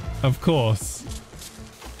 Of course.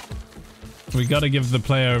 We gotta give the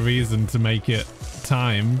player a reason to make it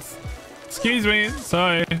timed. Excuse me,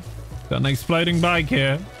 sorry. Got an exploding bike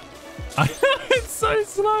here. It's so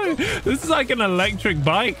slow. This is like an electric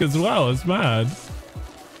bike as well. It's mad.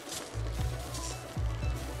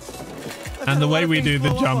 And the way we do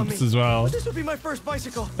the jumps as well. This would be my first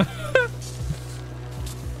bicycle.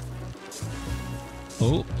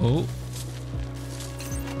 Oh.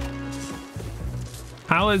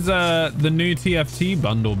 How is the new TFT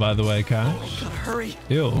bundle, by the way, Cash? Gotta hurry.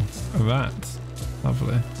 Ew, a rat.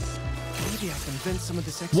 Lovely. Maybe I can vent some of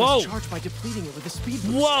this excess charge by depleting it with a speed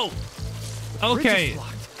boost. Whoa! Okay.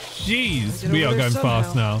 Jeez, we are going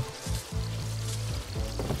fast now.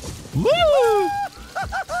 Woo!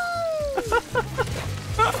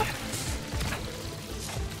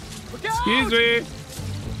 Excuse me.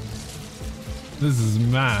 This is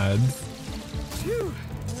mad. Phew.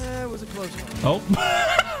 That was a close one.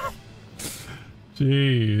 Oh.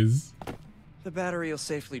 Jeez. The battery will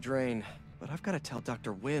safely drain, but I've got to tell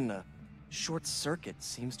Dr. Wynn a short circuit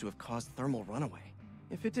seems to have caused thermal runaway.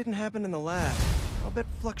 If it didn't happen in the lab, I'll bet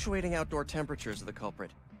fluctuating outdoor temperatures are the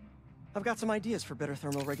culprit. I've got some ideas for better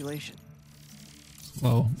thermal regulation.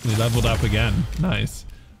 Well, we leveled up again. Nice.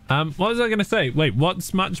 What was I gonna say? Wait,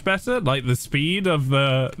 what's much better? Like the speed of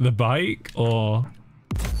the bike, or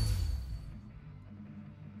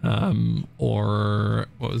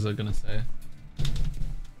what was I gonna say?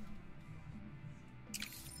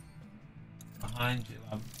 Behind you,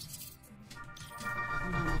 love.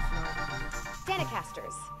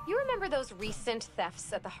 Danicasters, you remember those recent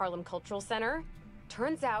thefts at the Harlem Cultural Center?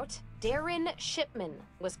 Turns out Darren Shipman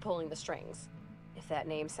was pulling the strings. If that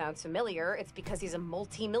name sounds familiar, it's because he's a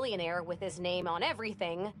multi-millionaire with his name on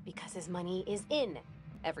everything, because his money is in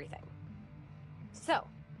everything. So,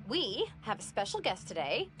 we have a special guest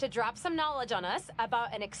today to drop some knowledge on us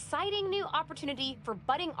about an exciting new opportunity for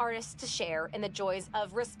budding artists to share in the joys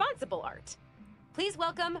of responsible art. Please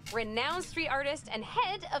welcome renowned street artist and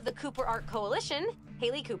head of the Cooper Art Coalition,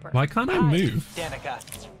 Hailey Cooper. Why can't I move?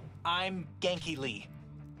 Danica, I'm Genki Lee,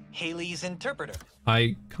 Hailey's interpreter.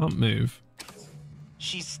 I can't move.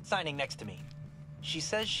 She's signing next to me. She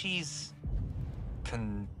says she's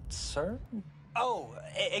concerned? Oh,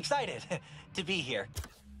 excited to be here.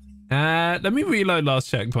 Let me reload last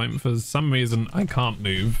checkpoint. For some reason, I can't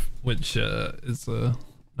move, which is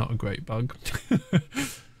not a great bug.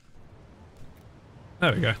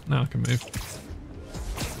 There we go. Now I can move.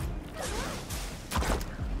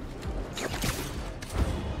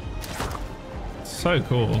 So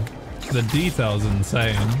cool. The detail's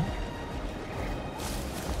insane.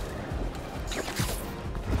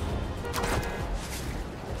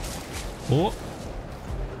 Oh.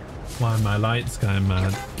 Why are my lights going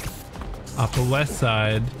mad? Upper West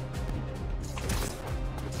Side.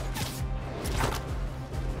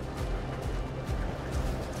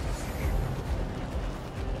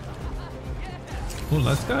 Oh,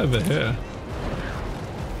 let's go over here.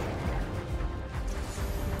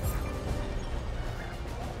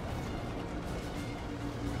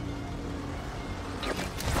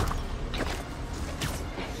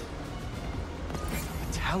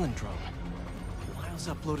 A Talon drone. Miles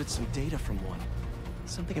uploaded some data from one.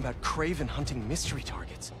 Something about Kraven hunting mystery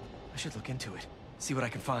targets. I should look into it. See what I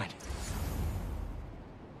can find.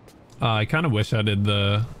 I kind of wish I did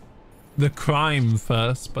the crime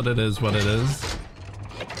first, but it is what it is.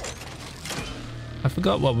 I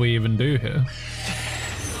forgot what we even do here.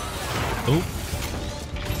 Oh.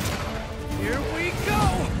 Here we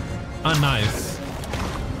go! Oh, nice.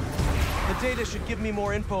 The data should give me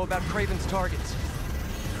more info about Kraven's targets.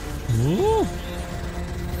 Ooh.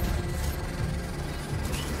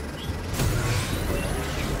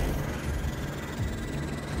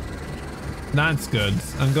 That's good.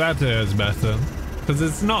 I'm glad to hear it's better. Because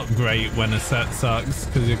it's not great when a set sucks,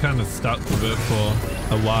 because you're kind of stuck with it for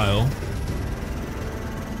a while.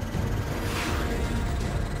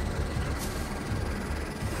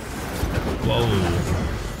 Whoa.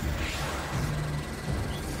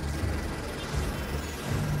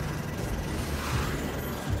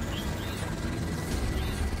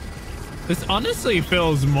 This honestly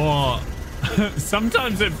feels more...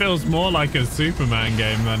 Sometimes it feels more like a Superman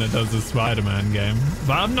game than it does a Spider-Man game.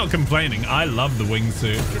 But I'm not complaining. I love the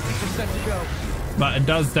wingsuit. 50% to go. But it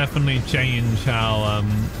does definitely change how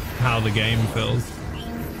the game feels.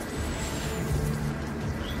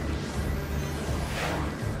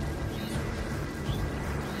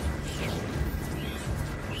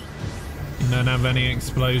 You don't have any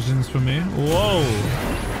explosions for me? Whoa!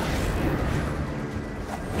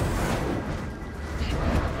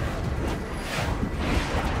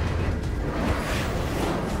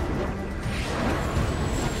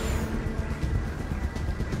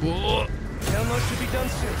 Whoa. Download should be done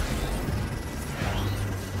soon.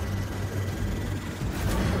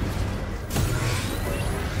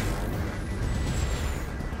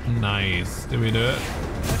 Nice. Did we do it?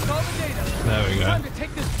 That's all the data. There we go. Time to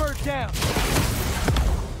take this bird down.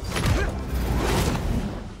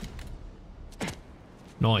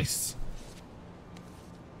 Nice.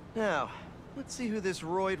 Now, let's see who this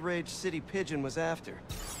Roid Rage City Pigeon was after.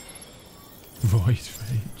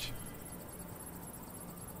 Roid Rage.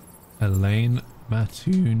 Elaine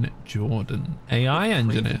Mattoon Jordan, AI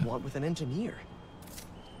engineer. Want with an engineer.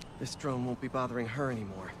 This drone won't be bothering her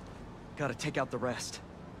anymore. Gotta take out the rest.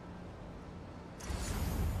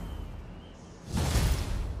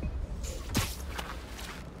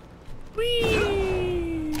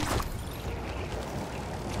 Whee!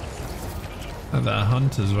 Oh, that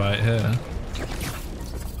hunter's right here.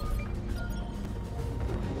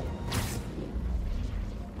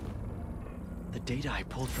 The data I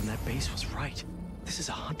pulled from that base was right. This is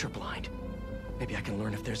a hunter blind. Maybe I can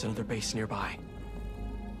learn if there's another base nearby.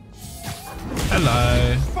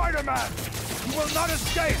 Hello. Spider-Man! You will not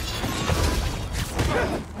escape!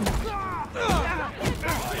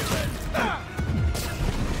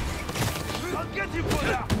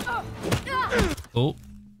 Oh,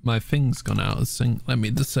 my thing's gone out of sync. Let me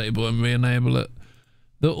disable and re-enable it.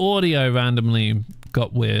 The audio randomly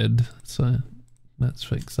got weird, so let's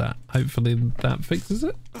fix that. Hopefully that fixes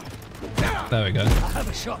it. There we go. I have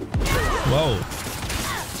a shot. Whoa.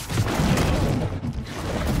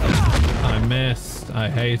 I missed. I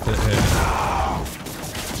hate it here.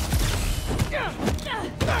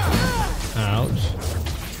 Ouch.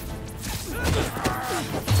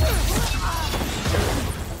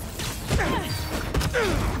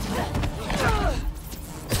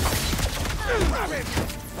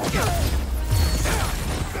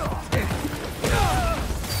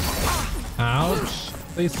 Ouch.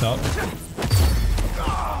 Please stop.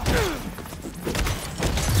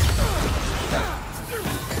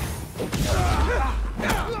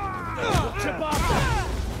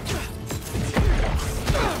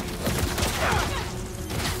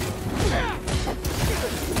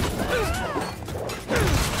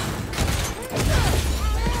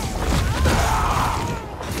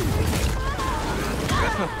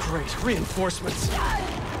 Great, reinforcements.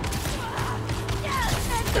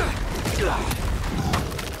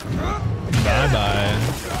 Bye-bye.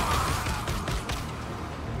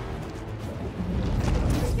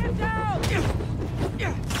 Get down!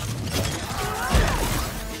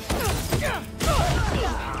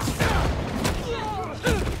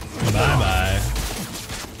 Bye-bye.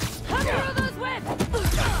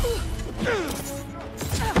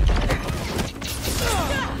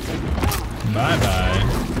 Bye-bye.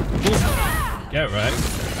 Get wrecked.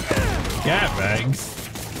 Get wrecked.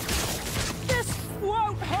 This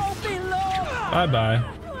won't hold me long. Bye-bye.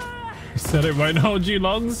 You said it won't hold you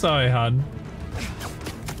long, sorry, hun.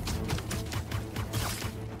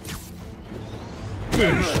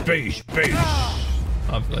 Fish.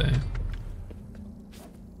 Lovely.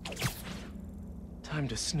 Time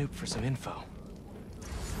to snoop for some info.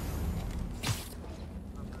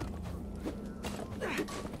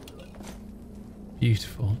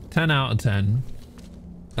 Beautiful. 10 out of 10.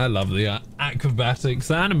 I love the acrobatics.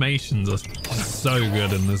 The animations are so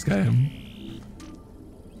good in this game.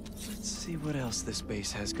 Let's see what else this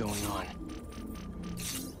base has going on.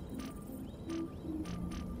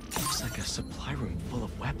 Looks like a supply room full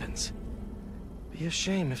of weapons. Be a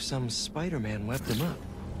shame if some Spider-Man webbed them up.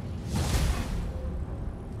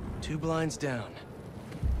 2 blinds down.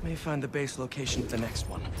 May find the base location for the next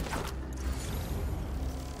one.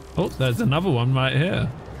 Oh, there's another one right here.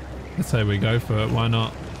 Let's say we go for it. Why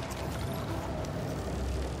not?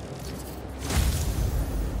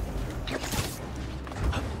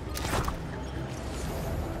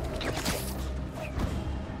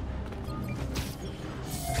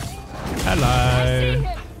 Hello.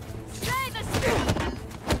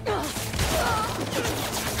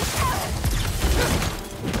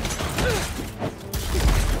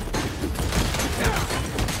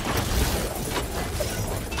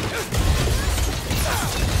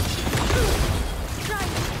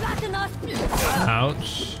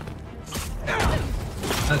 Ouch.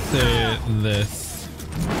 Let's do this.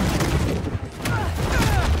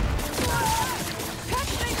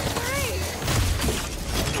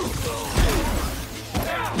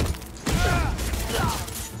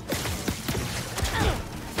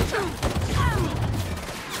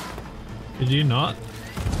 Could you not?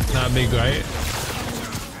 That'd be great.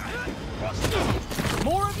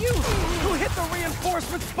 More of you? Who hit the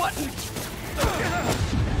reinforcements button?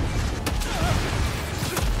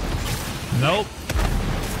 Nope.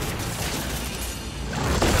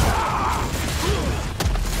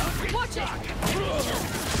 Watch it!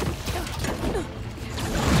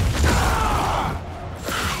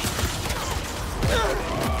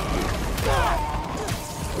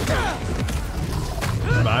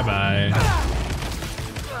 Bye-bye.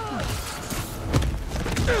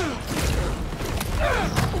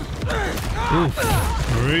 Oof,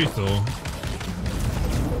 brutal.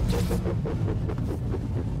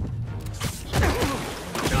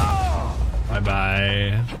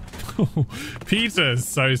 Bye-bye. Peter is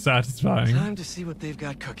so satisfying. Time to see what they've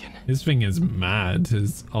got cooking. His thing is mad,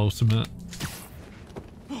 his ultimate.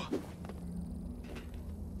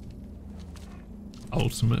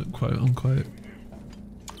 Ultimate, quote unquote.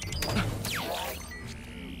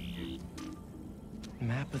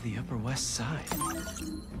 Map of the Upper West Side.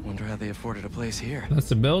 Wonder how they afforded a place here.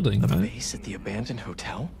 That's a building, A right? base at the abandoned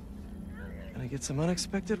hotel? Gonna get some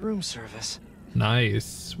unexpected room service.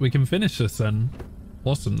 Nice. We can finish this then.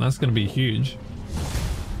 Awesome. That's going to be huge.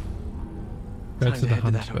 Go Time to the head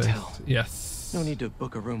to that hunt base. hotel. Yes. No need to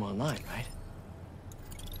book a room online, right?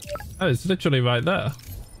 Oh, it's literally right there.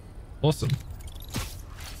 Awesome.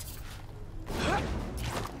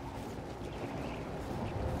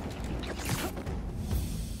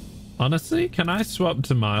 Honestly, can I swap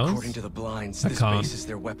to Miles? According to the blinds, I this can't. base is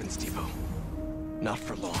their weapons depot. Not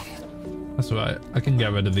for long. That's right. I can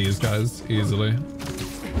get rid of these guys easily. Another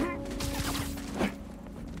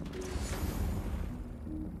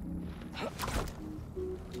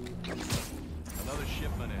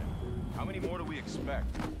shipment in. How many more do we expect?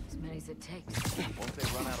 As many as it takes. Won't they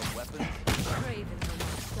run out of weapons? Craven will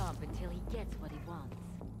not stop until he gets what he wants.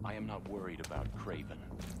 I am not worried about Craven.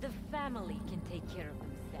 The family can take care of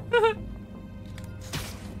themselves.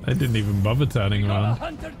 I didn't even bother turning around.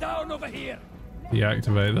 Hunter down over here.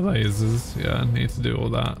 Deactivate the lasers. Yeah, I need to do all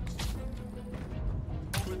that.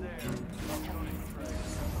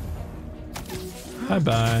 Bye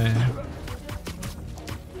bye.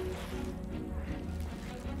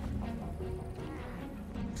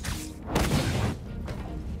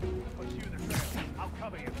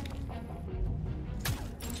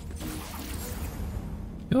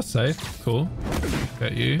 You're safe. Cool.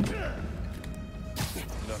 Got you.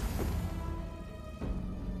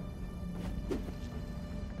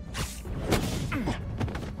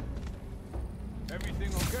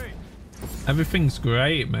 Everything okay? Everything's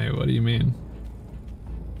great, mate. What do you mean?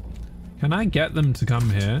 Can I get them to come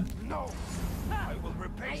here? No. I will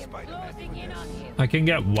repay Spider-Man. I can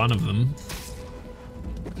get one of them.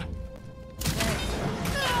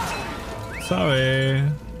 Sorry.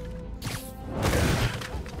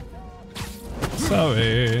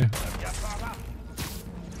 Sorry.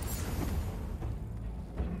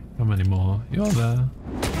 How many more? You're there.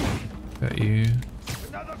 Got you.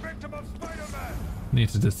 Another victim of Spider-Man. Need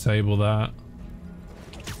to disable that.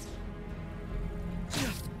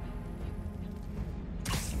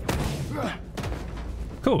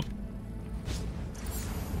 Cool.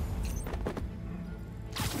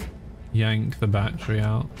 Yank the battery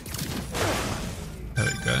out. There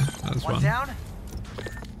we go. That's one. Down.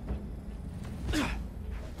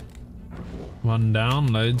 One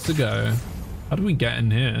down, loads to go. How do we get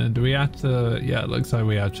in here? Do we have to... Yeah, it looks like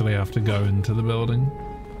we actually have to go into the building.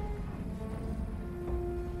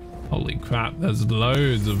 Holy crap, there's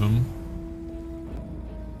loads of them.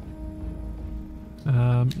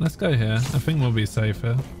 Let's go here. I think we'll be safe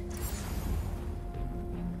here.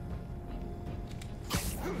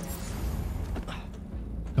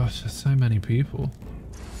 Gosh, there's so many people.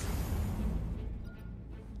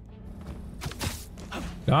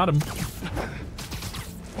 Got him.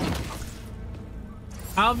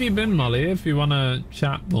 How have you been, Molly? If you want to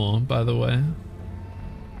chat more, by the way.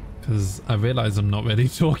 Because I realize I'm not really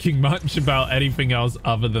talking much about anything else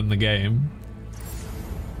other than the game.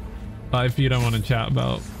 But if you don't want to chat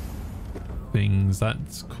about things,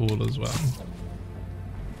 that's cool as well.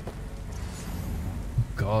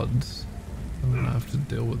 God. I'm going to have to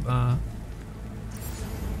deal with that.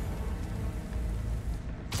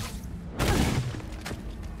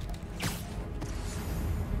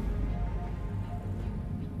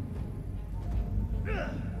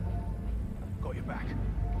 Got your back.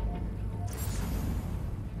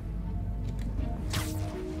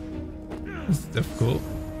 This is difficult.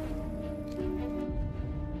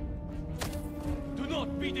 Do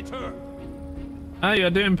not be deterred. Oh,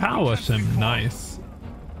 you're doing power wash him. Nice.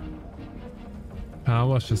 Power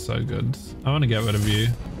wash is so good. I want to get rid of you.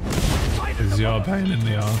 Because you're a pain in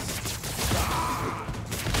the ass.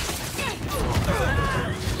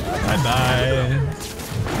 Bye bye.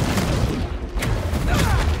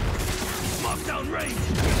 Lockdown range.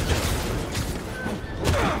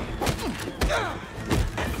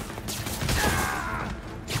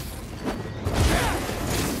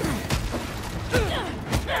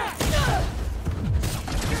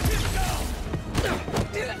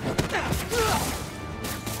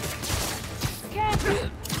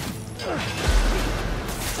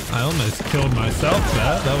 I almost killed myself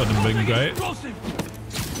there. That would have been great.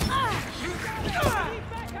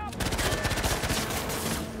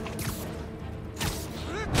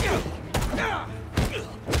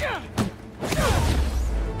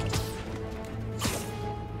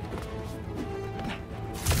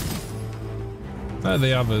 Where are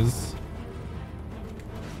the others?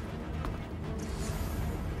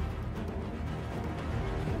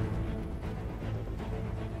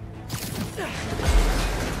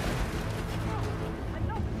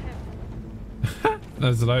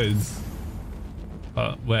 There's loads.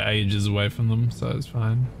 But we're ages away from them, so it's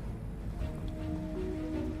fine.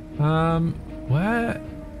 Where?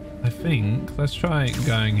 I think. Let's try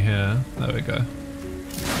going here. There we go.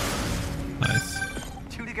 Nice.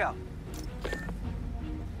 2 to go.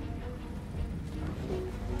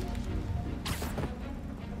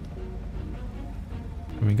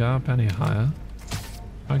 Can we go up any higher?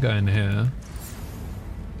 I go in here.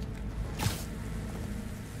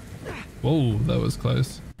 Whoa, that was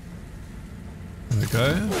close. There we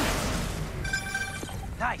go.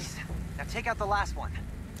 Nice. Now take out the last one.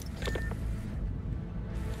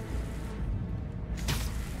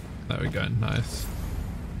 There we go. Nice.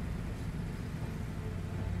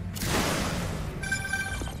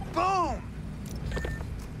 Boom!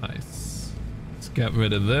 Nice. Let's get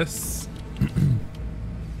rid of this.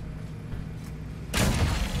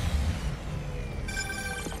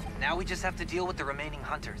 Now we just have to deal with the remaining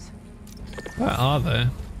hunters. Where are they?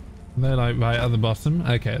 They're like right at the bottom?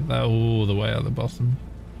 Okay, they're all the way at the bottom.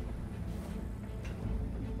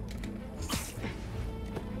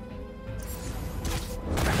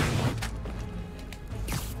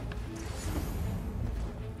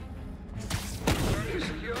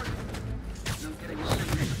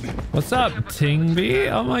 What's up, Tingby?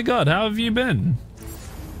 Oh my god, how have you been?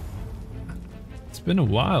 It's been a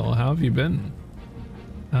while. How have you been?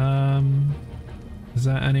 Is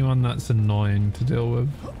there anyone that's annoying to deal with?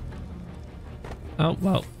 Oh,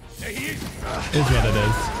 well. Is what it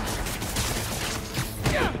is.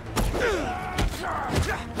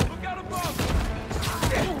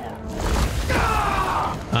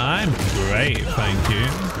 I'm great, thank you.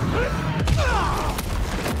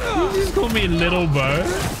 You just call me Little Bo?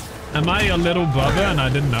 Am I your little brother and I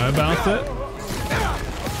didn't know about it?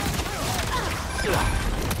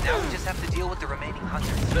 Now we just have to deal with the remaining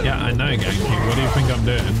hunters. Yeah, I know, Genki. What do you think I'm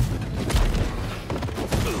doing?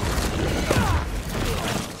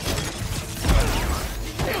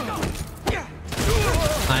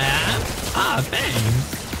 I am? Ah,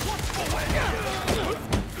 thanks.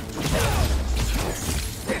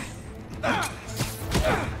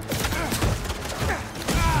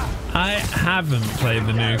 I haven't played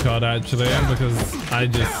the new COD actually because I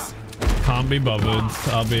just can't be bothered,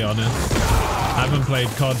 I'll be honest. I haven't played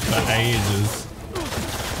COD for ages.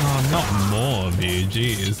 Oh, not more of you,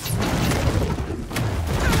 jeez.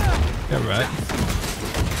 Get right.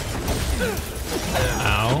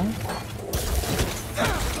 Ow.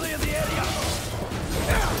 Clear the area.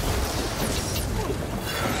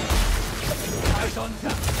 Eyes on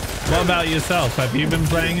top. What about yourself? Have you been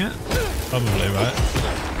playing it? Probably, right?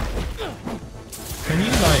 Can you,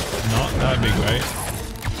 like, not? That'd be great.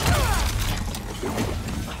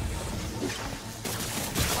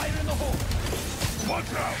 Fire in the hole.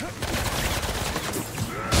 Watch out.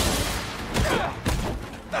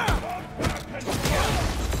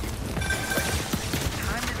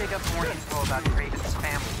 Time to dig up more info about Craven's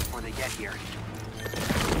family before they get here.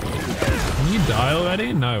 Can you die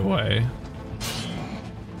already? No way.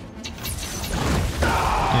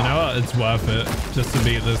 You know what? It's worth it just to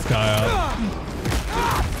beat this guy up.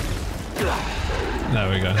 There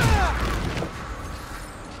we go.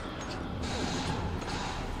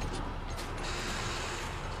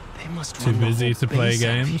 They must Too busy to play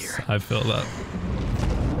games. Here. I feel that.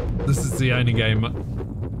 This is the only game.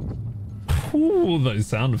 Ooh, those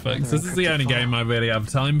sound effects. This is the only game I really have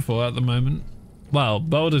time for at the moment. Well,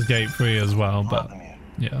 Baldur's Gate 3 as well, but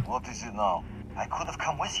yeah. What is it now? I could have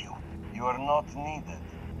come with you. You are not needed.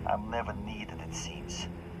 I'm never needed, it seems.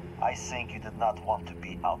 I think you did not want to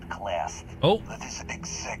be outclassed. Oh. That is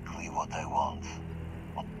exactly what I want.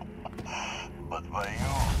 But by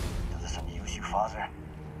you, does this amuse you, father?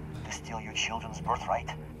 To steal your children's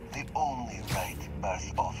birthright? The only right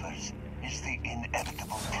birth offers is the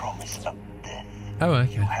inevitable promise of death. Oh,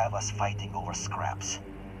 okay. You have us fighting over scraps.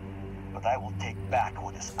 But I will take back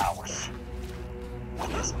what is ours.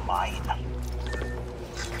 What is mine.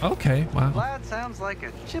 Okay, wow. Glad sounds like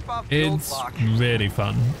a chip off the old It's block. really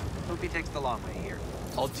fun. Hope he takes the long way here.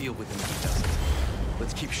 I'll deal with him if he doesn't.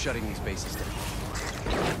 Let's keep shutting these bases down.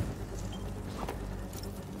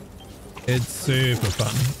 It's super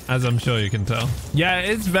fun, as I'm sure you can tell. Yeah,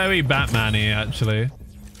 it's very Batman-y, actually.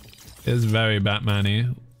 It's very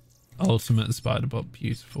Batman-y. Ultimate Spider-Bot,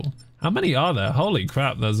 beautiful. How many are there? Holy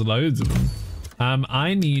crap, there's loads of them.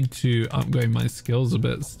 I need to upgrade my skills a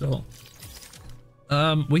bit still.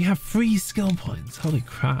 We have 3 skill points. Holy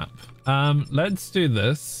crap. Let's do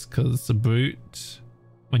this, because the brute,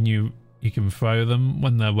 when you can throw them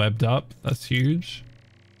when they're webbed up, that's huge.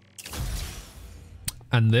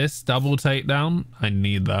 And this double takedown, I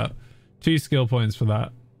need that. 2 skill points for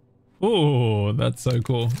that. Oh, that's so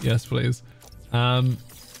cool. Yes, please.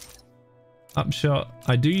 Upshot.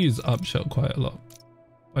 I do use upshot quite a lot.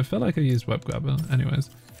 I feel like I use web grabber. Anyways,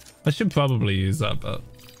 I should probably use that, but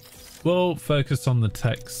we'll focus on the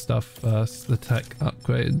tech stuff first. The tech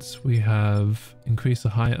upgrades. We have increase the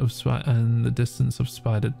height of spider and the distance of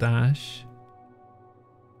spider dash.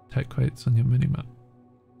 Tech crates on your minimap.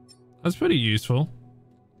 That's pretty useful.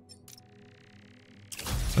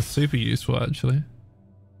 That's super useful, actually.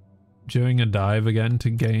 during a dive again to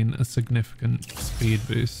gain a significant speed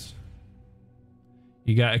boost.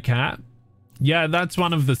 You get a cat? Yeah, that's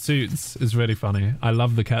one of the suits. It's really funny. I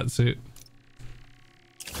love the cat suit.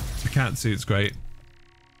 The cat suit's great.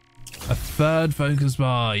 A third focus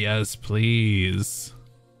bar. Yes, please.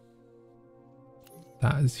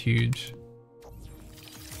 That is huge.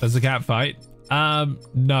 Does the cat fight?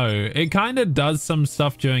 No. It kind of does some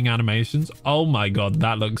stuff during animations. Oh my god,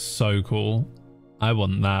 that looks so cool. I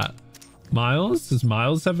want that. Miles? Does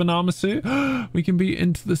Miles have an armor suit? We can be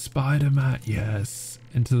into the Spider-Man. Yes.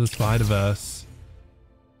 Into the Spider-Verse.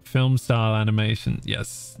 Film style animation.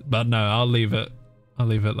 Yes. But no, I'll leave it. I'll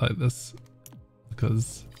leave it like this.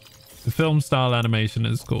 Because the film style animation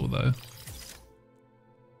is cool though.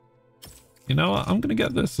 You know what? I'm going to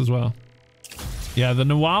get this as well. Yeah, the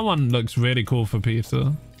noir one looks really cool for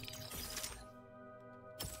Peter.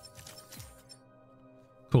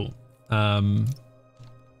 Cool.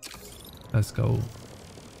 Let's go.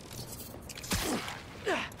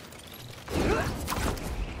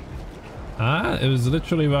 Ah, it was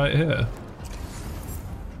literally right here.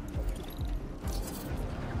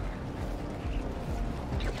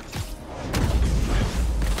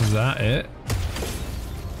 Is that it?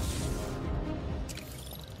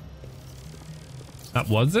 That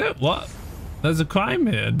was it? What? There's a crime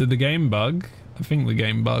here. Did the game bug? I think the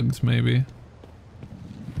game bugged, maybe.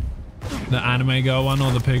 The anime girl one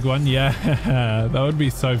or the pig one? Yeah, that would be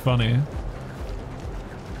so funny.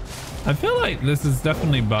 I feel like this is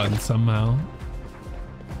definitely bugged somehow.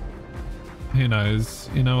 Who knows?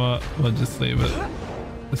 You know what? We'll just leave it.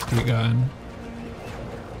 Let's keep going.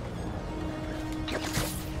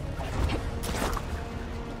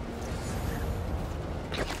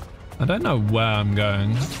 I don't know where I'm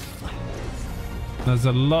going. There's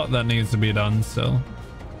a lot that needs to be done still.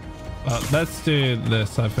 But let's do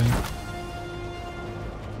this, I think.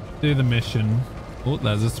 Do the mission. Oh,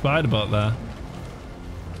 there's a spider bot there.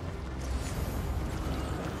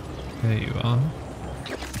 There you are.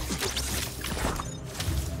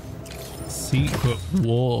 Secret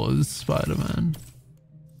Wars, Spider-Man.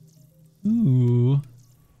 Ooh.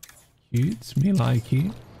 Cute. Me like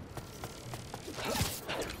you.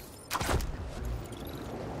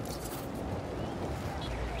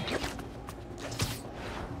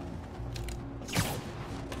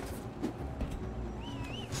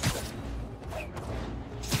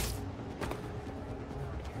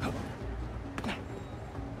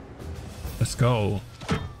 Let's go.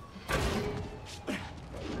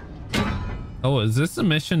 Oh, is this a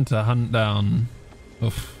mission to hunt down?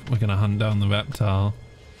 Oof, we're gonna hunt down the reptile.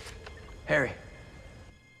 Harry,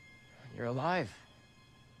 you're alive.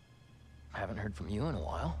 I haven't heard from you in a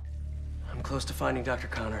while. I'm close to finding Dr.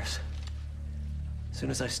 Connors. As soon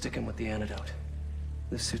as I stick him with the antidote,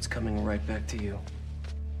 this suit's coming right back to you.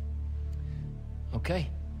 Okay.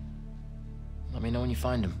 Let me know when you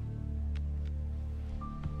find him.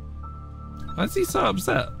 Why is he so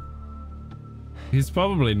upset? He's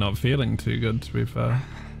probably not feeling too good, to be fair.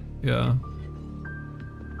 Yeah.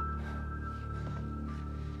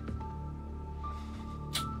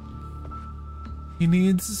 He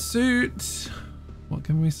needs a suit. What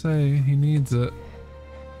can we say? He needs it.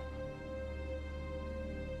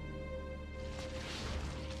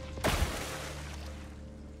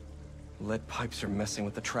 Lead pipes are messing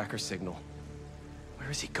with the tracker signal.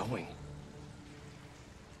 Where is he going?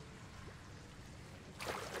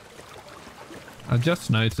 I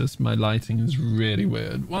just noticed my lighting is really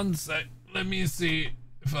weird. One sec, let me see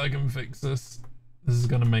if I can fix this. This is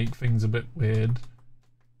gonna make things a bit weird.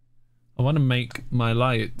 I want to make my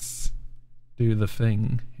lights do the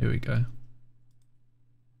thing. Here we go.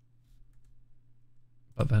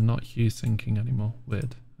 But they're not hue syncing anymore.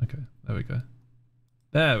 Weird. Okay, there we go.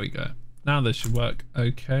 There we go. Now this should work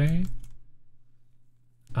okay.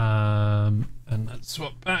 And let's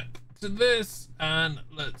swap back to this and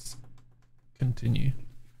let's continue.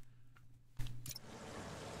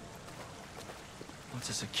 What's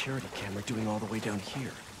a security camera doing all the way down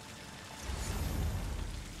here?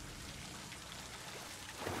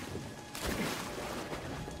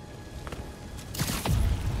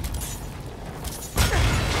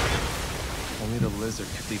 Only the lizard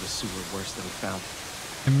could leave a sewer worse than he found it.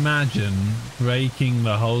 Imagine breaking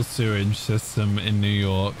the whole sewage system in New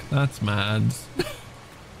York. That's mad.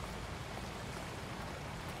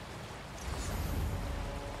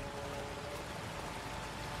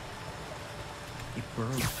 He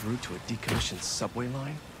burrowed through to a decommissioned subway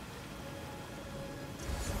line?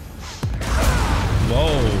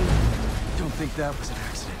 Whoa. Don't think that was an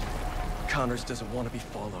accident. Connors doesn't want to be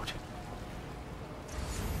followed.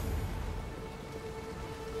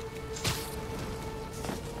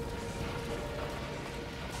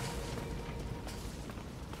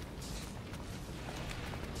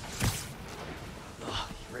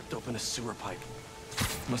 ripped open a sewer pipe.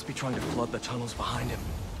 Must be trying to flood the tunnels behind him.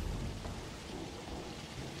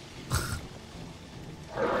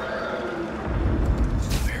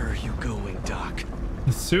 Where are you going, Doc?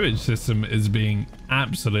 The sewage system is being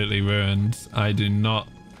absolutely ruined. I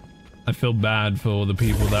feel bad for all the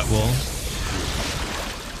people that will.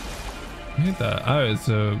 Look at that. Oh, it's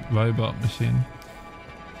a robot machine.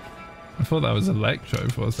 I thought that was Electro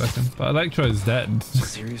for a second, but Electro is dead.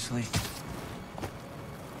 Seriously?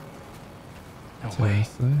 No way.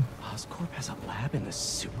 Oscorp has a lab in the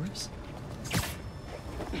sewers?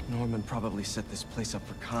 Norman probably set this place up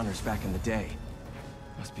for Connors back in the day.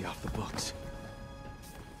 Must be off the books.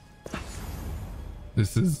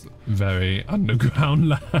 This is very underground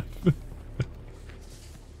lab.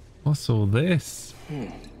 What's all this?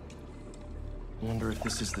 Wonder if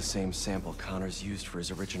this is the same sample Connors used for his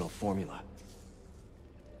original formula.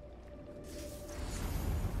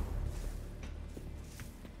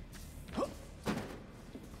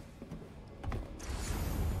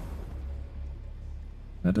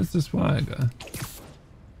 Where does this wire go?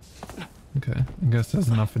 Okay, I guess there's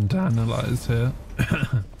nothing to analyze here.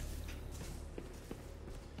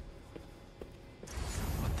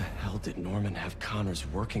 What the hell did Norman have Connors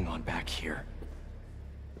working on back here?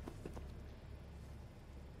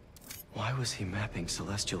 Why was he mapping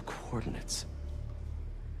celestial coordinates?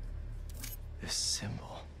 This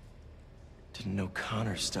symbol. Didn't know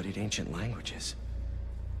Connors studied ancient languages.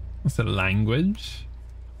 What's a language?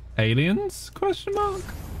 Aliens? Question mark?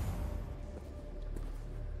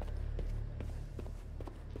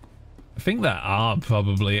 I think there are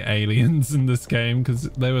probably aliens in this game because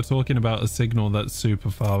they were talking about a signal that's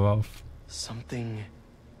super far off. Something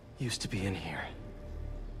used to be in here.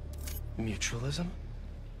 Mutualism?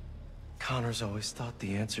 Connors always thought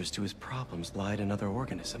the answers to his problems lied in other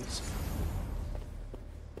organisms.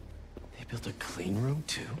 They built a clean room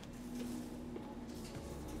too?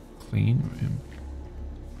 Clean room?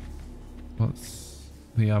 What's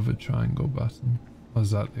the other triangle button? Or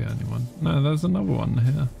is that the only one? No, there's another one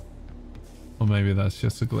here. Or maybe that's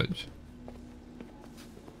just a glitch.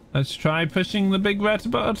 Let's try pushing the big red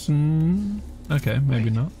button. Okay, maybe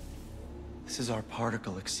not. This is our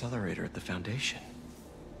particle accelerator at the Foundation.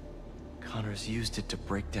 Connors used it to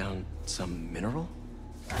break down some mineral?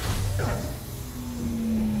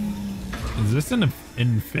 Is this an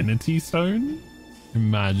infinity stone?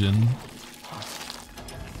 Imagine.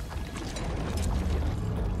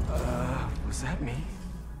 Was that me?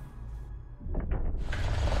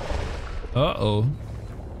 Uh-oh.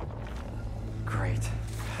 Great.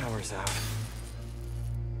 Power's out.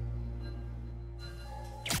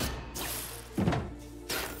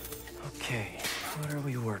 Okay, what are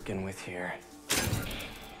we working with here?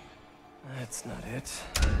 That's not it.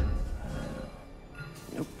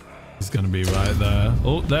 Nope. He's gonna be right there.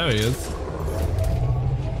 Oh, there he is.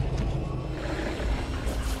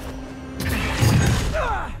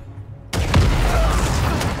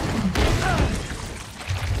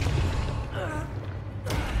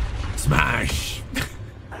 Smash!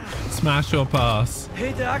 Smash or pass?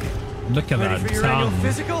 Hey, Doc. Look at Ready that for your tongue. annual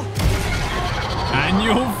physical?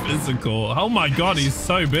 Annual physical. Oh my god, he's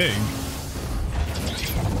so big.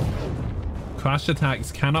 Crash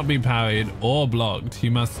attacks cannot be parried or blocked.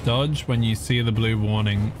 You must dodge when you see the blue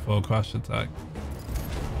warning for a crash attack.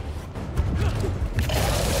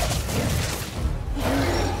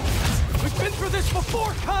 We've been through this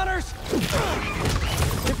before, Connors!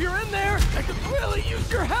 If you're in there, I could really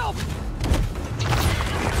use your help!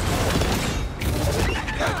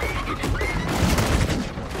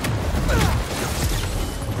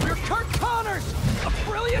 You're Kurt Connors, a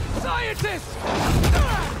brilliant scientist!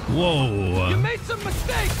 Whoa! You made some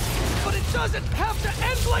mistakes, but it doesn't have to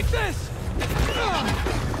end like this!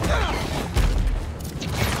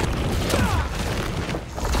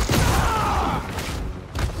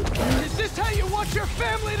 Is this how you want your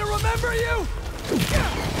family to remember you?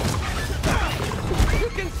 You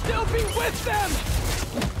can still be with them!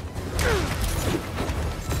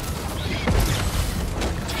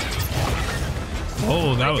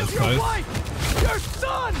 Oh, that was Your close. wife, your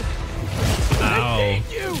son! Ow. They need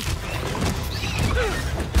you!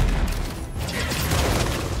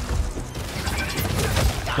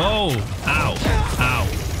 Whoa! Ow! Ow!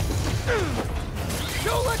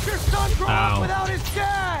 Don't let your son grow Ow. up without his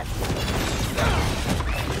dad!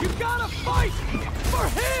 You gotta fight for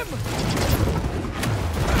him!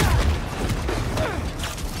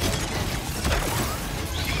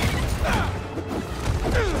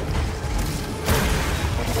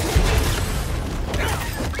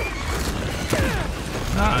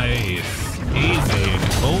 Nice. Easy.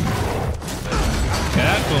 Oh.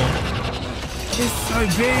 Careful. This so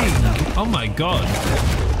big. Oh my god.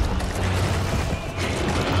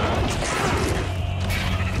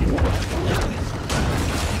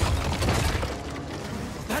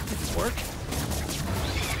 That didn't work.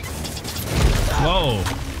 Whoa.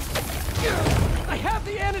 I have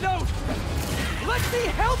the antidote. Let me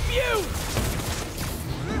help you.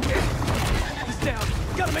 He's down.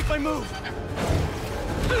 Gotta make my move.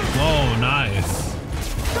 Whoa, nice.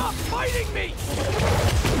 Stop fighting me!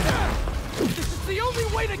 This is the only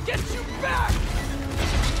way to get you back!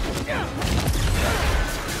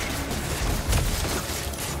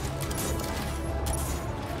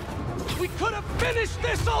 We could have finished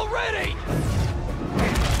this already!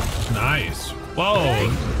 Nice. Whoa. Stay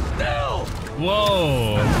still!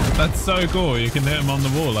 Whoa. That's so cool. You can hit him on the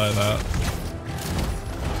wall like that.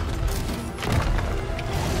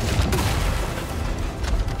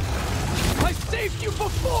 I saved you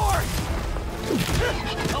before!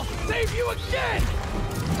 I'll save you again!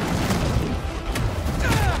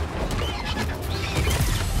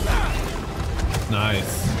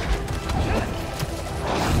 Nice.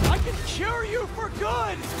 I can cure you for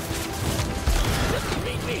good! Just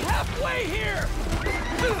meet me halfway here!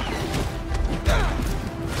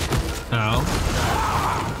 Ow.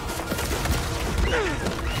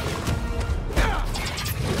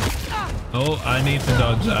 Oh, I need to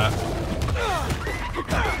dodge that.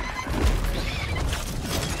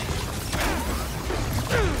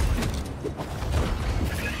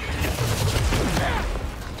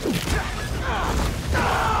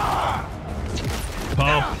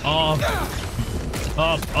 Pop off.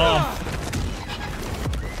 Pop off.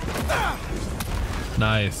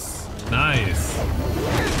 Nice. Nice.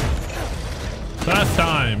 First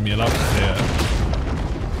time, you love to see it.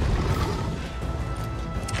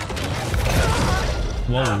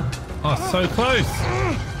 Whoa. Oh, so close.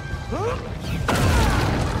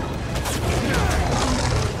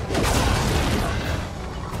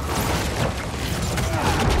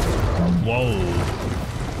 Whoa.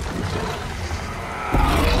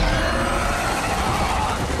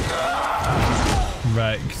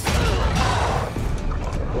 Rex.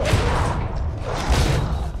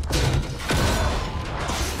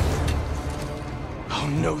 Oh,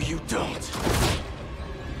 no, you don't.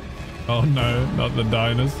 Oh no, not the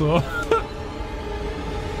dinosaur.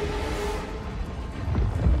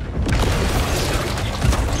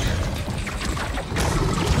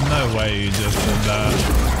 No way you just did that.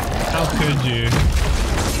 How could you?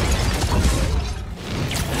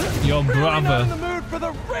 Your Really brother. not in the mood for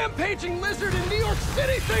the rampaging lizard in New York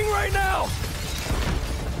City thing right now!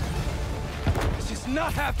 This is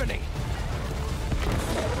not happening!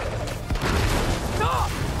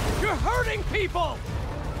 Stop! You're hurting people!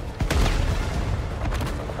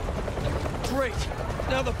 Great!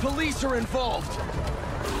 Now the police are involved!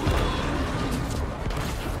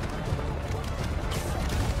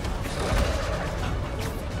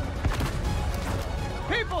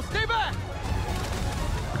 People, stay back!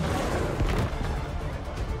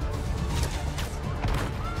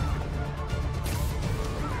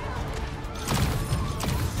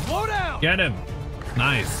 Slow down! Get him.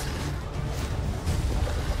 Nice.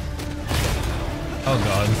 Oh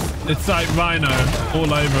god. It's like Rhino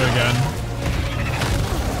all over again.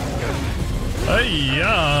 Hey,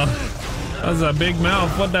 yeah. That's a big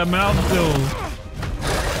mouth. What that mouth do?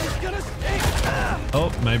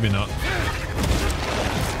 Oh, maybe not.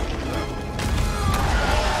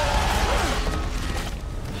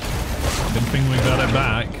 Good thing we got it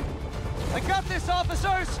back. I got this,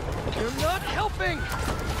 officers! You're not helping!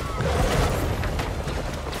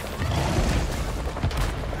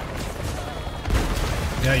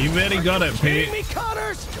 Yeah, you really got it, Pete. Me,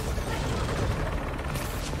 Connors!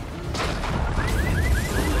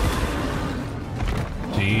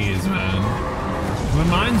 Jeez, man.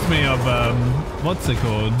 Reminds me of, what's it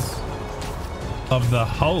called? Of the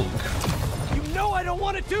Hulk. You know I don't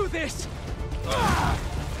want to do this!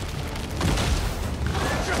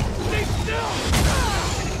 Just stay still!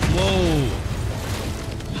 Whoa.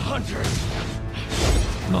 Hunters!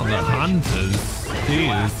 Not the hunters.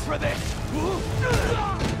 Jeez. For this.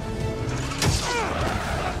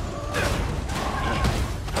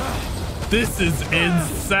 This is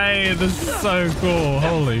insane. This is so cool.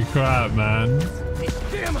 Holy crap, man.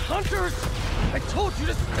 Damn hunters! I told you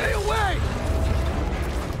to stay away!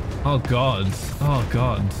 Oh god. Oh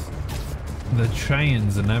god. The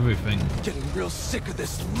trains and everything. Getting real sick of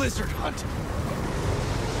this lizard hunt.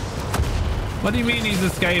 What do you mean he's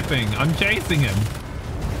escaping? I'm chasing him.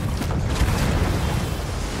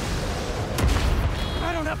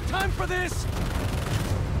 I don't have time for this!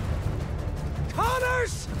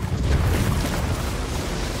 Connors!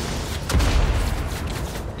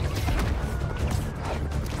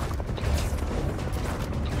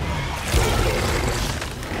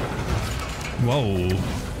 Whoa.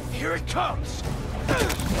 Here it comes.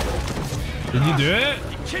 Did you do it?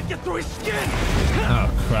 You can't get through his skin. Oh,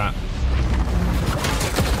 crap.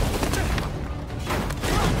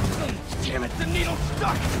 Damn it, the needle's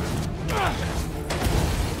stuck.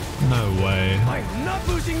 No way. I'm not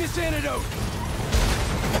losing this antidote.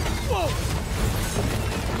 Whoa.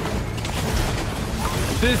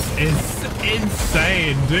 This is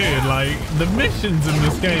insane, dude. Like, the missions in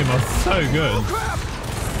this game are so good. Oh, crap.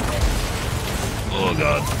 Oh,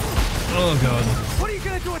 God. Oh, God. What are you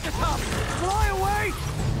gonna do at the top? Fly away?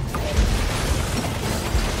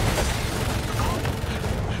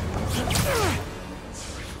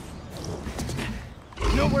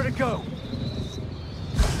 Nowhere to go.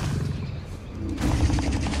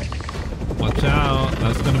 Watch out.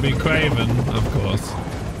 That's going to be Craven, of course.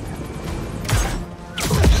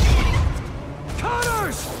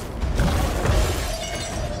 Connors!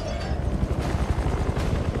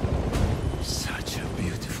 Such a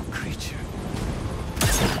beautiful creature.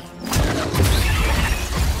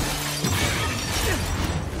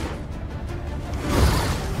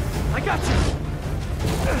 I got you.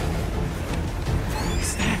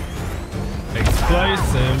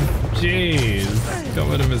 Explosive. Jeez. Got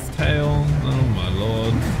rid of his tail. Oh my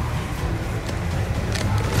lord.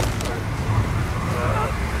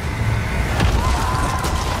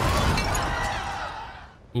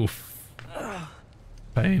 Oof.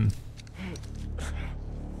 Pain.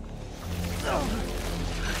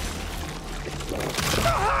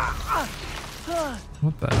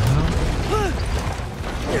 What the hell?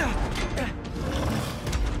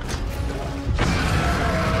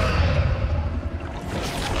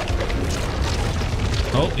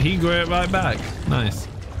 Oh, he grew it right back. Nice.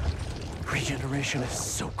 Regeneration is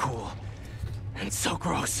so cool. And so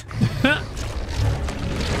gross.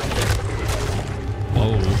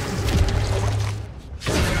 Oh.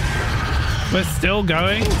 We're still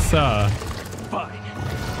going, sir. Fine.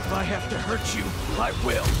 If I have to hurt you, I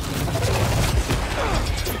will.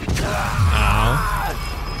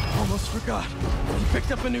 Ow. Almost forgot. You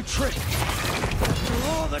picked up a new trick. After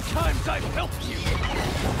all the times I've helped you,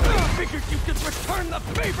 I figured you could return the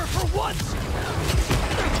favor for once.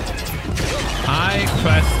 I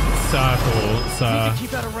pressed circle, sir. Need to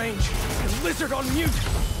keep out of range. And Lizard on mute.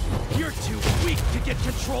 You're too weak to get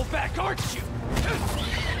control back, aren't you?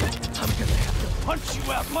 I'm gonna have to punch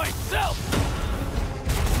you out myself.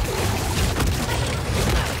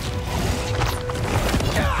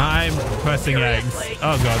 I'm pressing X.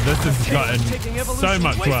 Oh god, this has gotten so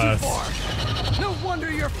much worse. No wonder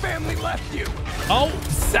your family left you. Oh,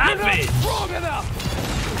 savage! You're not strong enough.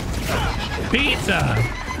 Peter!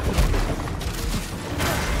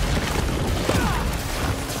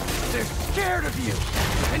 They're scared of you,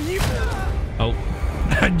 and you. Oh,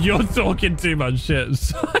 and you're talking too much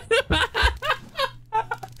shit.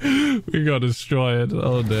 We got destroyed.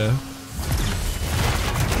 Oh dear.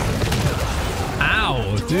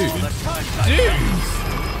 Ow, dude. Dude!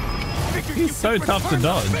 He's so tough to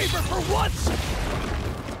dodge.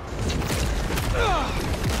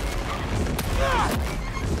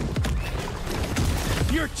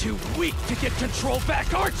 You're too weak to get control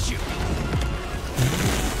back, aren't you?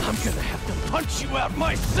 I'm gonna have to punch you out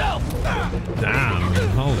myself. Damn,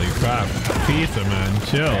 holy crap. Peter, man,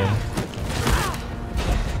 chill.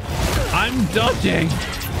 I'm dodging.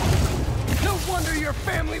 No wonder your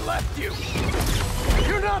family left you.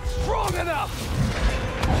 You're not strong enough.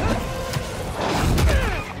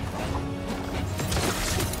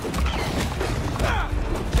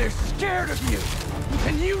 They're scared of you,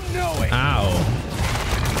 and you know it. Ow.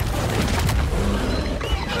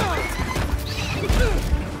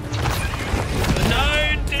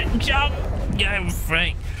 No, didn't jump. Go,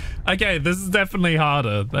 Frank. Okay, this is definitely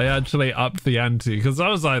harder. They actually upped the ante because I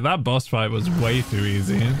was like, that boss fight was way too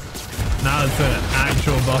easy. Now it's an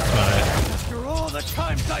actual boss fight. After all the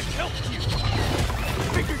times I've helped you, I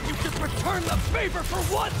figured you could return the favor for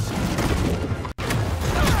once.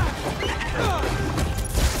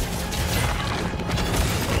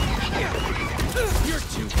 You're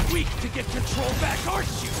too weak to get control back,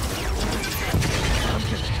 aren't you? I'm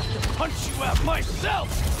gonna have to punch you out myself.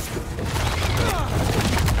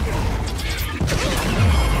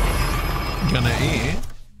 Gonna eat?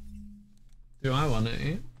 Do I want to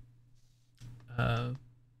eat?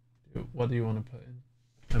 What do you want to put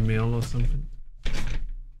in? A meal or something?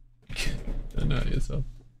 Don't know yourself.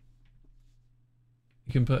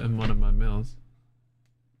 You can put in one of my meals.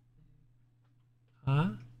 Huh?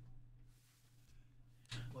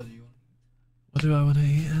 What do you want? What do I want to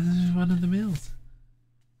eat? This is one of the meals.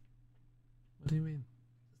 What do you mean?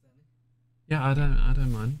 Yeah, I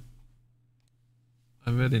don't mind. I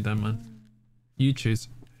really don't mind. You choose.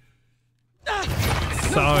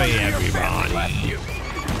 Sorry, everybody.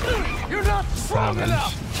 You're not strong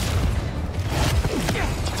enough.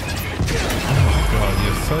 Oh god,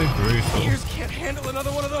 you're so brutal. Gears can't handle another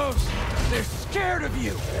one of those. They're scared of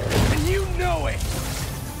you, and you know it.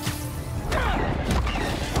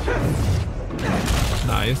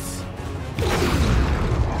 Nice.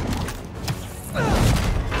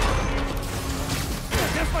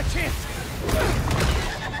 That's my chance.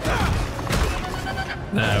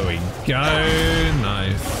 There we go.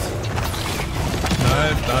 Nice.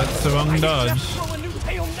 No, that's the wrong dodge. Throw a new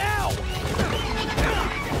tail now.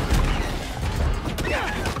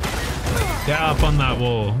 Get up on that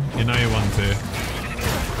wall. You know you want to.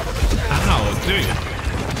 Ow, dude.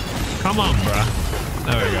 Come on, bruh.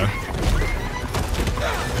 There we go.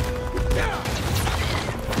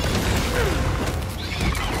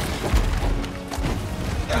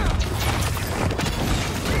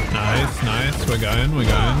 Nice, nice. We're getting there.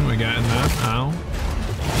 Ow.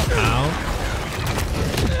 Ow.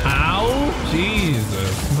 Ow.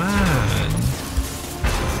 Jesus, man.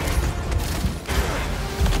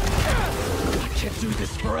 I can't do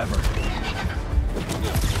this forever.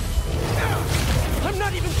 I'm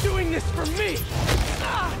not even doing this for me.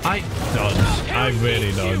 I dodged. I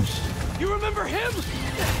really dodged. You remember him?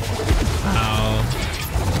 Ow.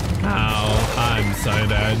 Ow. I'm so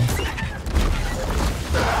dead.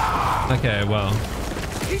 Okay, well.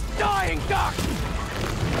 He's dying, Doc!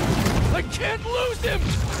 I can't lose him!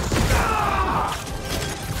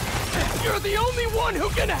 You're the only one who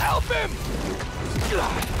can help him!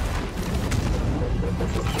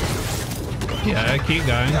 Yeah, keep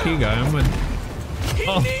going. He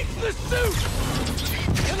needs the suit!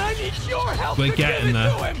 And I need your help We're to getting give it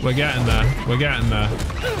there. to him! We're getting there. We're getting there.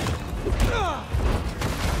 No.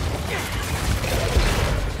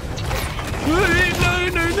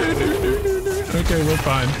 Okay, we're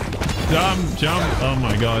fine. Jump. Oh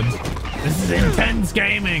my god. This is intense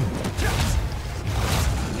gaming.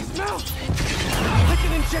 His mouth! I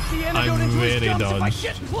can inject the antidote into his gums if I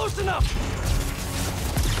get close enough!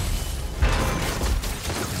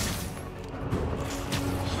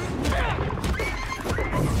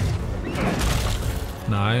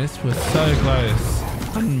 Nice. We're so close.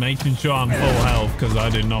 I'm making sure I'm full health because I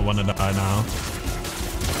do not want to die now.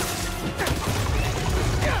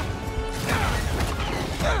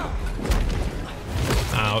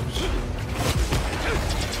 Ouch.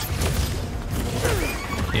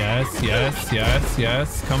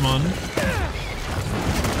 Yes. Come on.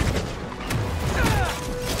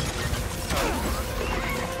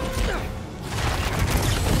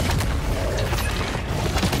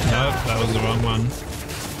 Nope, that was the wrong one.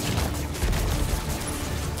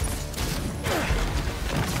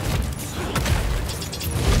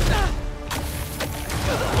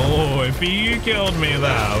 Oh, if you killed me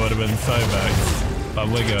there, I would have been so vexed. But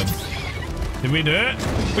we're good. Did we do it?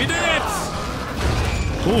 We did it!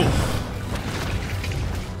 Ooh.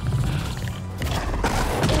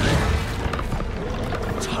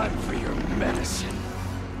 Time for your medicine.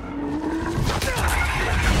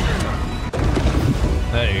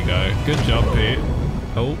 There you go. Good job, Pete.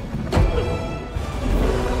 Oh.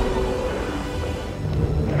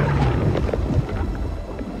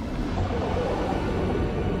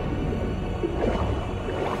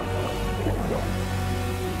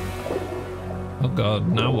 Oh god,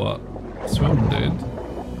 now what? Swim, dude.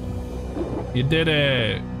 You did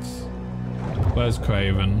it! Where's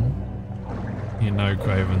Craven? You know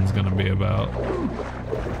Craven's gonna be about.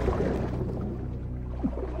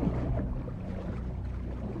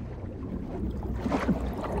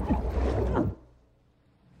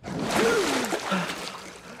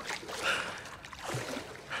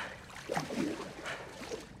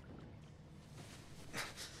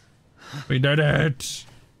 We did it!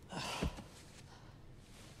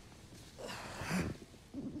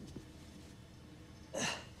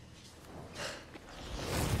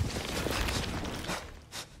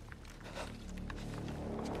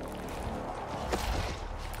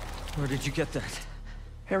 Where did you get that?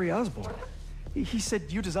 Harry Osborn. He said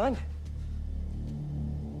you designed it.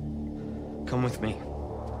 Come with me.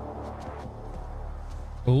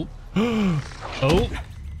 Oh. Oh.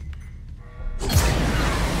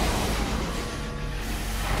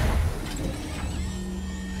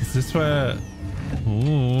 Is this where...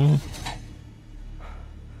 Ooh.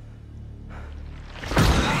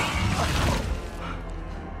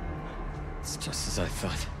 It's just as I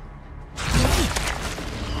thought.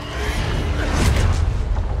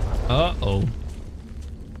 Uh-oh.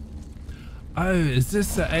 Oh, is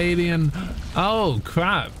this the alien? Oh,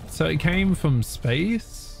 crap. So it came from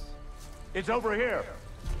space? It's over here.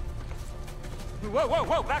 Whoa, whoa,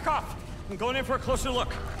 whoa, back off! I'm going in for a closer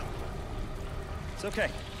look. It's okay.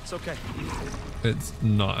 It's okay. It's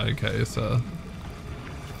not okay, sir.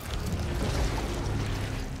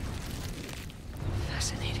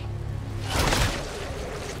 Fascinating.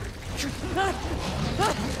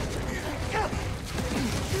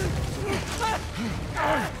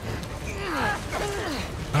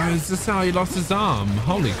 Oh, is this how he lost his arm?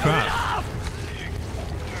 Holy crap.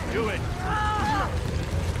 Do it.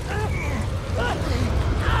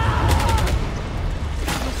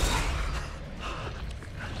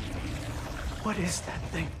 What is that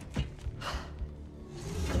thing?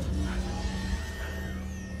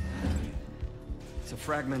 It's a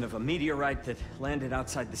fragment of a meteorite that landed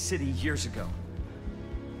outside the city years ago.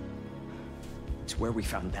 It's where we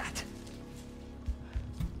found that.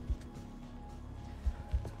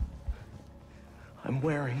 I'm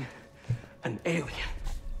wearing an alien.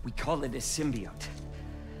 We call it a symbiote.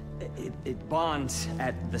 It bonds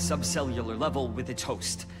at the subcellular level with its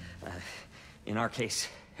host. In our case,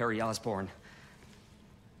 Harry Osborn.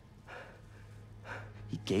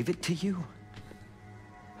 He gave it to you?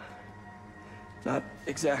 Not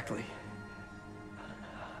exactly.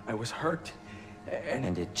 I was hurt,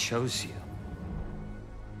 and it chose you.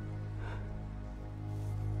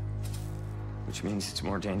 Which means it's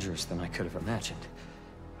more dangerous than I could have imagined.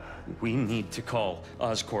 We need to call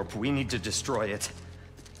Oscorp. We need to destroy it.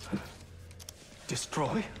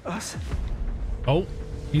 Destroy us? Oh,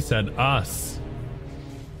 he said us.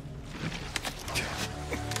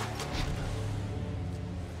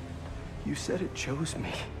 You said it chose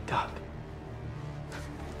me, Doc.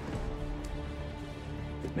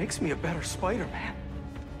 It makes me a better Spider-Man.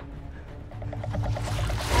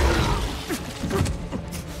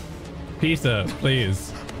 Peter,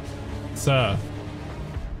 please. Sir.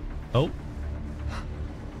 Oh.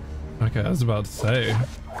 Okay, I was about to say.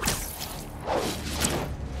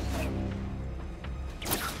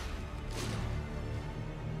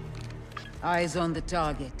 Eyes on the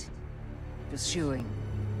target. Pursuing.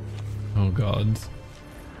 Oh god.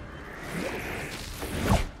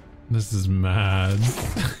 This is mad.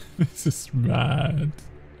 This is mad.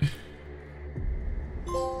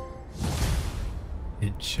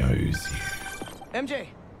 It chose you. MJ,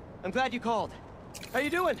 I'm glad you called. How you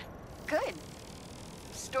doing? Good.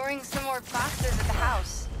 Storing some more boxes at the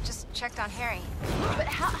house. Just checked on Harry. But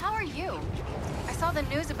how are you? I saw the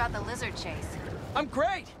news about the lizard chase. I'm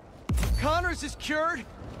great. Connors is cured.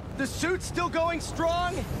 The suit's still going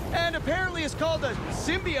strong, and apparently it's called a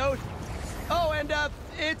symbiote. Oh, and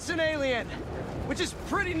it's an alien, which is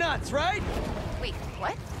pretty nuts, right? Wait,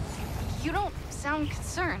 what? You don't sound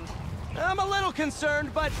concerned. I'm a little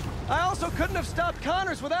concerned, but I also couldn't have stopped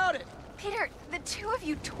Connors without it. Peter, the two of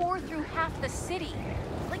you tore through half the city.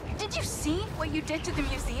 Like, did you see what you did to the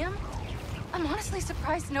museum? I'm honestly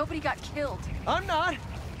surprised nobody got killed. I'm not.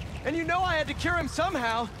 And you know I had to cure him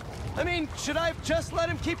somehow. I mean, should I have just let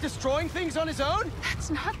him keep destroying things on his own? That's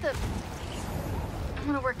not the... I'm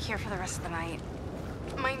gonna work here for the rest of the night.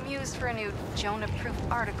 My muse for a new Jonah-proof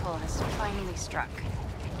article has finally struck.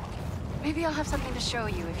 Maybe I'll have something to show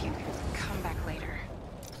you if you come back later.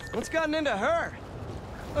 What's gotten into her?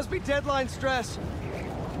 Must be deadline stress.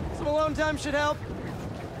 Some alone time should help.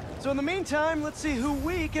 So in the meantime, let's see who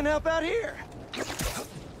we can help out here.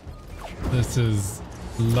 This is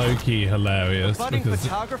low-key hilarious. The budding because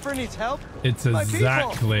photographer needs help? it's My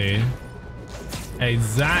exactly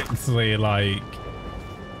like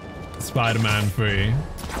Spider-Man 3.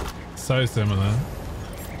 So similar.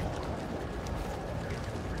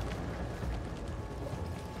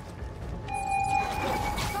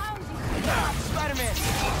 Spider-Man!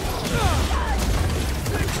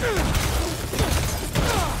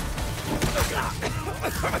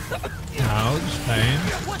 Ouch, pain.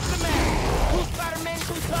 What's the matter? Who's Spider-Man?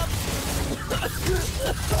 Who's up?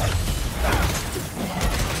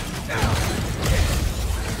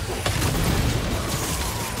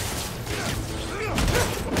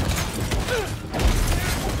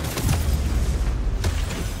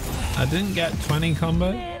 I didn't get 20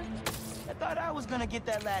 combo. Man, I thought I was gonna get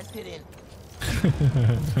that last hit in.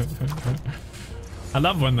 I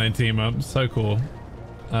love when they team up. So cool.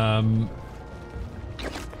 Let's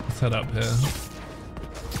head up here.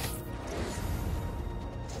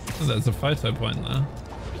 Oh, there's a photo point there.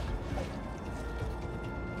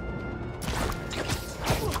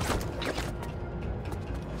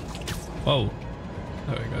 Whoa.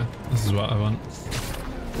 There we go. This is what I want.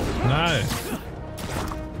 No.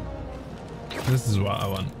 This is what I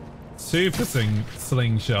want. Super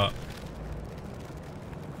slingshot.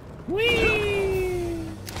 Whee!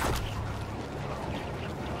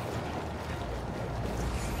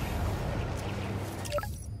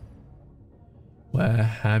 Where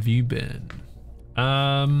have you been?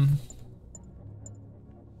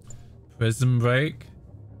 Prison break.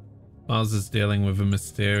 Miles is dealing with a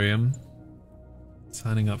Mysterium.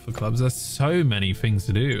 Signing up for clubs. There's so many things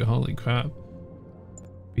to do. Holy crap.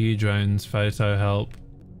 Bee drones, photo help.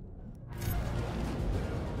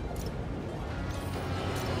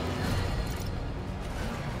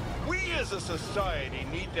 We as a society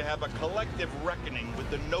need to have a collective reckoning with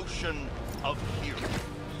the notion of heroes.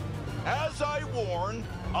 As I warned,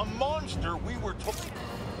 a monster we were told.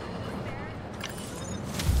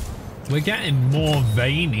 We're getting more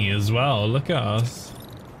veiny as well. Look at us.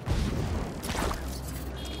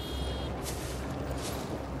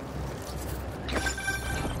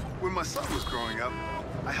 When my son was growing up,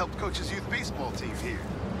 I helped coach his youth baseball team here.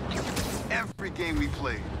 Every game we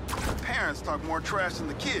played, the parents talk more trash than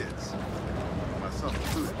the kids. Myself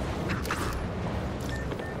included.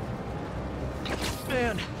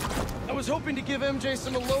 Man, I was hoping to give MJ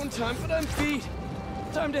some alone time, but I'm beat.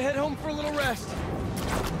 Time to head home for a little rest.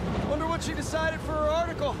 Wonder what she decided for her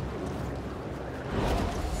article.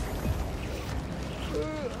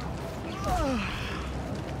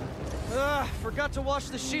 Forgot to wash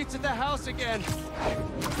the sheets at the house again.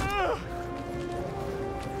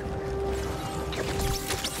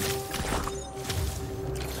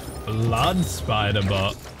 Blood spider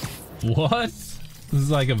bot. What? This is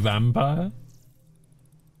like a vampire?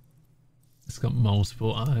 It's got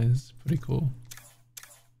multiple eyes. Pretty cool.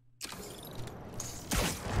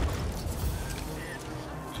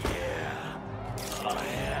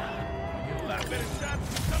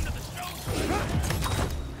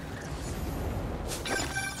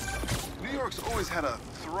 New York's always had a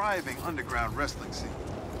thriving underground wrestling scene.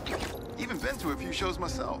 Even been to a few shows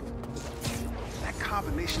myself. That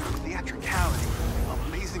combination of theatricality,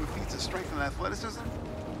 amazing feats of strength and athleticism,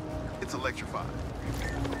 it's electrifying.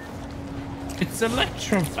 It's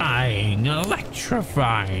electrifying,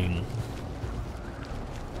 electrifying.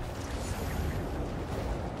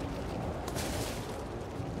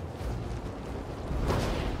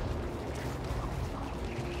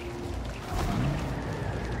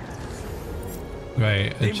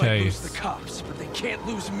 Right, a They might lose chase. the cops, but they can't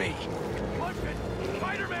lose me.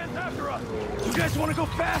 Spider-Man's after us. You guys want to go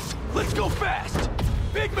fast? Let's go fast.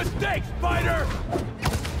 Big mistake, Spider.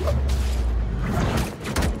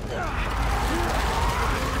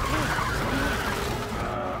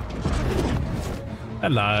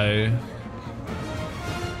 Hello.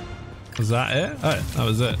 Was that it? Oh, that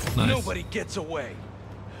was it. Nice. Nobody gets away.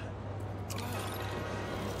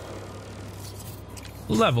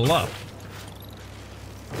 Level up.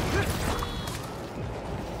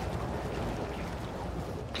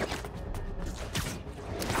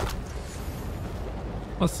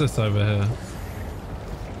 What's this over here?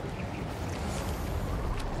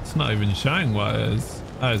 It's not even showing what it is.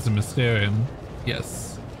 Oh, it's a Mysterium.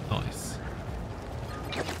 Yes. Nice.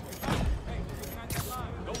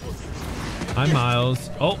 Hi, Miles.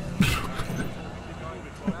 Oh.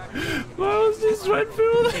 Miles just went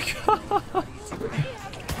through all the cars.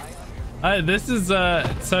 Oh, this is,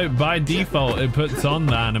 so by default, it puts on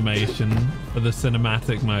the animation for the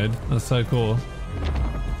cinematic mode. That's so cool.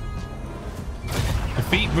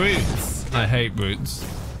 Defeat brutes. I hate brutes.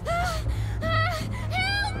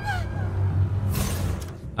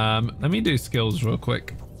 Let me do skills real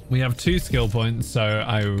quick. We have 2 skill points, so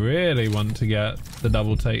I really want to get the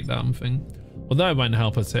double takedown thing. Although it won't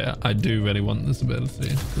help us here, I do really want this ability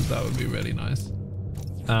because that would be really nice.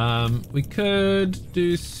 We could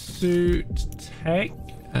do suit tech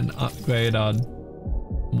and upgrade our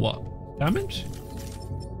what? Damage?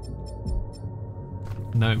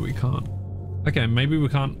 No, we can't. Okay, maybe we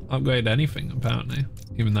can't upgrade anything apparently,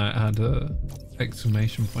 even though it had a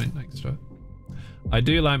exclamation point next to it. I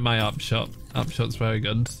do like my upshot. Upshot's very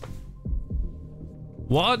good.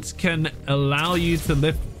 What can allow you to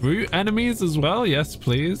lift brute enemies as well? Yes,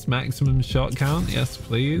 please. Maximum shot count. Yes,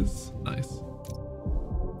 please. Nice.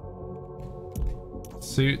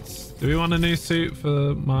 Suits. Do we want a new suit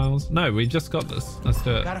for Miles? No, we just got this. Let's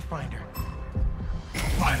do it. Gotta find her.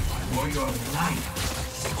 Fight for your life,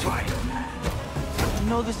 Spider-Man. I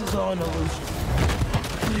know this is all an illusion,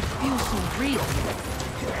 but it feels so real.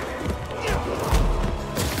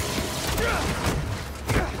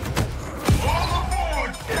 All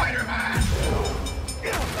aboard, Spider-Man!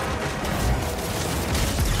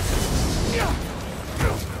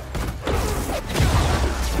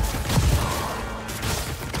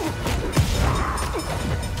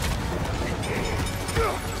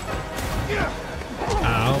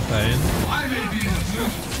 Ow, pain. I may be in the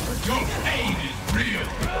solution, but your pain is real.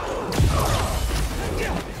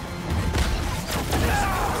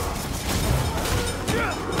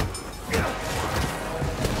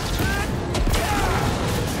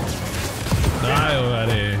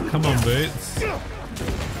 Come on, Boots.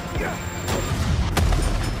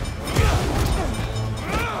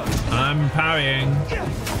 I'm parrying.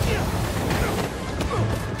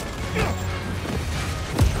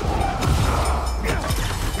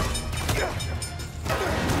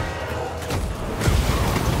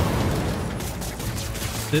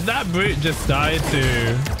 Did that brute just die to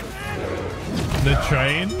the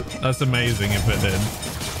train? That's amazing if it did.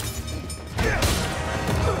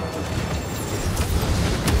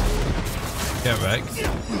 Get wrecked.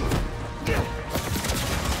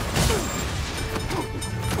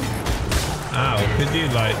 Ow, could you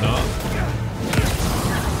like not?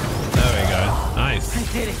 There we go. Nice. I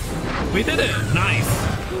did it. We did it. Nice.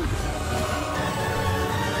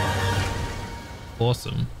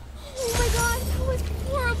 Awesome. Oh my god, that was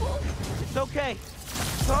horrible. It's okay.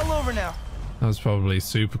 It's all over now. That was probably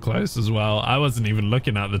super close as well. I wasn't even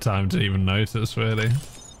looking at the time to even notice, really.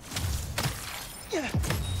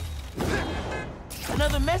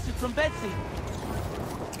 Another message from Betsy.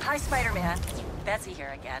 Hi, Spider-Man. Betsy here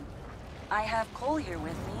again. I have Cole here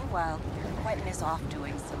with me while Quentin is off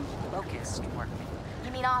doing some locust work.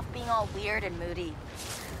 You mean off being all weird and moody?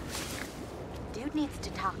 Dude needs to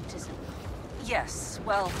talk to some... Yes,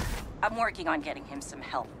 well, I'm working on getting him some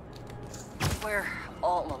help. We're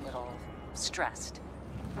all a little stressed,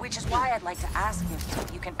 which is why I'd like to ask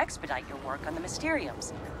if you can expedite your work on the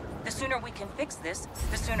Mysteriums. The sooner we can fix this,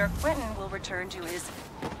 the sooner Quentin will return to his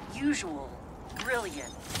usual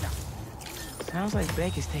brilliant self. Sounds like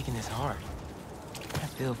Beck is taking this hard. I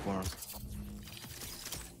feel for him.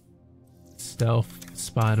 Stealth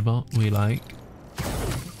Spider-Bot, we like.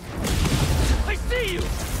 I see you!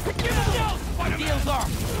 Give him now, Spider-Man! Deals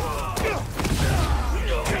off!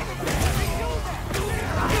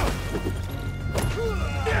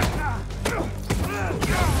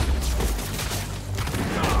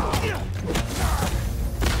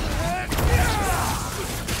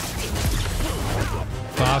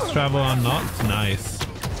 Fast travel unlocked. Nice.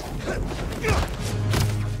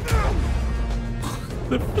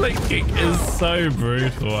 The flick kick is so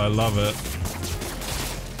brutal. I love it.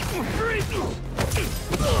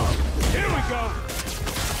 Here we go!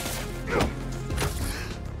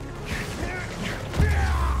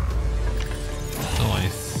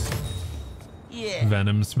 Nice. Yeah.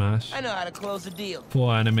 Venom smash. I know how to close the deal.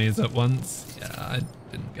 4 enemies at once. Yeah, I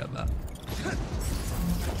didn't get that.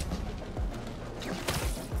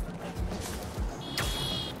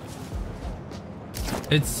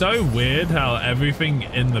 It's so weird how everything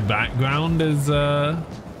in the background is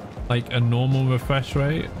like a normal refresh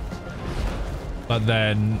rate, but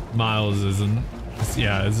then Miles isn't.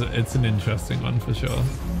 It's an interesting one for sure.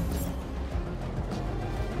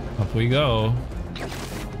 Up we go.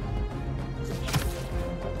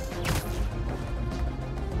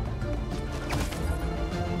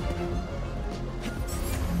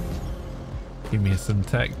 Give me some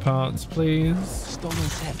tech parts, please. Stolen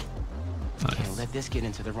tech. Nice. Can't let this get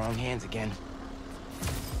into the wrong hands again.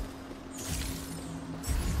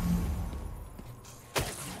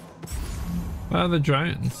 Where are the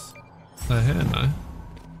drones? They're here now.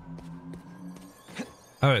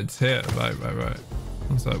 Oh, it's here. Right.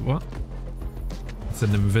 I was like, what? It's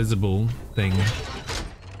an invisible thing.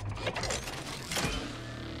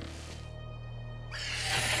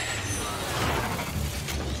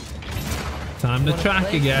 Time to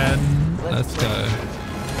track again. Let's go.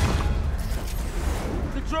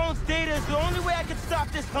 The drone's data is the only way I can stop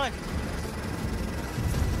this hunt.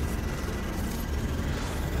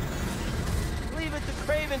 Leave it to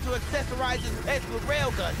Craven to accessorize his pets with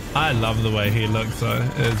railguns. I love the way he looks though.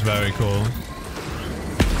 It is very cool.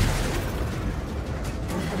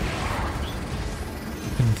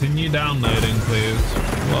 Continue downloading, please.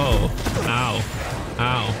 Whoa. Ow.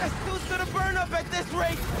 Ow. That suit's gonna burn up at this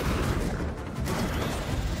rate.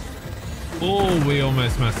 Oh, we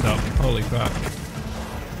almost messed up. Holy crap.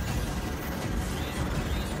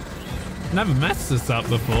 Never messed this up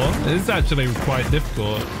before. It's actually quite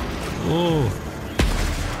difficult. Oh.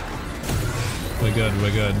 We're good,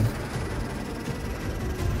 we're good.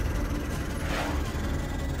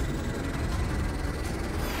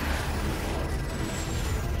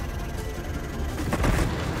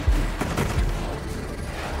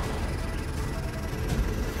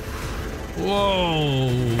 Whoa.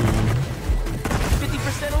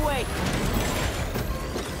 50% away.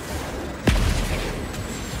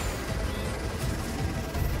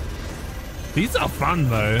 These are fun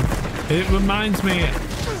though. It reminds me,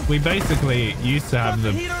 we basically used to have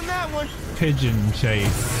the pigeon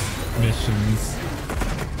chase missions.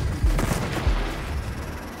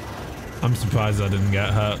 I'm surprised I didn't get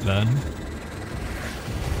hurt then.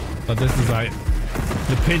 But this is like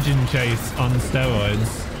The pigeon chase on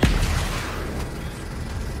steroids.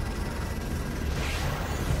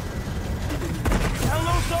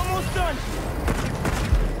 Hello's almost done.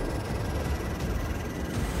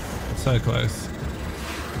 So close.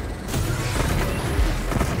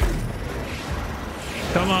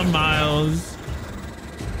 Come on, Miles.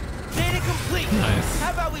 Data complete. Nice.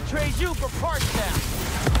 How about we trade you for parts now?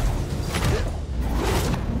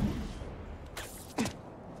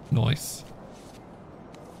 Nice.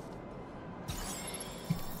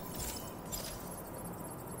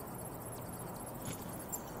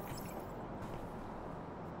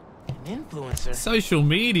 An influencer. Social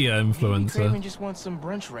media Maybe influencer. Craven just wants some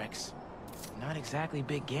brunch wrecks. Not exactly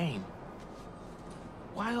big game.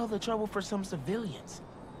 Why all the trouble for some civilians?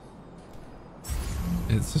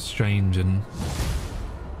 It's a strange and...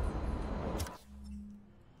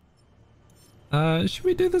 should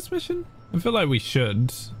we do this mission? I feel like we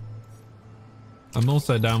should. I'm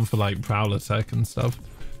also down for like Prowler Tech and stuff.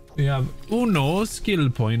 We have Uno skill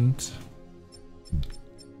point.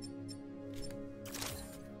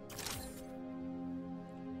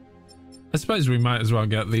 I suppose we might as well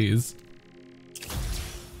get these.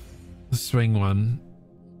 The swing one.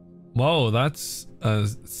 Whoa, that's a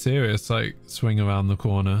serious like swing around the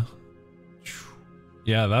corner.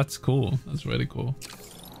 Yeah, that's cool. That's really cool.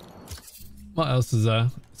 What else is there?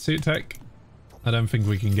 Suit tech? I don't think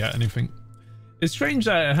we can get anything. It's strange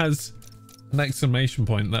that it has an exclamation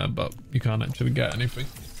point there, but you can't actually get anything.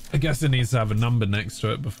 I guess it needs to have a number next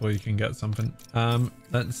to it before you can get something.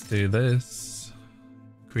 Let's do this.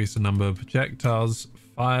 Increase the number of projectiles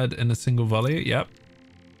fired in a single volley. Yep,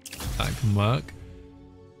 that can work.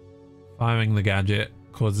 Firing the gadget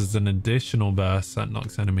causes an additional burst that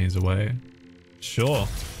knocks enemies away. Sure,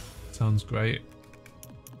 sounds great.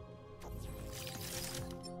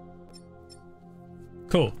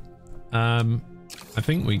 Cool. I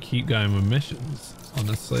think we keep going with missions,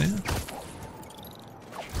 honestly.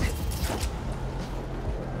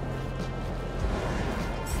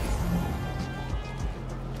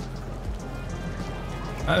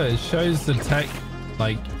 Oh, it shows the tech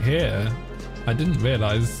like here. I didn't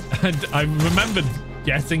realize. I remembered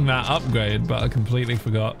getting that upgrade, but I completely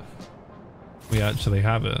forgot we actually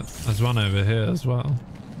have it. There's one over here as well.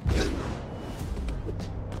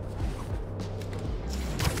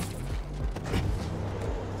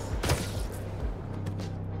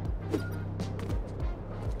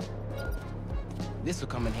 This will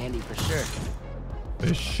come in handy for sure.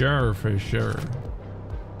 For sure, for sure.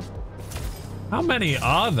 How many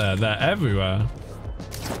are there? They're everywhere.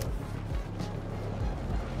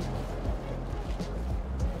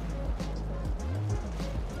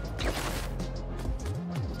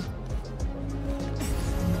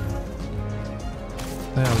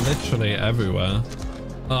 They are literally everywhere.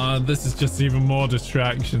 This is just even more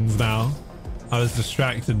distractions now. I was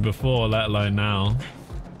distracted before, let alone now.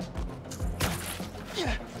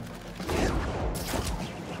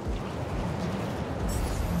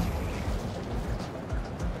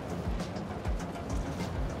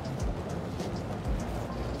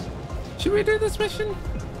 Should we do this mission?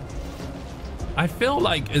 I feel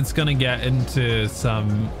like it's gonna get into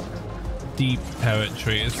some deep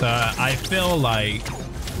territory, so I feel like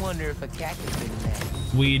Wonder if a cactus in there.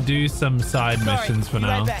 we do some side missions for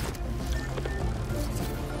now.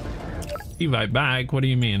 Be right back. What do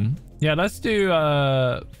you mean? Yeah, let's do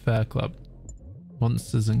Fair Club.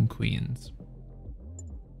 Monsters and Queens.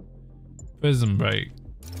 Prison Break.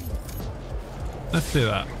 Let's do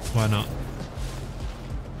that. Why not?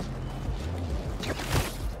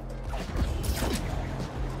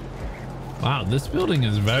 Wow, this building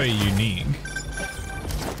is very unique.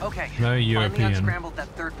 Okay, very European. Finally unscrambled that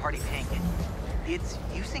third-party ping. It's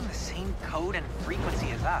using the same code and frequency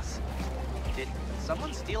as us. Did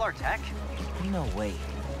someone steal our tech? No way.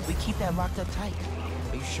 We keep that locked up tight.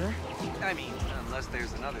 Are you sure? I mean, unless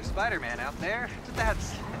there's another Spider-Man out there.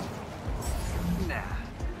 That's... Nah.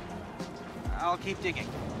 I'll keep digging.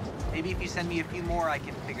 Maybe if you send me a few more, I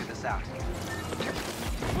can figure this out.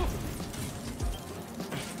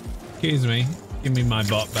 Excuse me. Give me my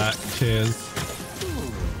bot back. Cheers.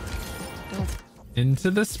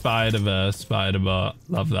 Into the Spider-Verse, Spider-Bot.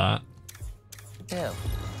 Love that. Ew. You're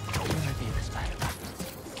my favorite Spider-Bot.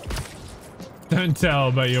 Don't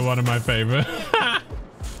tell, but you're one of my favorite.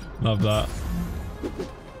 Love that.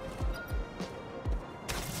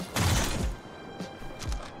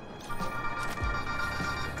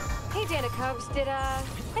 Hey, Dana Cubs, did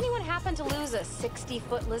anyone happen to lose a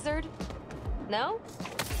 60-foot lizard? No?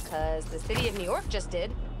 Because the city of New York just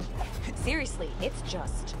did. Seriously, it's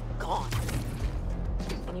just gone.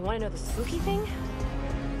 And you want to know the spooky thing?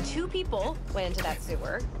 2 people went into that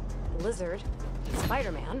sewer, the Lizard and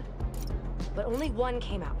Spider-Man, but only 1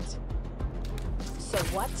 came out. So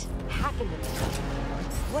what happened to me?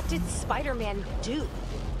 What did Spider-Man do?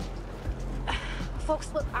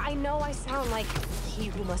 Folks, look, I know I sound like he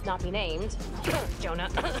who must not be named, Jonah.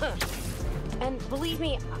 And believe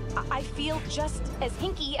me, I feel just as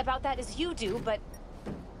hinky about that as you do, but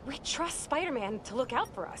we trust Spider-Man to look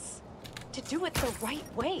out for us, to do it the right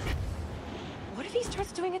way. What if he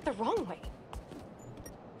starts doing it the wrong way?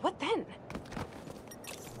 What then?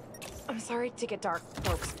 I'm sorry to get dark,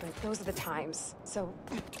 folks, but those are the times, so...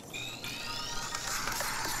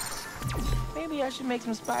 Maybe I should make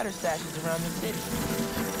some spider stashes around the city.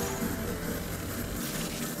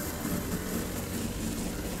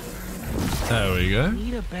 There we go.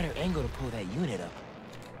 Need a better angle to pull that unit up.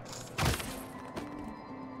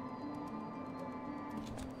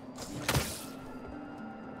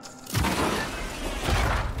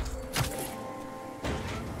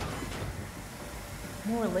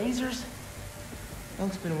 More lasers?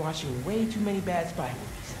 Unc's been watching way too many bad spy movies.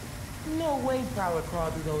 No way Prowler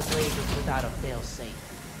crawled through those lasers without a fail-safe.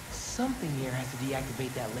 Something here has to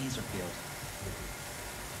deactivate that laser field.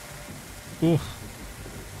 Oof.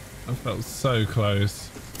 I felt so close.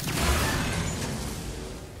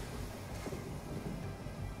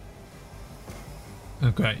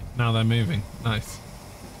 Oh great, now they're moving. Nice.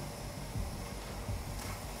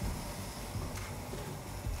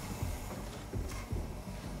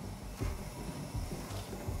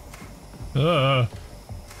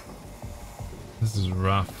 This is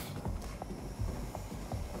rough.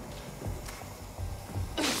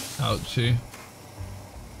 Ouchie.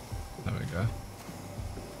 There we go.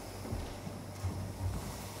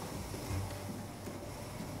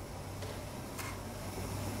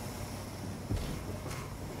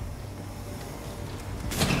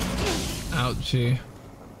 Ouchie.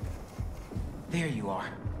 There you are.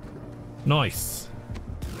 Nice.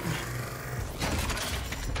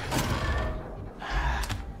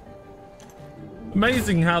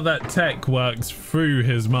 Amazing how that tech works through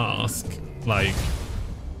his mask. Like,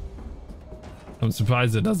 I'm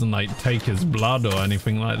surprised it doesn't like take his blood or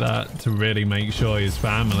anything like that to really make sure he's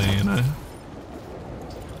family, you know?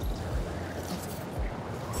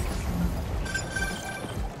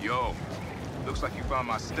 Yo, looks like you found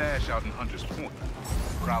my stash out in Hunter's Point,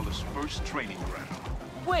 Prowler's first training ground.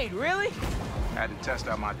 Wait, really? Had to test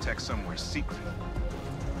out my tech somewhere secret.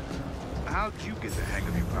 How'd you get the hang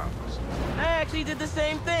of your powers? I actually did the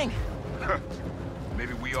same thing.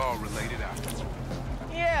 Maybe we all related out.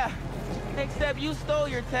 Yeah, except you stole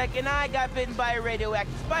your tech and I got bitten by a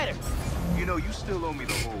radioactive spider. You know, you still owe me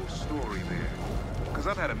the whole story there. Because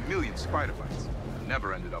I've had a million spider bites.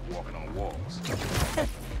 Never ended up walking on walls.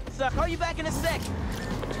 So I'll call you back in a sec.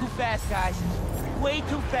 Too fast, guys. Way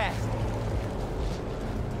too fast.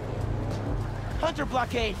 Hunter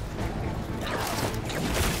blockade.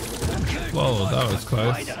 Whoa, that was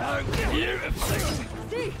close.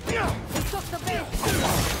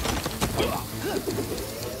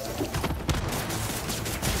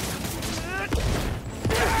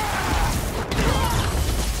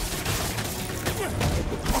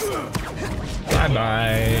 Bye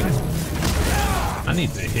bye. I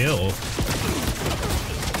need to heal.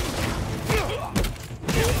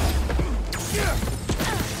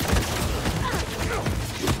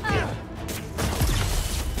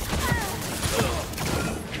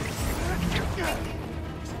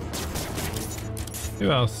 Who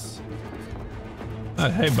else? Oh,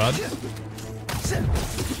 hey, bud. Hey,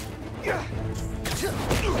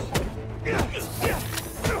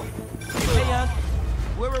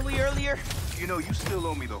 where were we earlier? You know, you still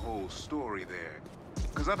owe me the whole story there.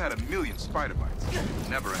 Because I've had a million spider bites.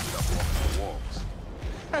 Never ended up walking on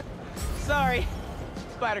walls. Sorry.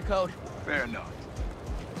 Spider code. Fair enough.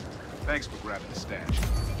 Thanks for grabbing the stash.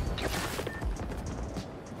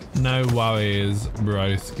 No worries,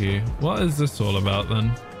 broski. What is this all about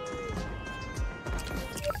then?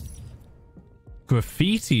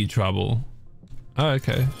 Graffiti trouble. Oh,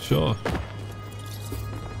 okay, sure.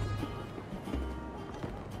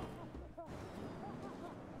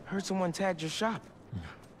 Heard someone tagged your shop.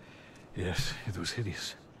 Yes, it was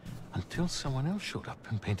hideous. Until someone else showed up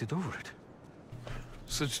and painted over it.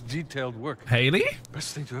 Such detailed work. Hailey?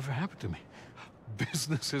 Best thing to ever happen to me.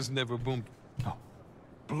 Business has never boomed. No.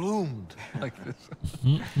 Bloomed like this.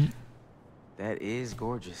 That is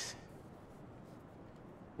gorgeous.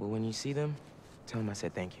 Well, when you see them, tell them I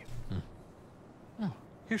said thank you. Oh,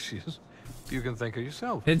 here she is. You can thank her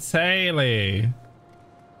yourself. It's Hailey.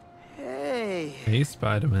 Hey. Hey,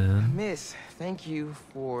 Spider-Man. Miss, thank you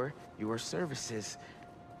for your services.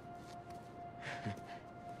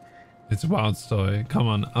 It's a wild story. Come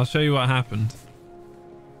on, I'll show you what happened.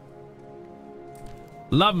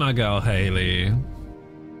 Love my girl, Hailey.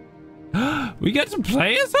 We get to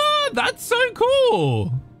play as her? That's so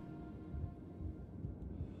cool.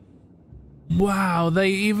 Wow, they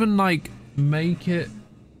even like make it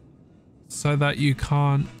so that you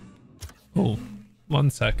can't... Oh, 1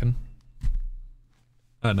 second.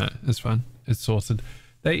 Oh no, it's fine. It's sorted.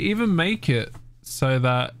 They even make it so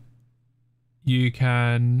that you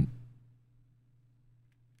can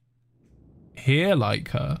hear like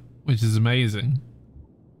her, which is amazing.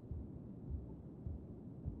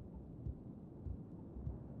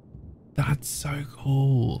 That's so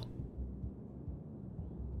cool.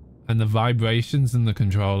 And the vibrations in the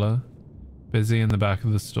controller. Busy in the back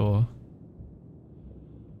of the store.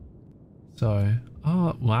 So,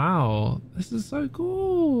 oh wow, this is so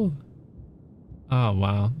cool. Oh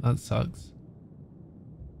wow, that sucks.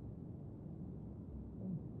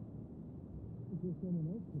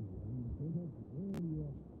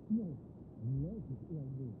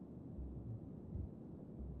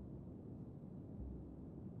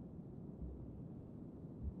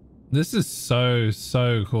 This is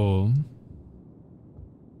so cool.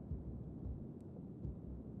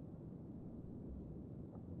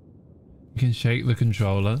 You can shake the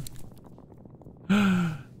controller.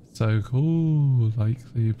 So cool.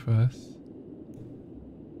 Likely press.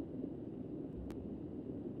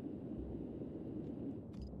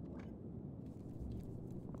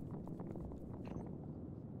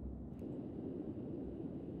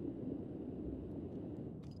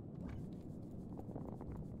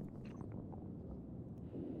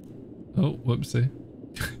 Oh, whoopsie.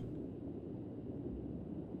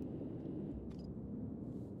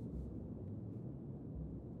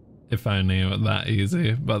 If only it were that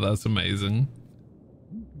easy, but that's amazing.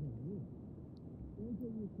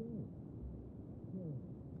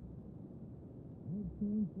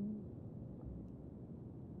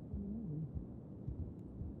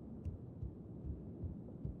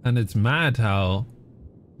 And it's mad how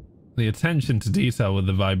the attention to detail with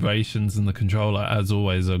the vibrations and the controller, as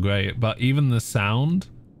always, are great. But even the sound,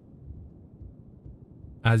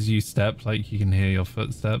 as you step, like you can hear your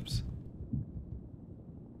footsteps.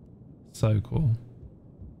 So cool.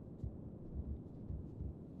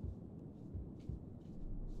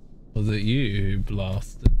 Was it you who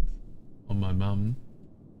blasted on my mum?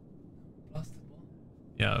 Blasted what?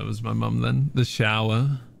 Yeah, it was my mum then. The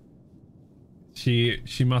shower.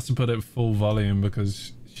 She must have put it full volume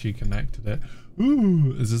because she connected it.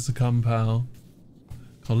 Ooh, is this a compound?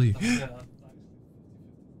 Collie.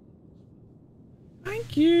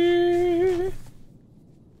 Thank you.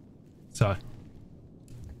 So,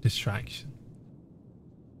 distraction.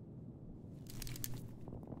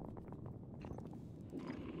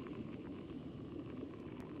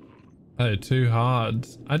 Oh, too hard.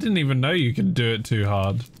 I didn't even know you could do it too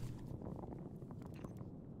hard.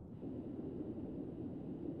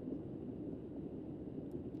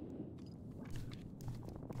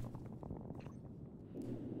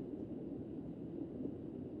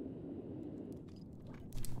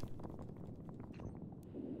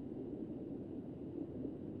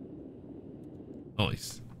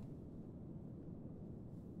 Nice.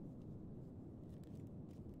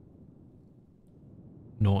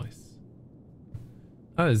 Nice.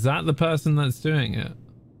 Oh, is that the person that's doing it?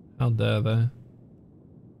 How dare they?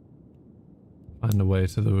 Find a way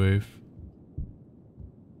to the roof.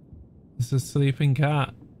 It's a sleeping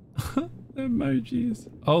cat. The emojis.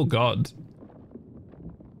 Oh god.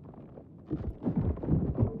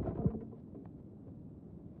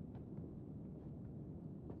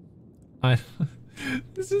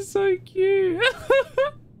 This is so cute.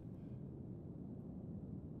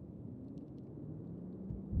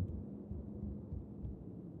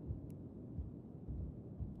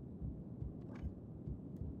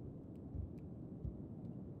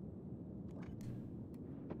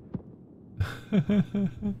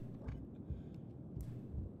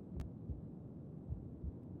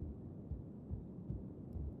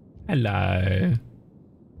 Hello.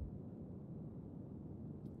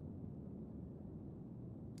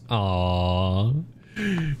 Aww.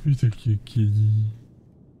 He's a cute kitty.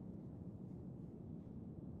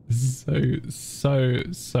 This is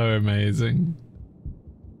so amazing.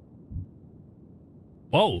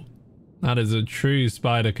 Whoa. That is a true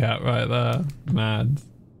spider cat right there. Mad.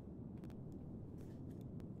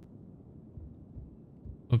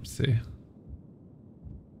 Oopsie.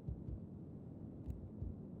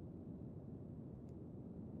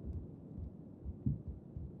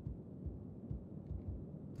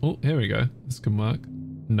 Oh, here we go. This can work.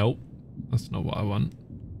 Nope. That's not what I want.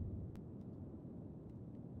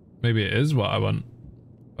 Maybe it is what I want.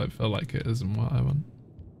 I feel like it isn't what I want.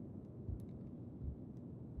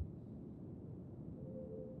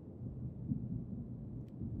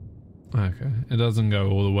 Okay, it doesn't go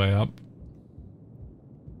all the way up.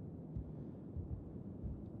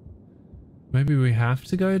 Maybe we have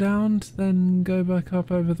to go down to then go back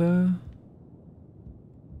up over there?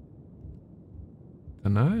 I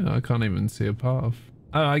don't know, I can't even see a path.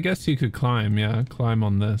 Oh, I guess you could climb, yeah, climb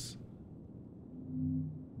on this.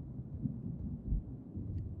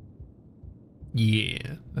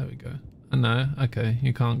 Yeah, there we go. No, okay,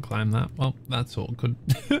 you can't climb that. Well, that's awkward.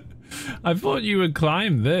 I thought you would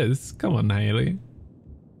climb this. Come on, Hailey.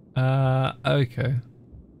 Okay.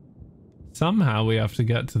 Somehow we have to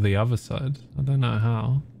get to the other side. I don't know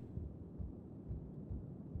how.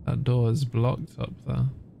 That door is blocked up there.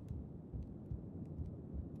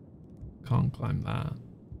 Can't climb that.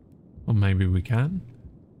 Or maybe we can.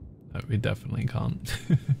 No, we definitely can't.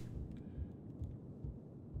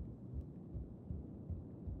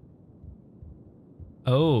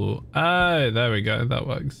 Oh, there we go. That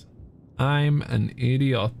works. I'm an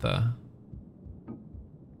idiota.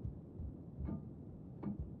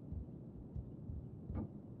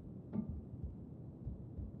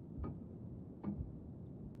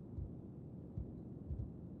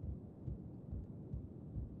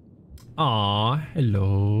 Aw,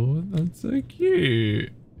 hello. That's so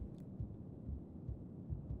cute.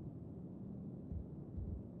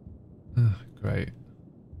 Ugh, great.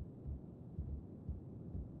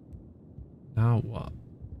 Now what?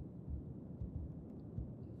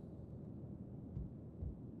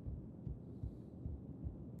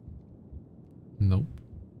 Nope.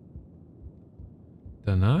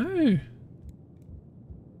 Dunno.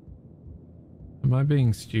 Am I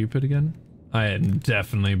being stupid again? I am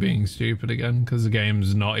definitely being stupid again because the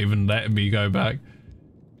game's not even letting me go back.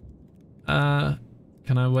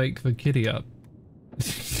 Can I wake the kitty up?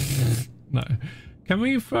 No. Can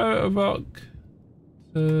we throw a rock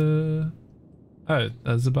to... Oh,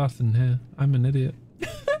 there's a button here. I'm an idiot.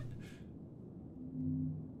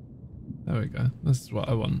 There we go. This is what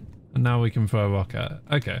I want. And now we can throw a rock at it.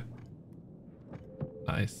 Okay.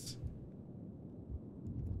 Nice.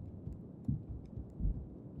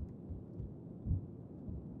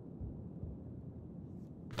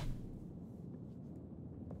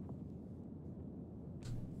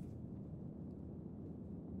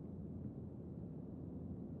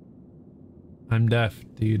 I'm deaf.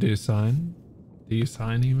 Do you do sign? Do you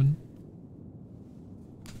sign even?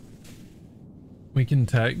 We can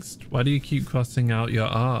text. Why do you keep crossing out your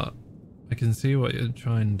art? I can see what you're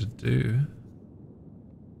trying to do.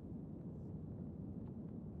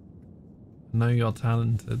 I know you're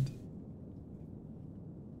talented.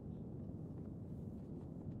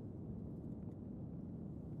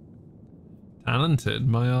 Talented?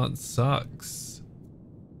 My art sucks.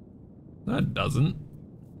 No, it doesn't.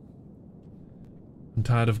 I'm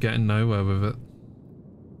tired of getting nowhere with it.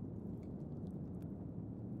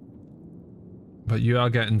 But you are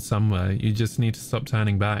getting somewhere. You just need to stop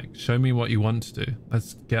turning back. Show me what you want to do.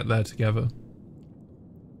 Let's get there together.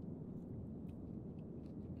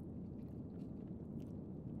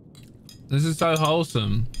 This is so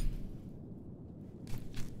wholesome.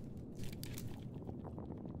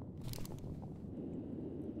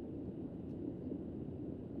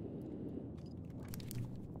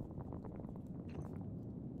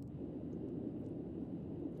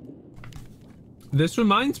 This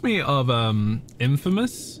reminds me of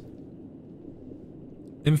Infamous.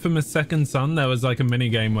 Infamous Second Son. There was like a mini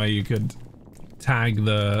game where you could tag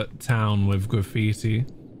the town with graffiti.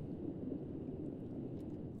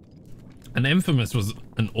 And Infamous was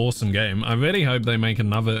an awesome game. I really hope they make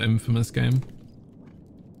another Infamous game.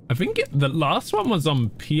 I think the last one was on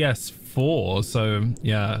PS4, so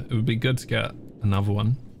yeah, it would be good to get another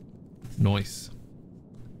one. Nice.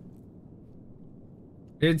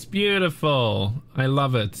 It's beautiful. I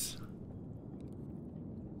love it.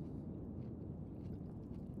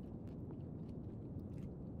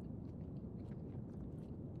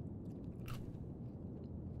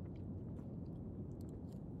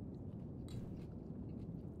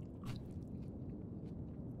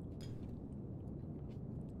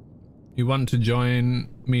 You want to join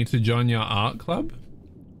me to join your art club?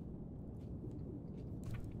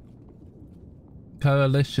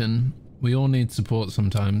 Coalition. We all need support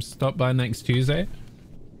sometimes. Stop by next Tuesday.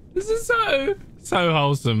 This is so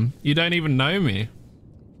wholesome. You don't even know me.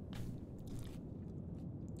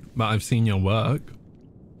 But I've seen your work.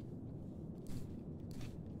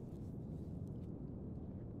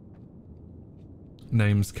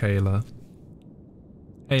 Name's Kayla.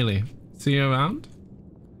 Hailey, see you around?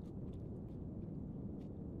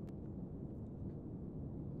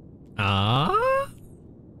 Ah,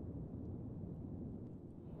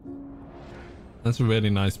 that's a really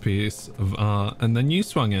nice piece of art. And then you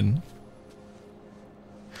swung in.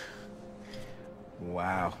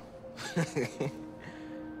 Wow.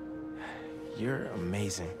 You're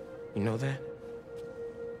amazing. You know that?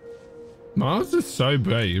 Miles is so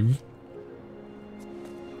brave.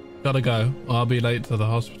 Gotta go. I'll be late to the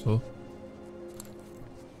hospital.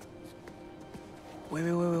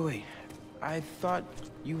 Wait. I thought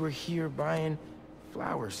you were here buying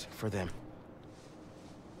flowers for them.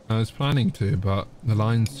 I was planning to, but the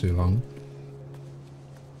line's too long.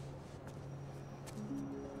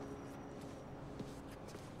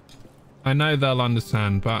 I know they'll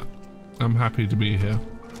understand, but I'm happy to be here.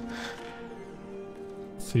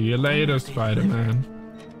 See you later, Spider-Man.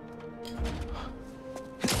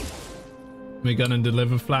 We're gonna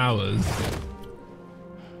deliver flowers.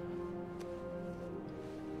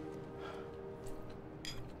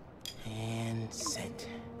 And sent.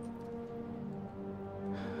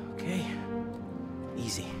 Okay.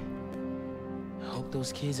 Easy. I hope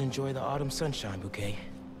those kids enjoy the autumn sunshine bouquet.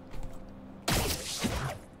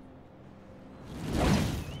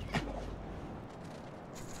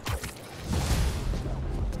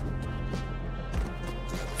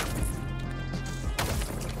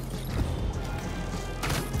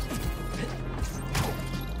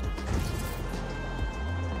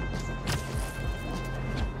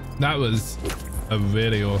 That was a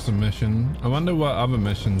really awesome mission. I wonder what other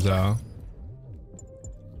missions are.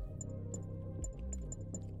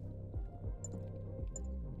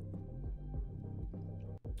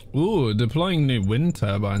 Ooh, deploying new wind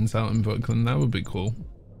turbines out in Brooklyn. That would be cool.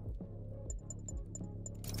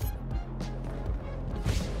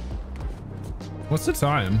 What's the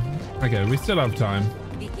time? Okay, we still have time.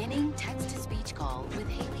 Beginning text-to-speech call with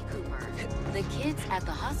Hailey Cooper. The kids at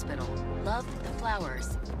the hospital loved the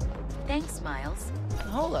flowers. Thanks, Miles.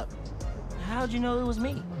 Hold up. How'd you know it was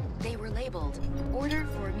me? They were labeled Order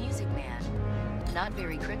for a Music Man. Not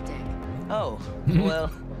very cryptic. Oh,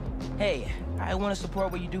 well, hey, I want to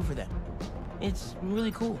support what you do for them. It's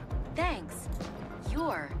really cool. Thanks.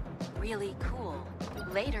 You're really cool.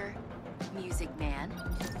 Later, Music Man.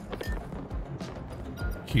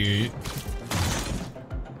 Cute.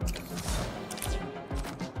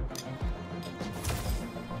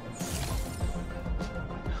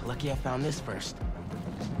 Lucky I found this first.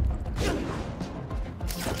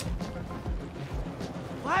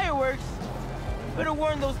 Fireworks? Better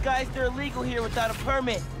warn those guys they're illegal here without a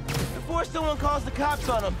permit before someone calls the cops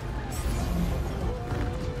on them.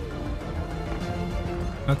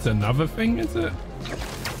 That's another thing, is it?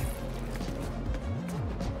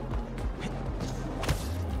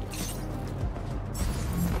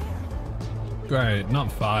 Great,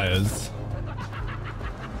 not fires.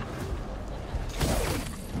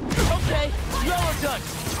 Okay, you're all done.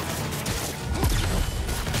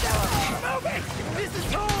 Moving! This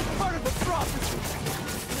is all part of the process.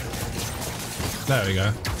 There we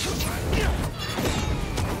go.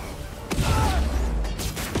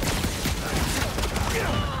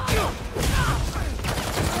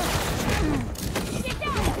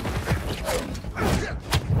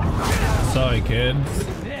 Sorry, kids.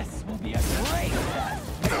 This will be a great test.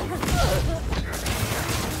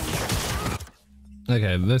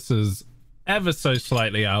 Okay, this is ever so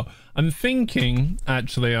slightly out. I'm thinking,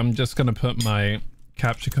 actually, I'm just going to put my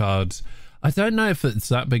capture cards. I don't know if it's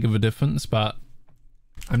that big of a difference, but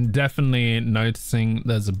I'm definitely noticing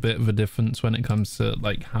there's a bit of a difference when it comes to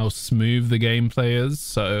like how smooth the gameplay is.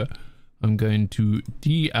 So I'm going to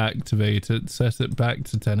deactivate it, set it back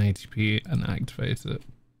to 1080p and activate it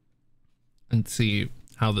and see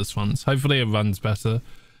how this runs. Hopefully it runs better.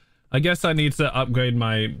 I guess I need to upgrade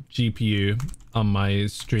my GPU on my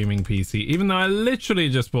streaming PC, even though I literally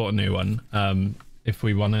just bought a new one. If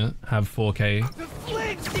we want to have 4K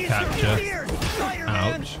capture.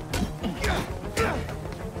 Ouch.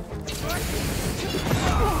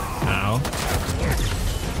 Ow.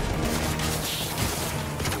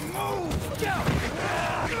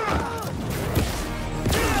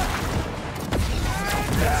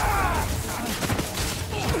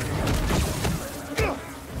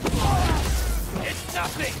 It's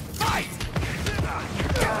nothing. Fight!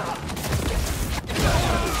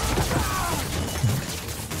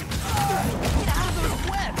 Get out of those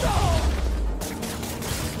webs!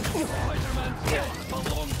 Spider-Man's death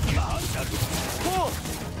belongs to the hunter. Cool.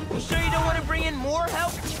 You sure you don't want to bring in more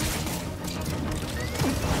help?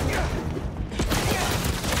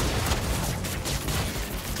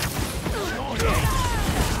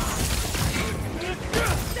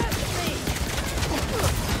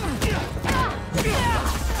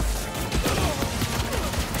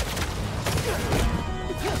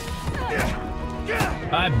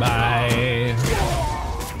 Bye-bye.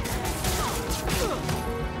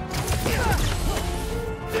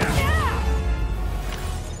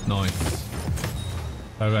 Nice.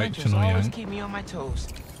 Directional yank. Keep me on my toes.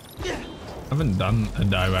 I haven't done a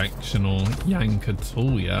directional yank at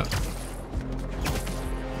all yet.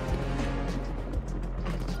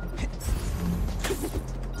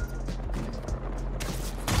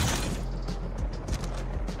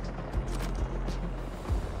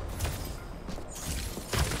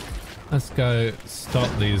 Let's go stop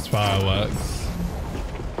these fireworks.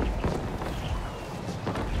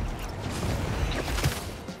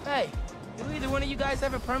 Hey, do either one of you guys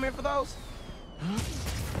have a permit for those?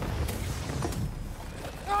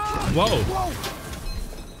 Whoa!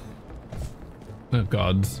 Oh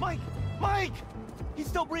God. Mike! He's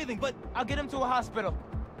still breathing, but I'll get him to a hospital.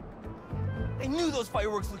 I knew those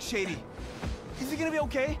fireworks looked shady. Is he gonna be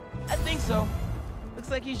okay? I think so.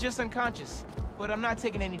 Looks like he's just unconscious, but I'm not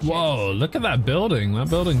taking any chances. Whoa, look at that building. That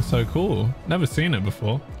building's so cool. Never seen it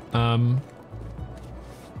before. New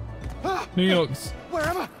York's... Where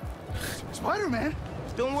am I? Spider-Man?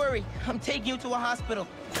 Don't worry, I'm taking you to a hospital.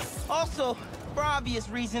 Also, for obvious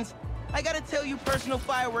reasons, I gotta tell you personal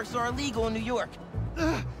fireworks are illegal in New York.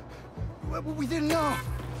 We didn't know.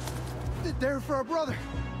 They're for our brother,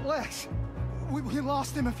 Lex. We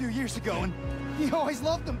lost him a few years ago, and he always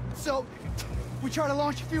loved them, so we try to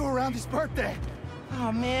launch a few around his birthday.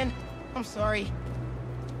 Oh man, I'm sorry.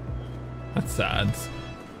 That's sad.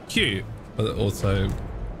 Cute, but also a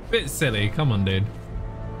bit silly. Come on, dude.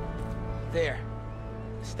 There.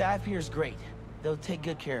 The staff here is great. They'll take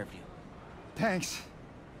good care of you. Thanks.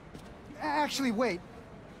 Actually, wait.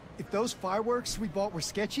 If those fireworks we bought were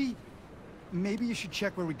sketchy, maybe you should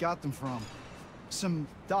check where we got them from. Some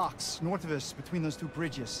docks north of us between those two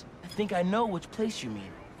bridges. I think I know which place you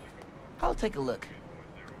mean. I'll take a look.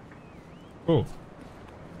 Oh.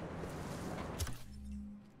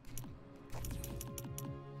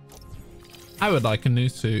 I would like a new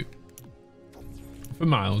suit. For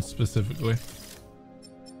Miles specifically.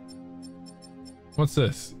 What's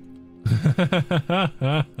this?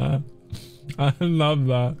 I love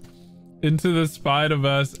that. Into the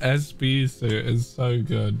Spider-Verse SB suit is so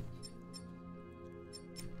good.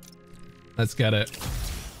 Let's get it.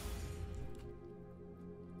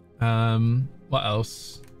 What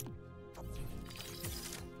else?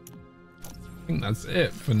 I think that's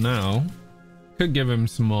it for now. Could give him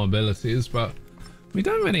some more abilities, but we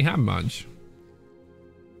don't really have much.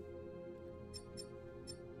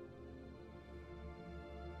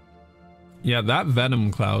 Yeah, that Venom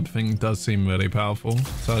Cloud thing does seem really powerful,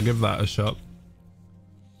 so I'll give that a shot.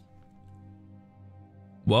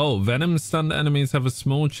 Whoa, Venom stunned enemies have a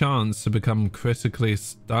small chance to become critically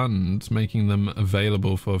stunned, making them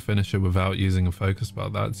available for a finisher without using a focus bar.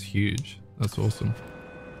 That's huge. That's awesome.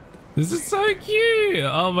 This is so cute!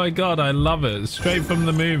 Oh my god, I love it. Straight from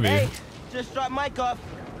the movie. Hey, just dropped Mike off.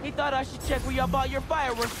 He thought I should check where y'all bought your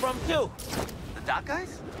fireworks from, too. The dock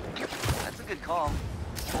guys? That's a good call.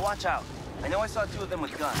 But watch out. I know I saw two of them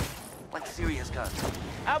with guns. Like serious guns.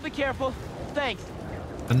 I'll be careful. Thanks.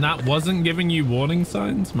 And that wasn't giving you warning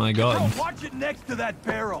signs? My god. Bro, watch it next to that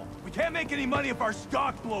barrel. We can't make any money if our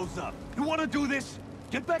stock blows up. You want to do this?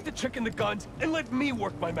 Get back to checking the guns and let me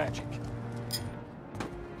work my magic.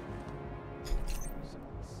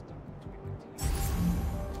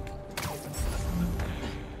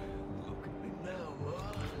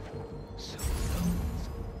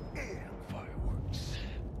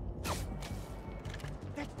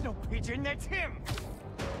 That's no pigeon, that's him!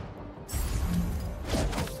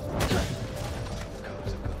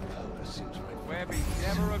 Webby's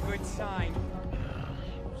never a good sign.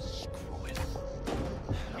 Screw it.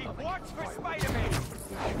 Keep watch for Spider-Man!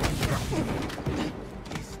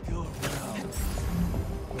 He's still around.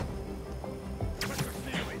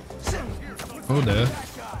 Oh dear.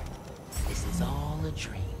 This is all a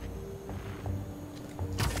dream.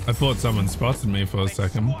 I thought someone spotted me for a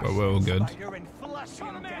second, but we're all good.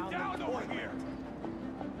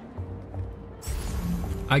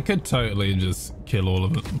 I could totally just kill all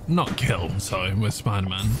of them. Not kill, sorry, with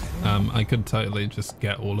Spider-Man. I could totally just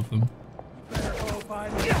get all of them.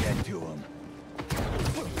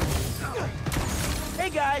 Hey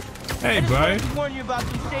guys. Hey, I just bro. wanted to warn you about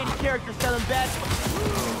some shady characters selling bad.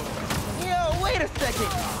 Yo, wait a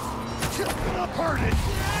second. Heard it.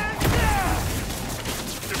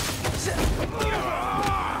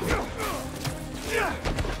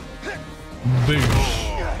 Boom.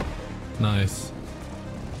 Nice.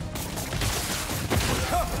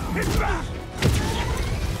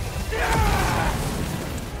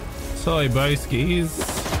 Sorry, broskies.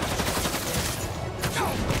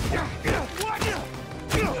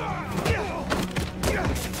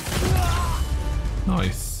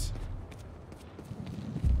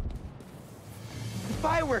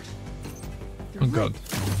 god.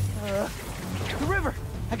 The river!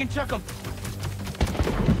 I can chuck him!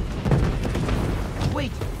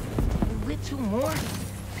 Wait, you lit 2 more?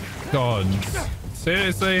 God.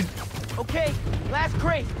 Seriously? Okay, last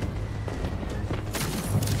crate!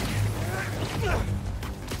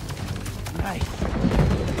 Nice.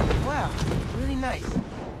 Wow, really nice.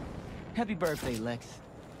 Happy birthday, Lex.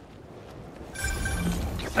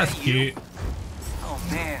 That's cute. Oh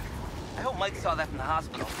man, I hope Mike saw that from the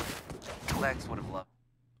hospital. Lex would have loved.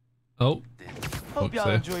 Oh. Hope y'all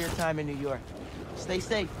enjoy your time in New York. Stay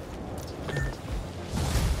safe.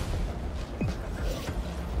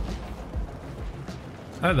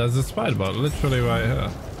 Oh, there's a spider bot literally right here.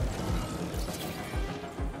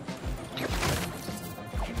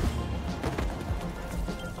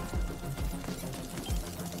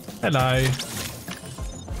 Hello.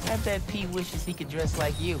 I bet P wishes he could dress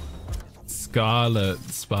like you. Scarlet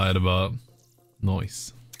spider bot.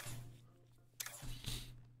 Nice.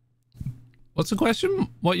 What's the question?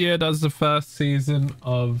 What year does the first season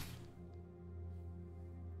of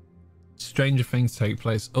Stranger Things take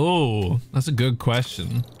place? Oh, that's a good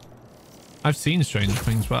question. I've seen Stranger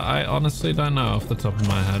Things, but I honestly don't know off the top of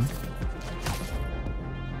my head.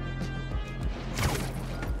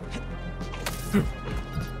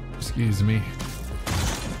 Excuse me.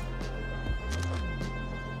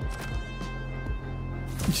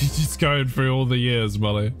 She's just going through all the years,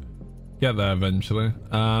 Molly. Get there eventually.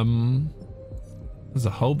 There's a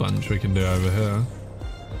whole bunch we can do over here.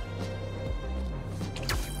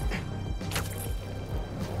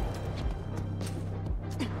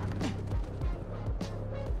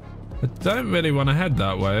 I don't really want to head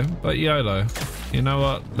that way, but YOLO. You know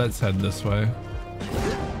what? Let's head this way.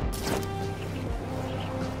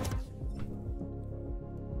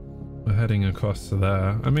 We're heading across to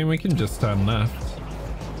there. I mean, we can just turn left.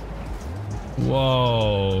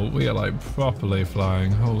 Whoa, we are like properly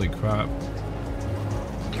flying. Holy crap.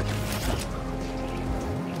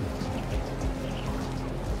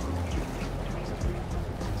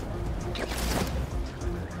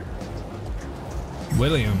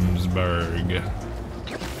 Williamsburg.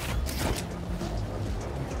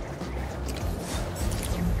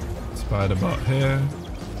 Spider bot here.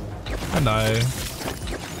 Hello.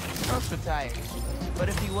 Trump's retired, but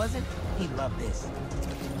if he wasn't, he'd love this.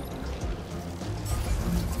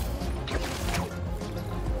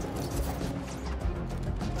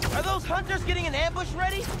 Are those hunters getting an ambush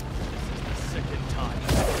ready? Second time.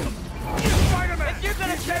 If you're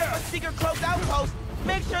gonna set up a secret cloaked outpost,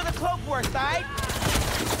 make sure the cloak works, alright?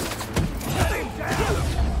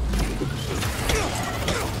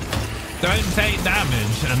 Don't take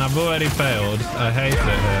damage, and I've already failed. I hate it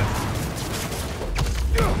here.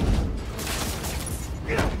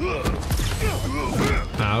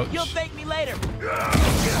 Ouch. You'll thank me later.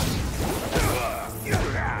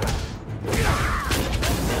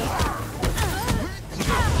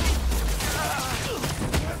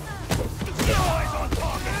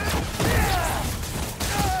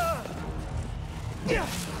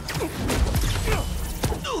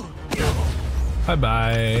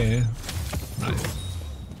 Bye-bye. Nice.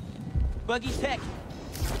 Buggy tech.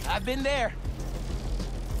 I've been there.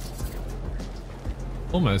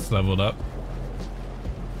 Almost leveled up.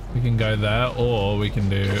 We can go there, or we can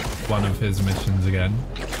do one of his missions again.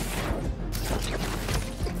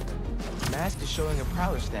 Mask is showing a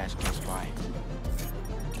prowler stash close by.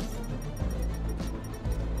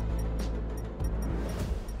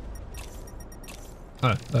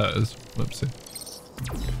 Oh, there it is. Whoopsie.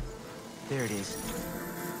 There it is.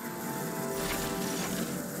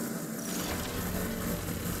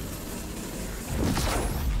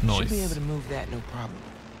 Nice. Should be able to move that, no problem.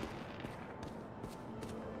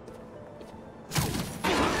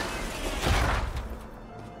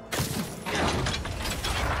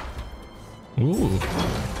 Ooh.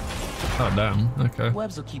 Oh, damn. Okay.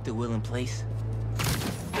 Webs will keep the wheel in place.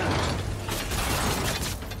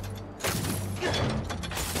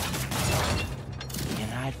 You can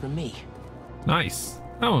hide from me. Nice.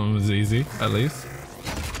 That one was easy, at least.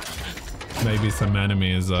 Maybe some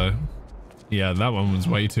enemies, though. Yeah, that one was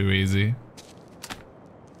way too easy.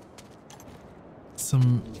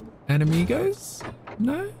 Some enemigos?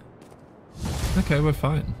 No? Okay, we're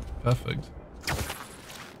fine. Perfect.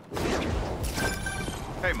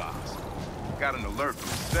 Hey, Miles. Got an alert from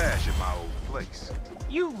the stash at my old place.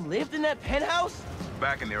 You lived in that penthouse?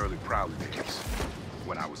 Back in the early Prowler days,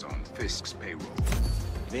 when I was on Fisk's payroll.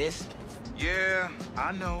 Fisk? Yeah,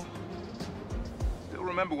 I know. Still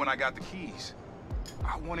remember when I got the keys.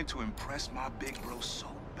 I wanted to impress my big bro so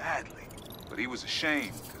badly, but he was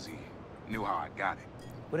ashamed because he knew how I got it.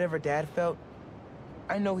 Whatever Dad felt,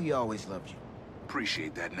 I know he always loved you.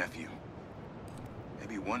 appreciate that, nephew.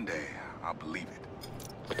 Maybe one day I'll believe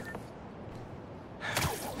it.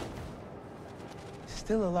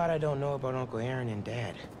 Still a lot I don't know about Uncle Aaron and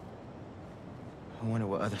Dad. I wonder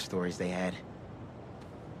what other stories they had.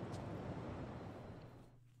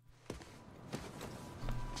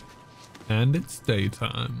 And it's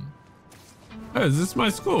daytime. Oh, is this my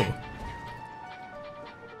school?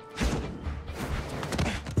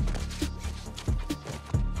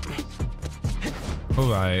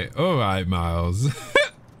 All right, Miles.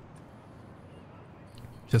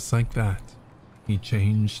 Just like that, he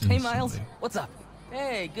changed instantly. Hey, Miles, what's up?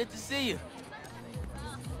 Hey, good to see you.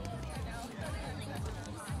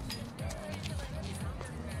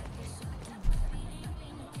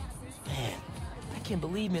 Man, I can't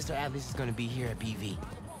believe Mr. Atlas is gonna be here at BV.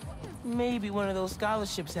 Maybe one of those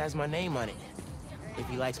scholarships has my name on it, if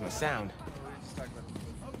he likes my sound.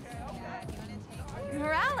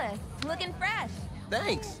 Morales, looking fresh.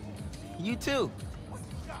 Thanks. You too.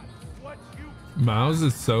 Miles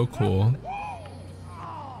is so cool.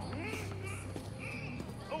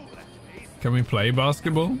 Can we play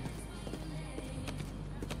basketball?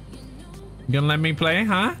 You gonna let me play,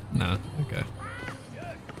 huh? No, okay.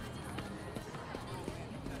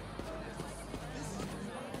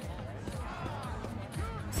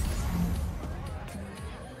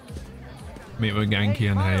 Meet with Genki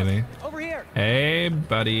and Hailey. Over here. Hey,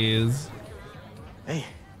 buddies. Hey.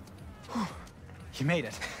 You made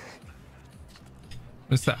it.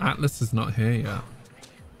 Mr. Atlas is not here yet.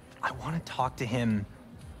 I want to talk to him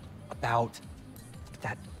about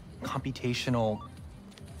that computational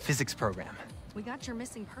physics program. We got your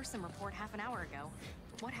missing person report half an hour ago.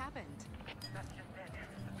 What happened? That's just it.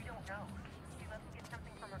 We don't know. She left to get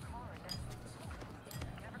something from her car and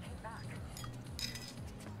then never came back.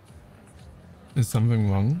 Is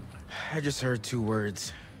something wrong? I just heard 2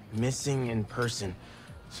 words. Missing in person.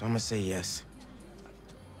 So I'm gonna say yes.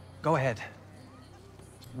 Go ahead.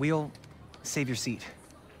 We'll save your seat.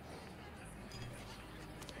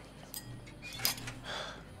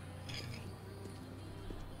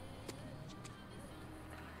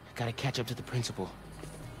 Gotta catch up to the principal.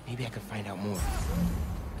 Maybe I could find out more.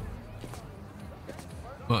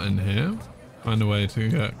 Not in here. Find a way to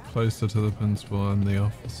get closer to the principal and the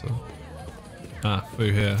officer. Ah,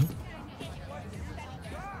 through here.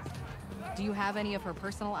 Do you have any of her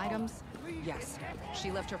personal items? Yes. She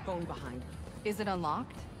left her phone behind. Is it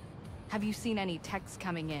unlocked? Have you seen any texts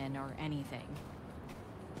coming in or anything?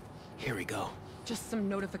 Here we go. Just some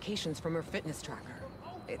notifications from her fitness tracker.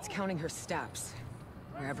 It's counting her steps,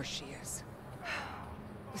 wherever she is.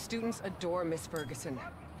 The students adore Miss Ferguson.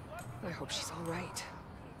 I hope she's all right.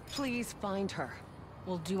 Please find her.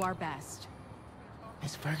 We'll do our best.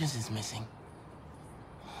 Miss Ferguson's missing.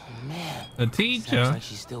 Oh, man. A teacher. Sounds like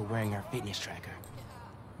she's still wearing her fitness tracker.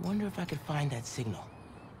 Wonder if I could find that signal.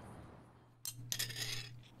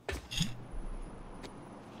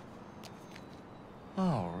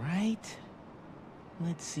 All right.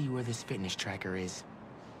 Let's see where this fitness tracker is.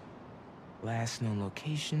 Last known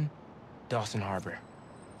location, Dawson Harbor.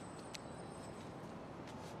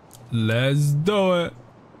 Let's do it.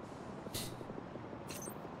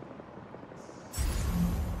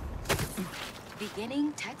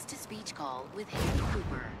 Beginning text-to-speech call with Hailey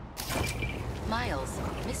Cooper. Miles,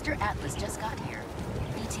 Mr. Atlas just got here.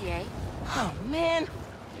 ETA? Oh, man.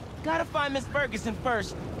 Gotta find Miss Ferguson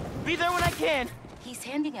first. Be there when I can. He's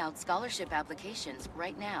handing out scholarship applications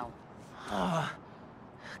right now.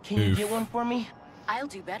 Can you get one for me? I'll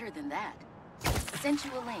do better than that. Sent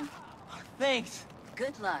you a link. Thanks.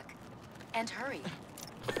 Good luck. And hurry.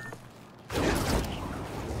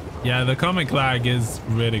 Yeah, the comic lag is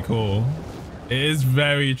really cool. It is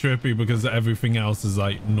very trippy because everything else is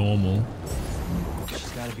like normal.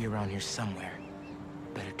 She's gotta be around here somewhere.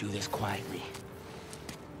 Better do this quietly.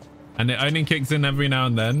 And it only kicks in every now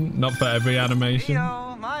and then, not for every animation.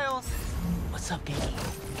 Yo, Miles. What's up,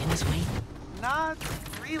 Genki? Can this wait? Not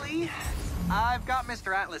really. I've got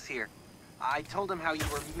Mr. Atlas here. I told him how you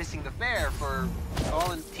were missing the fair for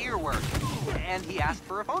volunteer work, and he asked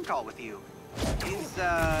for a phone call with you. Is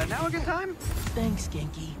now a good time? Thanks,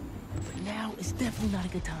 Genki. But now is definitely not a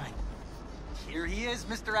good time. Here he is,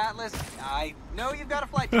 Mr. Atlas. I know you've got a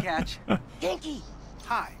flight to catch. Genki!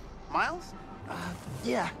 Hi, Miles?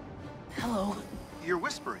 Yeah. Hello. You're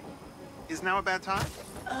whispering. Is now a bad time?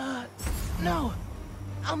 No.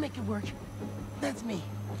 I'll make it work. That's me.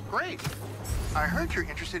 Great. I heard you're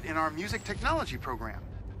interested in our music technology program.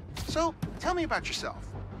 So, tell me about yourself.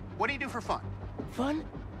 What do you do for fun? Fun?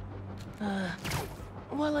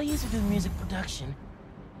 Well, I used to do music production,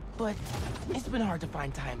 but it's been hard to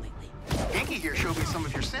find time lately. Genki here showed me some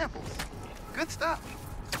of your samples. Good stuff.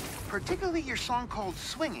 Particularly your song called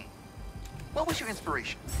Swinging. What was your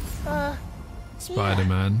inspiration?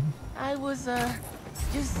 Spider-Man. Yeah. I was,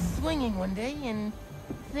 just swinging one day and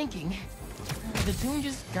thinking. The tune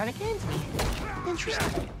just kinda came to me.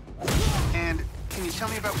 Interesting. And can you tell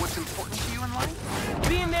me about what's important to you in life?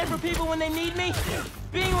 Being there for people when they need me.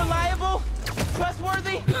 Being reliable.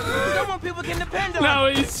 Trustworthy. Someone people can depend on. Now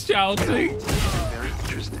he's shouting. Very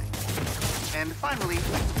interesting. And finally,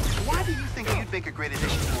 why do you think you'd make a great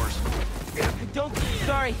addition to our school?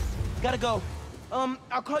 Sorry. Gotta go.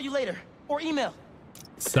 I'll call you later. Or email.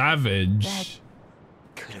 Savage. That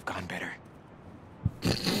could have gone better.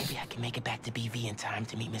 Maybe I can make it back to BV in time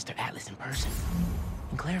to meet Mr. Atlas in person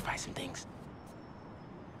and clarify some things.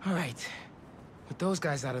 All right, with those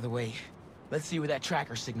guys out of the way, let's see where that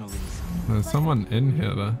tracker signal leads. There's someone in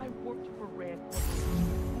here though.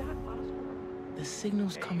 The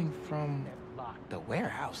signal's coming from the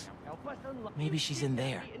warehouse. Maybe she's in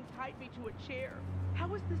there.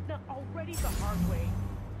 How is this not already the hard way?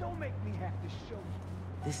 Don't make me have to show you.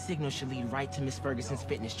 This signal should lead right to Miss Ferguson's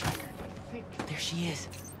fitness tracker. There she is.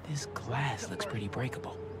 This glass looks pretty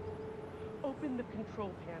breakable. Open the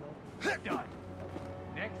control panel. Done.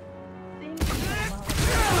 Next.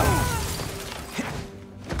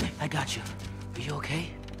 I got you. Are you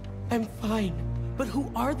okay? I'm fine. But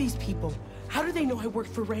who are these people? How do they know I work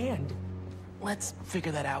for Rand? Let's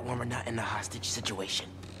figure that out when we're not in a hostage situation.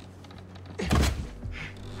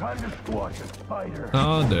 Time to squash a spider.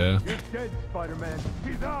 Oh dear. You're dead, Spider-Man.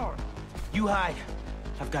 He's ours. You hide.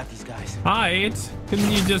 I've got these guys. Hide?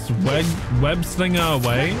 Couldn't you just web sling her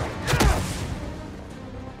away?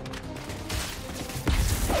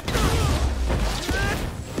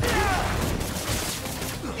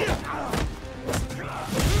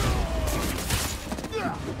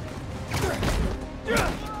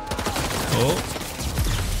 Oh.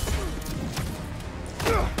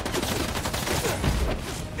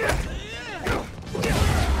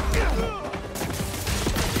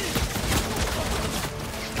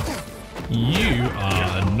 You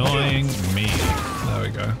are annoying me. There we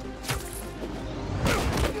go.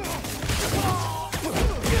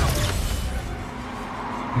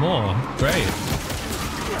 More. Great.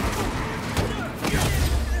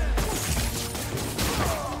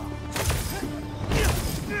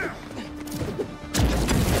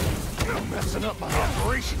 You're messing up my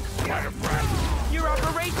operation, Spider-Man. Your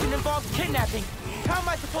operation involves kidnapping. How am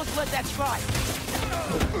I supposed to let that slide?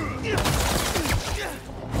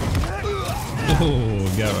 Oh,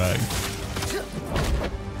 get back.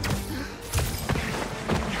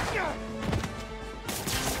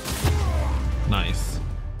 Nice.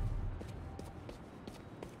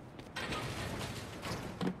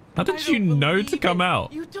 How did you know to come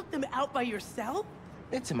out? You took them out by yourself?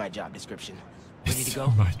 It's in my job description. Ready to go?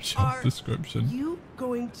 My job description. You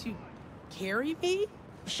going to carry me?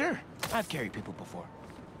 Sure. I've carried people before.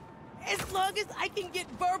 As long as I can get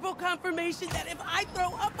verbal confirmation that if I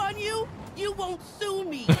throw up on you, you won't sue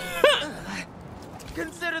me.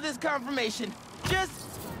 Consider this confirmation. Just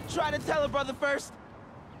try to tell a brother first.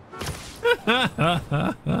 There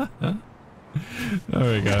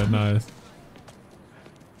we go. Nice.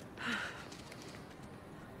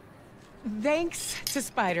 Thanks to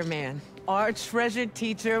Spider-Man, our treasured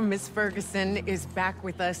teacher, Miss Ferguson, is back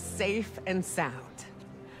with us safe and sound.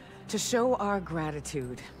 To show our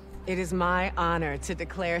gratitude, it is my honor to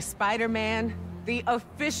declare Spider-Man the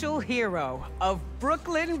official hero of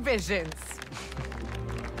Brooklyn Visions.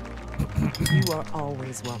 You are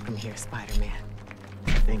always welcome here, Spider-Man.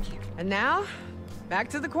 Thank you. And now, back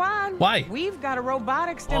to the quad. Why? We've got a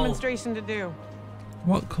robotics demonstration to do.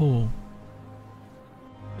 What call?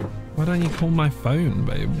 Why don't you call my phone,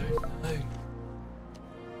 babe?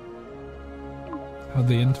 How'd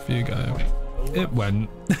the interview go? It went.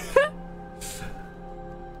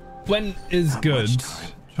 When is good.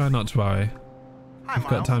 Try not to worry. I've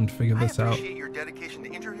got time to figure this out. I appreciate your dedication to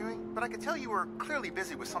interviewing, but I could tell you were clearly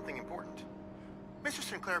busy with something important. Mr.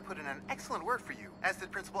 Sinclair put in an excellent word for you, as did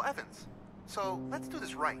Principal Evans. So let's do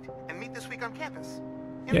this right and meet this week on campus.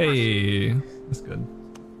 Yay! That's good.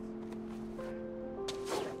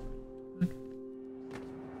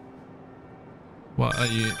 What are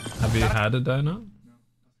you? Have you had a donut?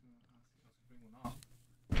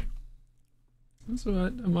 That's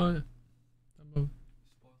alright.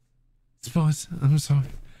 I'm sorry.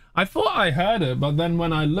 I thought I heard it, but then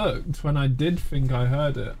when I did think I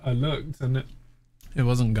heard it, I looked and it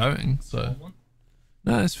wasn't going. So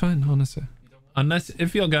no, it's fine, honestly. Unless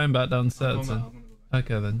if you're going back downstairs, then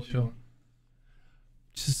okay, then sure.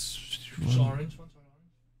 Just orange one.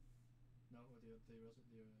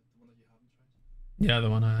 Yeah,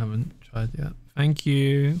 the one I haven't tried yet. Thank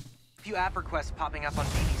you. A few app requests popping up on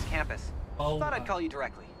VODs campus. Thought I'd call you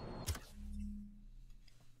directly.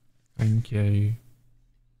 Thank you.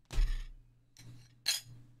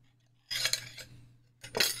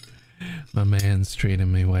 My man's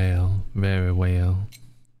treating me well, very well.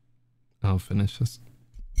 I'll finish this.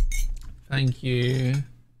 Thank you.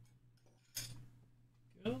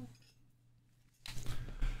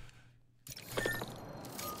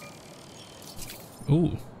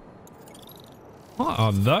 Ooh. What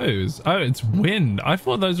are those? Oh, it's wind. I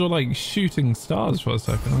thought those were like shooting stars for a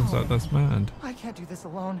second. I was like, that's mad. I can't do this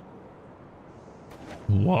alone.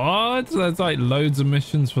 What? There's like loads of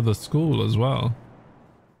missions for the school as well.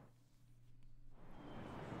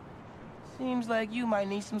 Seems like you might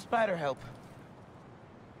need some spider help.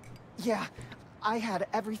 Yeah, I had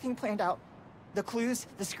everything planned out. The clues,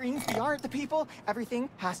 the screens, the art, the people, everything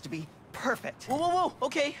has to be perfect. Whoa, whoa, whoa.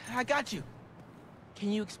 Okay, I got you.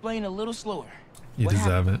 Can you explain a little slower? You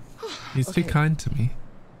deserve it. He's too kind to me.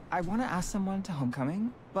 I want to ask someone to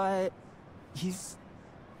homecoming, but he's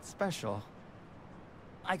special.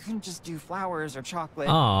 I couldn't just do flowers or chocolate.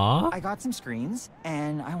 Aww. I got some screens,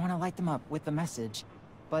 and I want to light them up with the message,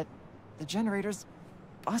 but the generator's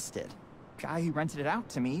busted. Guy who rented it out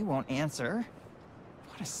to me won't answer.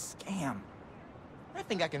 What a scam. I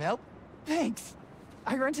think I can help. Thanks.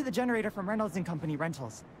 I rented the generator from Reynolds & Company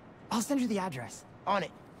Rentals. I'll send you the address. On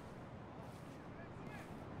it.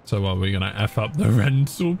 So what, we're gonna F up the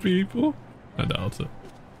rental people? I doubt it.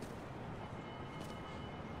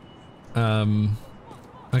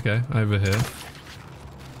 Okay, over here.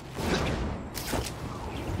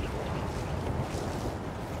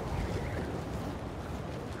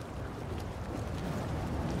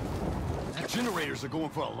 Generators are going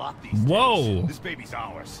for a lot these Whoa. days. This baby's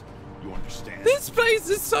ours. You understand? This place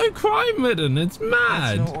is so crime-ridden. It's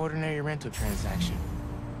mad. That's no ordinary rental transaction.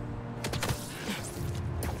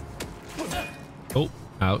 Oh,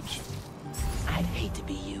 ouch. I'd hate to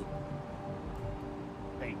be you.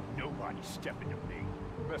 Ain't nobody stepping to me.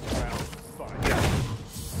 Mess around and find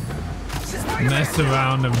out. Mess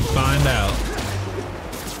around and find out.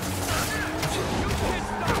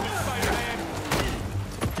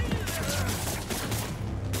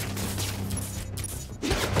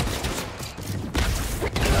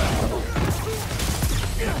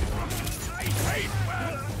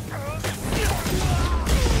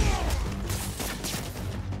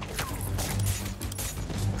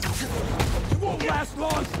 Last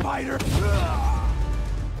long, Spider.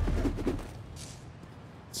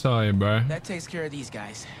 Sorry, bro. That takes care of these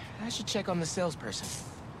guys. I should check on the salesperson.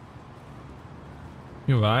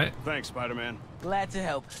 You right? Thanks, Spider-Man. Glad to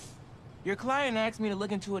help. Your client asked me to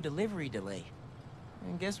look into a delivery delay.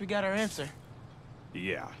 And guess we got our answer.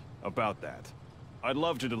 Yeah, about that. I'd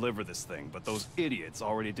love to deliver this thing, but those idiots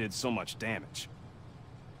already did so much damage.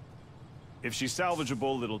 If she's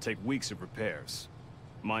salvageable, it'll take weeks of repairs.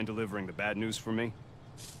 Mind delivering the bad news for me?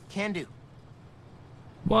 Can do.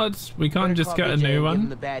 What? We can't Better just call get a BJ new and give him one?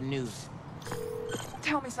 the bad news.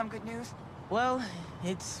 Tell me some good news. Well,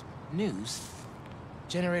 it's news.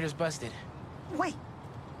 Generator's busted. Wait.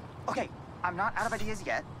 Okay, I'm not out of ideas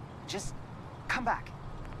yet. Just come back.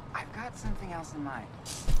 I've got something else in mind.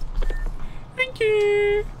 Thank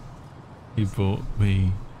you. He bought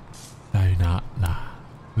me donut.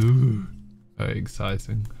 Ooh, very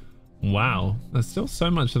exciting. Wow, there's still so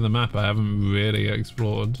much of the map I haven't really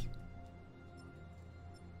explored.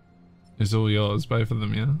 It's all yours, both of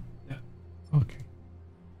them, yeah? Yeah. Okay.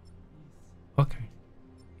 Okay.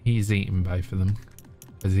 He's eating both of them.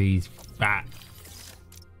 Because he's fat.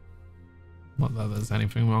 Not that there's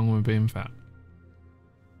anything wrong with being fat.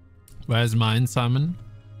 Where's mine, Simon?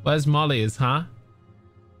 Where's Molly's, huh?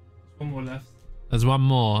 One more left. There's one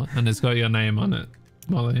more, and it's got your name on it,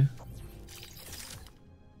 Molly.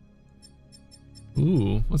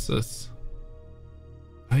 Ooh, what's this?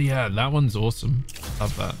 Oh yeah, that one's awesome.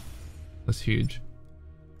 Love that. That's huge.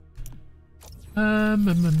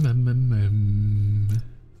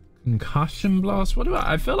 Concussion blast. What do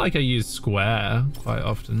I feel like I use square quite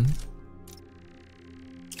often.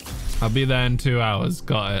 I'll be there in 2 hours.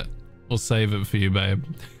 Got it. We'll save it for you, babe.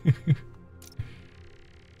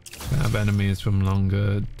 Grab enemies from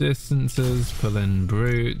longer distances. Pull in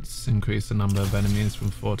brutes. Increase the number of enemies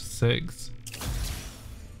from 4 to 6.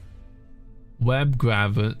 Web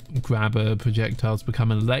grabber projectiles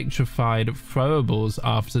become electrified throwables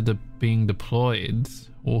after being deployed.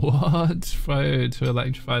 What? Throw to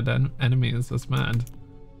electrified enemies. That's mad.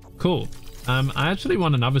 Cool. I actually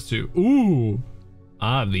want another suit. Ooh.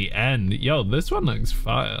 Ah, the end. Yo, this one looks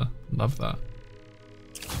fire. Love that.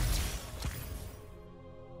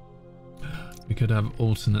 We could have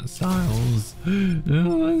alternate styles.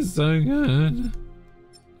 Oh, that's so good.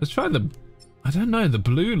 Let's try the... I don't know, the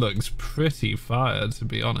blue looks pretty fire, to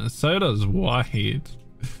be honest. So does white.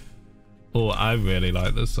 Oh, I really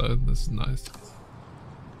like this, so this is nice.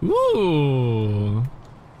 Ooh!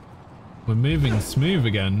 We're moving smooth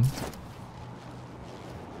again.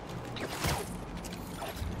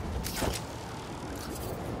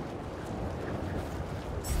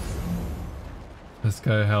 Let's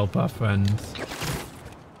go help our friends.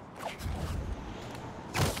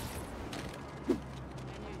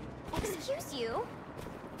 Excuse you.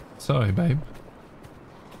 Sorry, babe.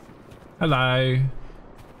 Hello.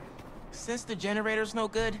 Since the generator's no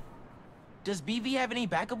good, does BV have any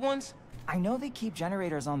backup ones? I know they keep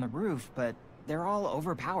generators on the roof, but they're all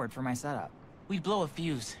overpowered for my setup. We'd blow a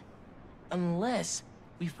fuse. Unless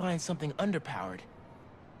we find something underpowered.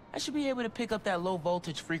 I should be able to pick up that low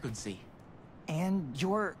voltage frequency. And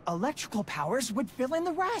your electrical powers would fill in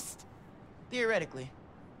the rest. Theoretically.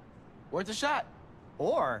 Worth a shot.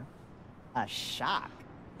 Or a shock.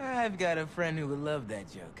 I've got a friend who would love that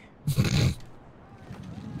joke.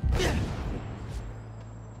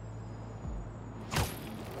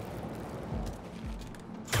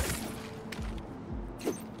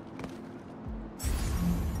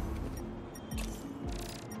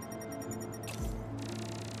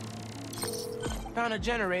 Found a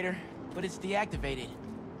generator, but it's deactivated.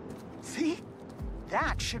 See?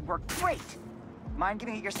 That should work great. Mind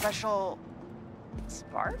giving it your special...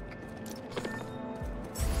 spark?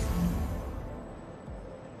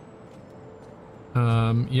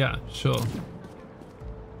 Yeah, sure.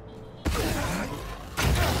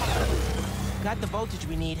 Got the voltage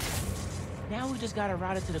we need. Now we just gotta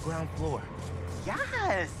route it to the ground floor.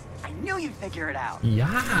 Yes! I knew you'd figure it out. Yes!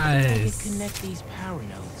 I can connect these power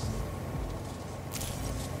nodes.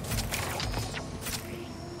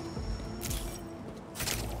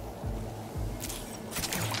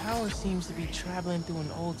 The power seems to be traveling through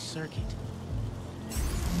an old circuit.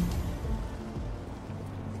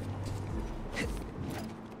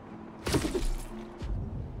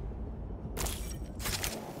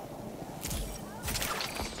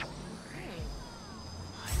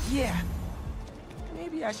 Yeah.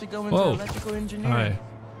 Maybe I should go into electrical engineering. Hi.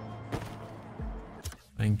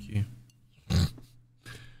 Thank you.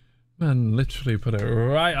 Man, literally put it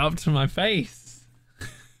right up to my face.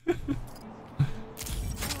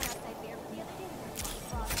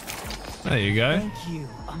 There you go. Thank you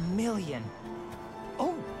a million.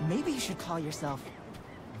 Oh, maybe you should call yourself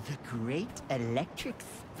the Great Electric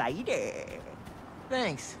Spider.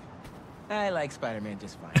 Thanks. I like Spider-Man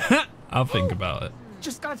just fine. I'll think about it.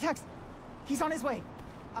 Just got a text. He's on his way.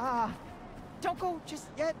 Don't go just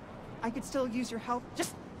yet. I could still use your help.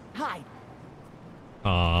 Just hide.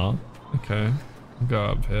 Aw, okay. I'll go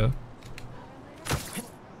up here.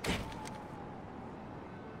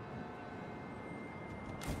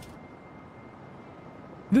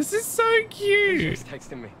 This is so cute. He's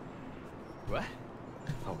texting me. What?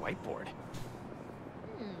 A whiteboard.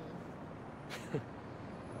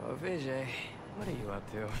 Oh, Vijay, what are you up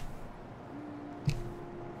to?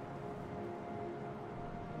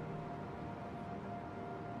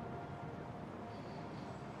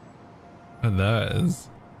 And there it is.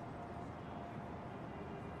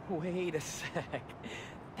 Wait a sec.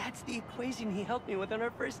 That's the equation he helped me with on our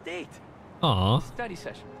first date. Aw. Study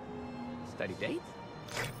session. Study date?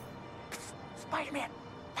 Spider-Man,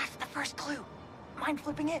 that's the first clue. Mind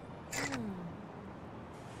flipping it?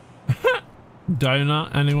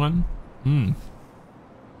 Donut, anyone? Hmm.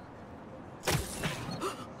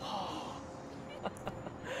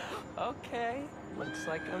 Okay, looks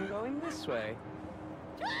like I'm going this way.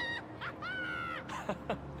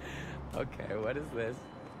 Okay, what is this?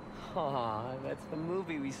 Aw, that's the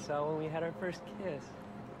movie we saw when we had our first kiss.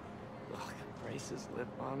 Look, braces, lip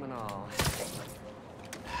balm and all.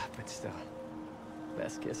 But still,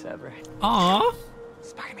 best kiss ever. Aw.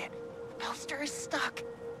 Spider-Man, the poster is stuck.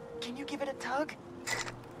 Can you give it a tug?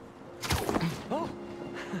 Oh!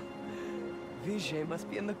 Vijay must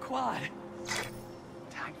be in the quad.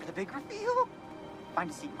 Time for the big reveal. Find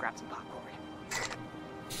a seat and grab some popcorn.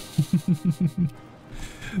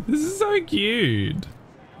 This is so cute.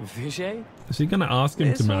 Vijay? Is she gonna ask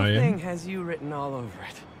him to marry This whole thing him? has you written all over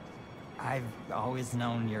it. I've always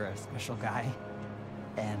known you're a special guy.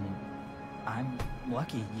 And I'm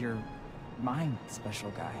lucky you're my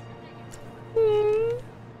special guy.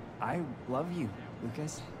 I love you,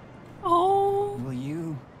 Lucas. Oh. Will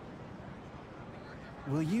you...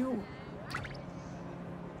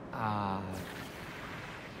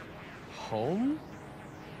 Home?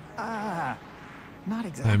 Not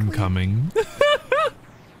exactly. I'm coming.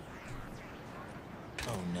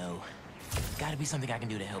 know. Gotta be something I can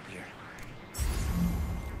do to help here.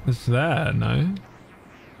 It's there, no?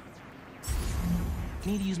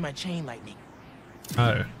 Need to use my chain lightning.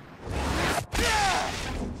 Oh.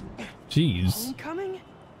 Jeez. Homecoming?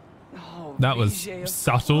 Oh, That was VJ, of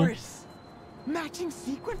subtle. course. Matching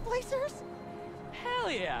sequin placers?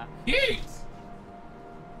 Hell yeah. Yes.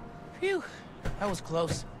 Phew. That was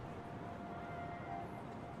close.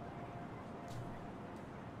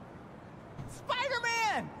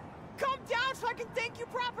 Spider-Man! Come down so I can thank you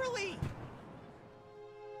properly!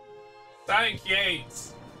 Thank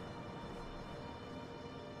Yates.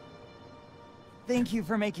 Thank you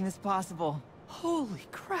for making this possible. Holy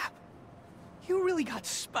crap. You really got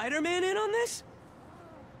Spider-Man in on this?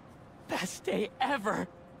 Best day ever.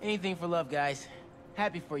 Anything for love, guys.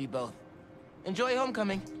 Happy for you both. Enjoy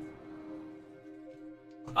homecoming.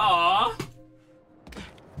 Aww.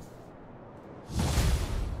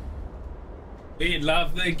 We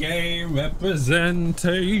love the gay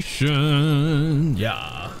representation.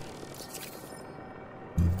 Yeah.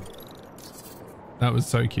 That was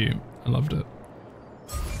so cute. I loved it.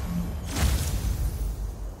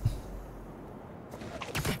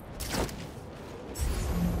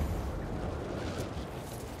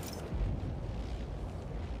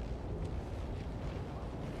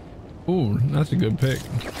 Ooh, that's a good pick.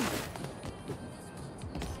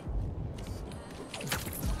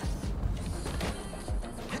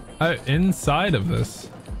 Oh, inside of this.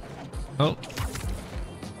 Oh.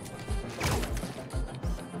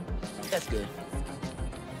 That's good.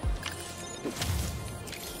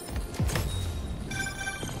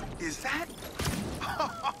 Is that?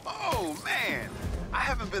 Oh, man. I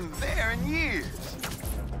haven't been there in years.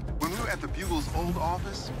 When we were at the Bugle's old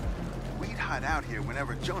office, we'd hide out here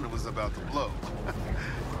whenever Jonah was about to blow.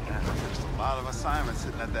 There's a lot of assignments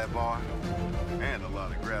sitting at that bar. And a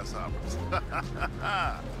lot of grasshoppers.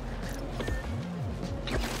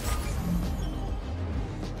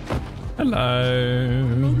 Hello.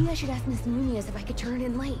 Maybe I should ask Miss Nunez if I could turn it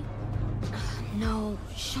in late. No,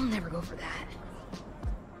 she'll never go for that.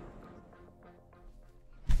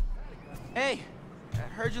 Hey, I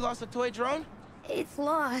heard you lost a toy drone? It's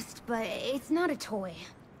lost, but it's not a toy.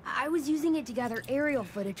 I was using it to gather aerial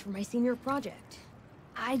footage for my senior project.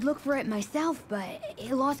 I'd look for it myself, but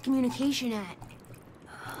it lost communication at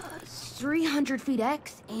 300 feet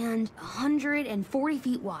X and 140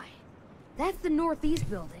 feet Y. That's the northeast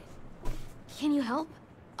building. Can you help?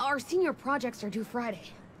 Our senior projects are due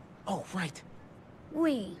Friday. Oh, right.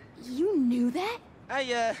 Wait, you knew that?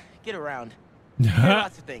 I, get around.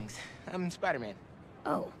 Lots of things. I'm Spider-Man.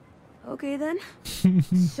 Oh, okay then.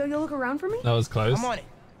 So you'll look around for me? That was close. I'm on it.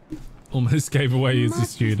 Almost gave away as a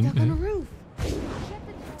student. Stuck on a roof.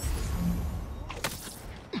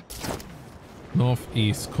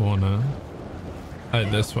 Northeast corner. Oh,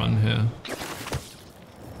 this one here.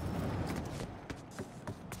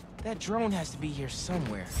 That drone has to be here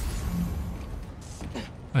somewhere.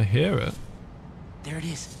 I hear it. There it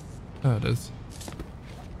is. Oh, it is.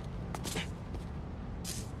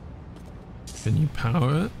 Can you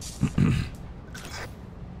power it?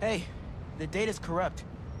 Hey, the data's corrupt.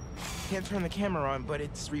 Can't turn the camera on, but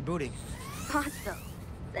it's rebooting. Awesome.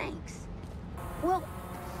 Thanks. Well,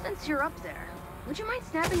 since you're up there, would you mind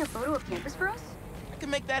snapping a photo of campus for us? I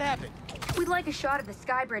can make that happen. We'd like a shot of the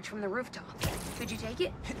sky bridge from the rooftop. Could you take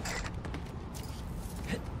it?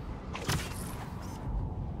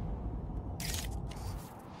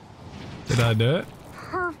 Did I do it?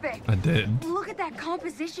 Perfect. I did. Look at that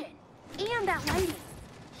composition. And that lighting.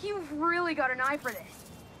 You've really got an eye for this.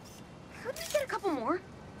 Could we get a couple more?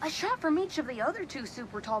 A shot from each of the other two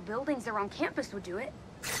super tall buildings around campus would do it.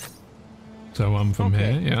 So I'm from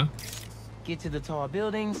here, yeah. Get to the tall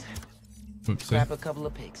buildings. Oopsie. Grab a couple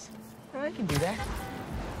of pics. I can do that.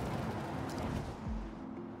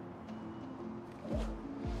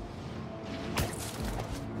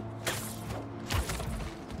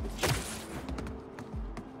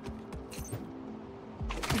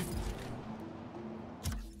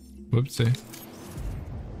 Whoopsie.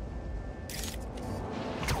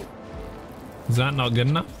 Is that not good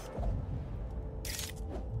enough?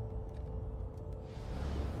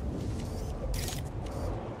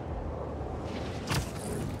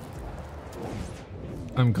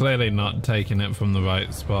 I'm clearly not taking it from the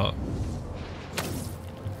right spot.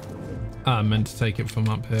 Ah, I meant to take it from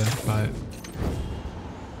up here. Right.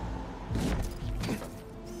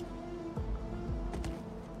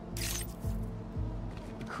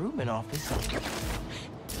 Recruitment office?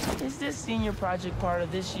 Is this senior project part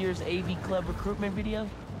of this year's AV Club recruitment video?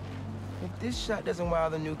 If this shot doesn't wow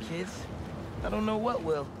the new kids, I don't know what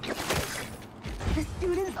will. The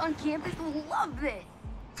students on campus will love this.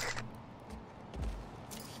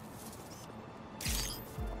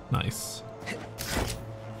 Nice.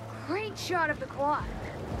 Great shot of the quad.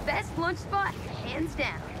 Best lunch spot, hands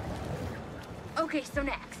down. Okay, so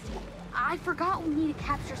next. I forgot we need to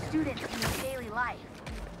capture students in their daily life.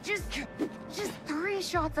 Just 3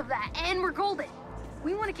 shots of that, and we're golden.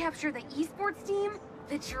 We want to capture the esports team,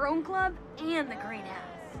 the drone club, and the greenhouse.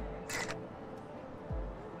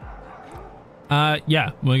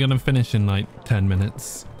 Yeah, we're gonna finish in like 10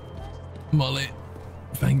 minutes. Molly,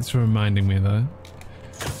 thanks for reminding me though.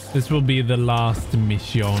 This will be the last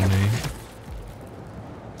missione.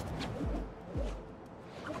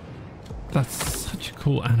 That's such a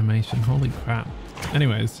cool animation, holy crap.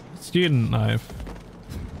 Anyways, student life.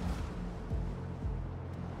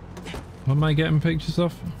 What am I getting pictures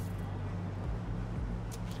of?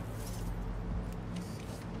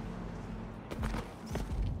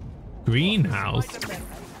 Greenhouse.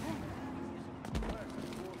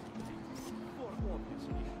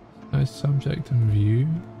 No subject in view.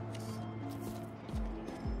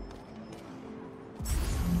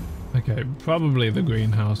 Okay, probably the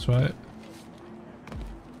greenhouse, right?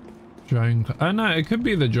 Drone club. Oh no, it could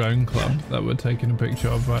be the drone club that we're taking a picture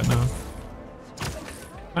of right now.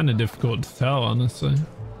 Kind of difficult to tell, honestly.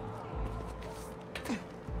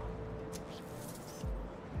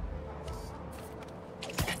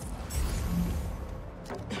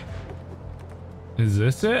 Is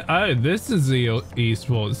this it? Oh, this is the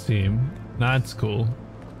esports team. That's cool.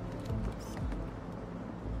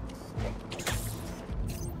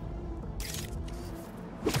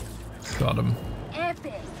 Got him.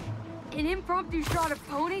 Epic. An impromptu shot of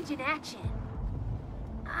Ponage in action.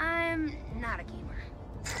 I'm not a gamer.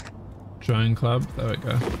 Drone club. There we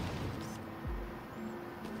go.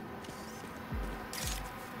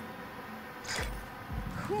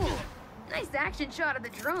 Cool. Nice action shot of the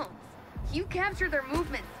drones. You captured their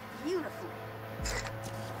movements beautifully.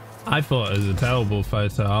 I thought it was a terrible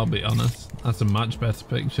photo, I'll be honest. That's a much better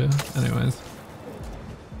picture. Anyways.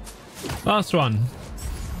 Last one.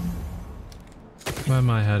 Where am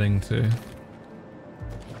I heading to?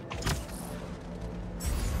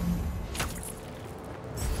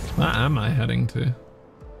 Where am I heading to?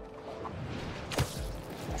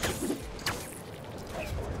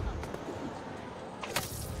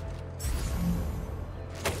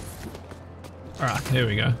 Alright, here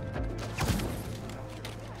we go.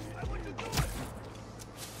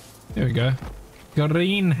 Here we go.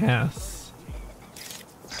 Greenhouse.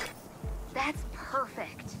 That's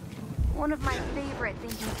perfect. One of my favorite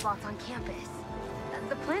thinking spots on campus.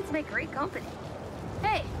 The plants make great company.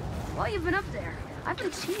 Hey, while you've been up there, I've been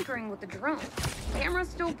tinkering with the drone. Camera's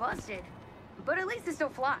still busted, but at least it still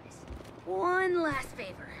flies. One last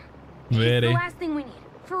favor. Ready? It's the last thing we need,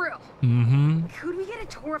 for real. Mm-hmm. Could we get a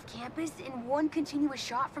tour of campus in one continuous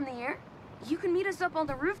shot from the air? You can meet us up on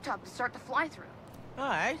the rooftop to start the fly-through. All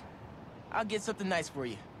right. I'll get something nice for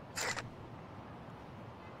you.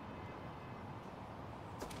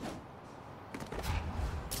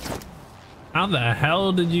 How the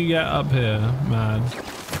hell did you get up here, man?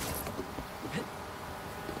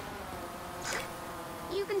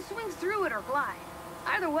 You can swing through it or glide.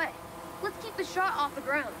 Either way, let's keep the shot off the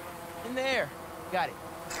ground. In the air. Got it.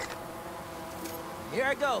 Here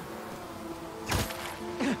I go.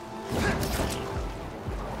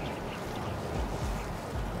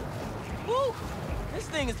 Woo! This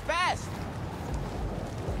thing is fast.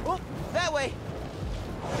 Oh, that way.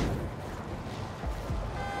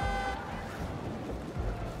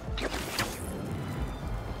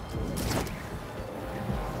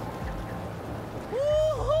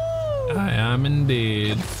 I am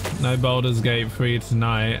indeed. No Baldur's Gate 3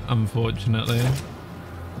 tonight, unfortunately.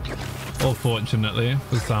 Or fortunately,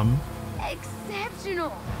 for some.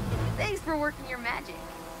 Exceptional! Thanks for working your magic.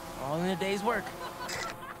 All in a day's work.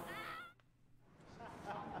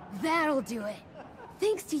 That'll do it.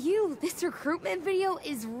 Thanks to you, this recruitment video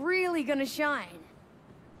is really gonna shine.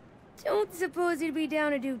 Don't suppose you'd be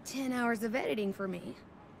down to do 10 hours of editing for me.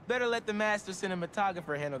 Better let the master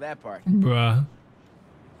cinematographer handle that part. Bruh.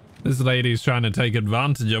 This lady's trying to take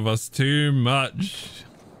advantage of us too much.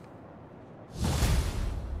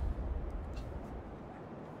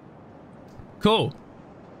 Cool.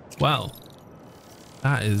 Well,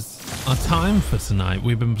 that is our time for tonight.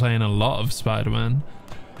 We've been playing a lot of Spider-Man.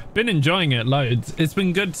 Been enjoying it loads. It's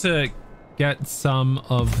been good to get some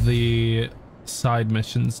of the side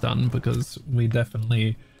missions done because we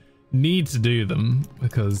definitely need to do them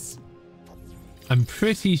because I'm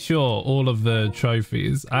pretty sure all of the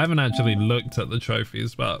trophies, I haven't actually looked at the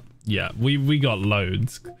trophies, but yeah, we got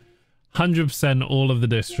loads. 100% all of the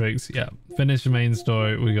districts. Yeah, finish the main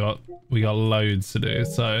story. We got loads to do.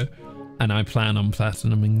 So, and I plan on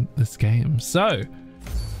platinuming this game. So,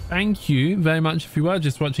 thank you very much if you were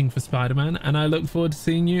just watching for Spider-Man, and I look forward to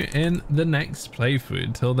seeing you in the next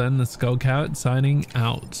playthrough. Till then, the Goldkarat signing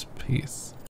out. Peace.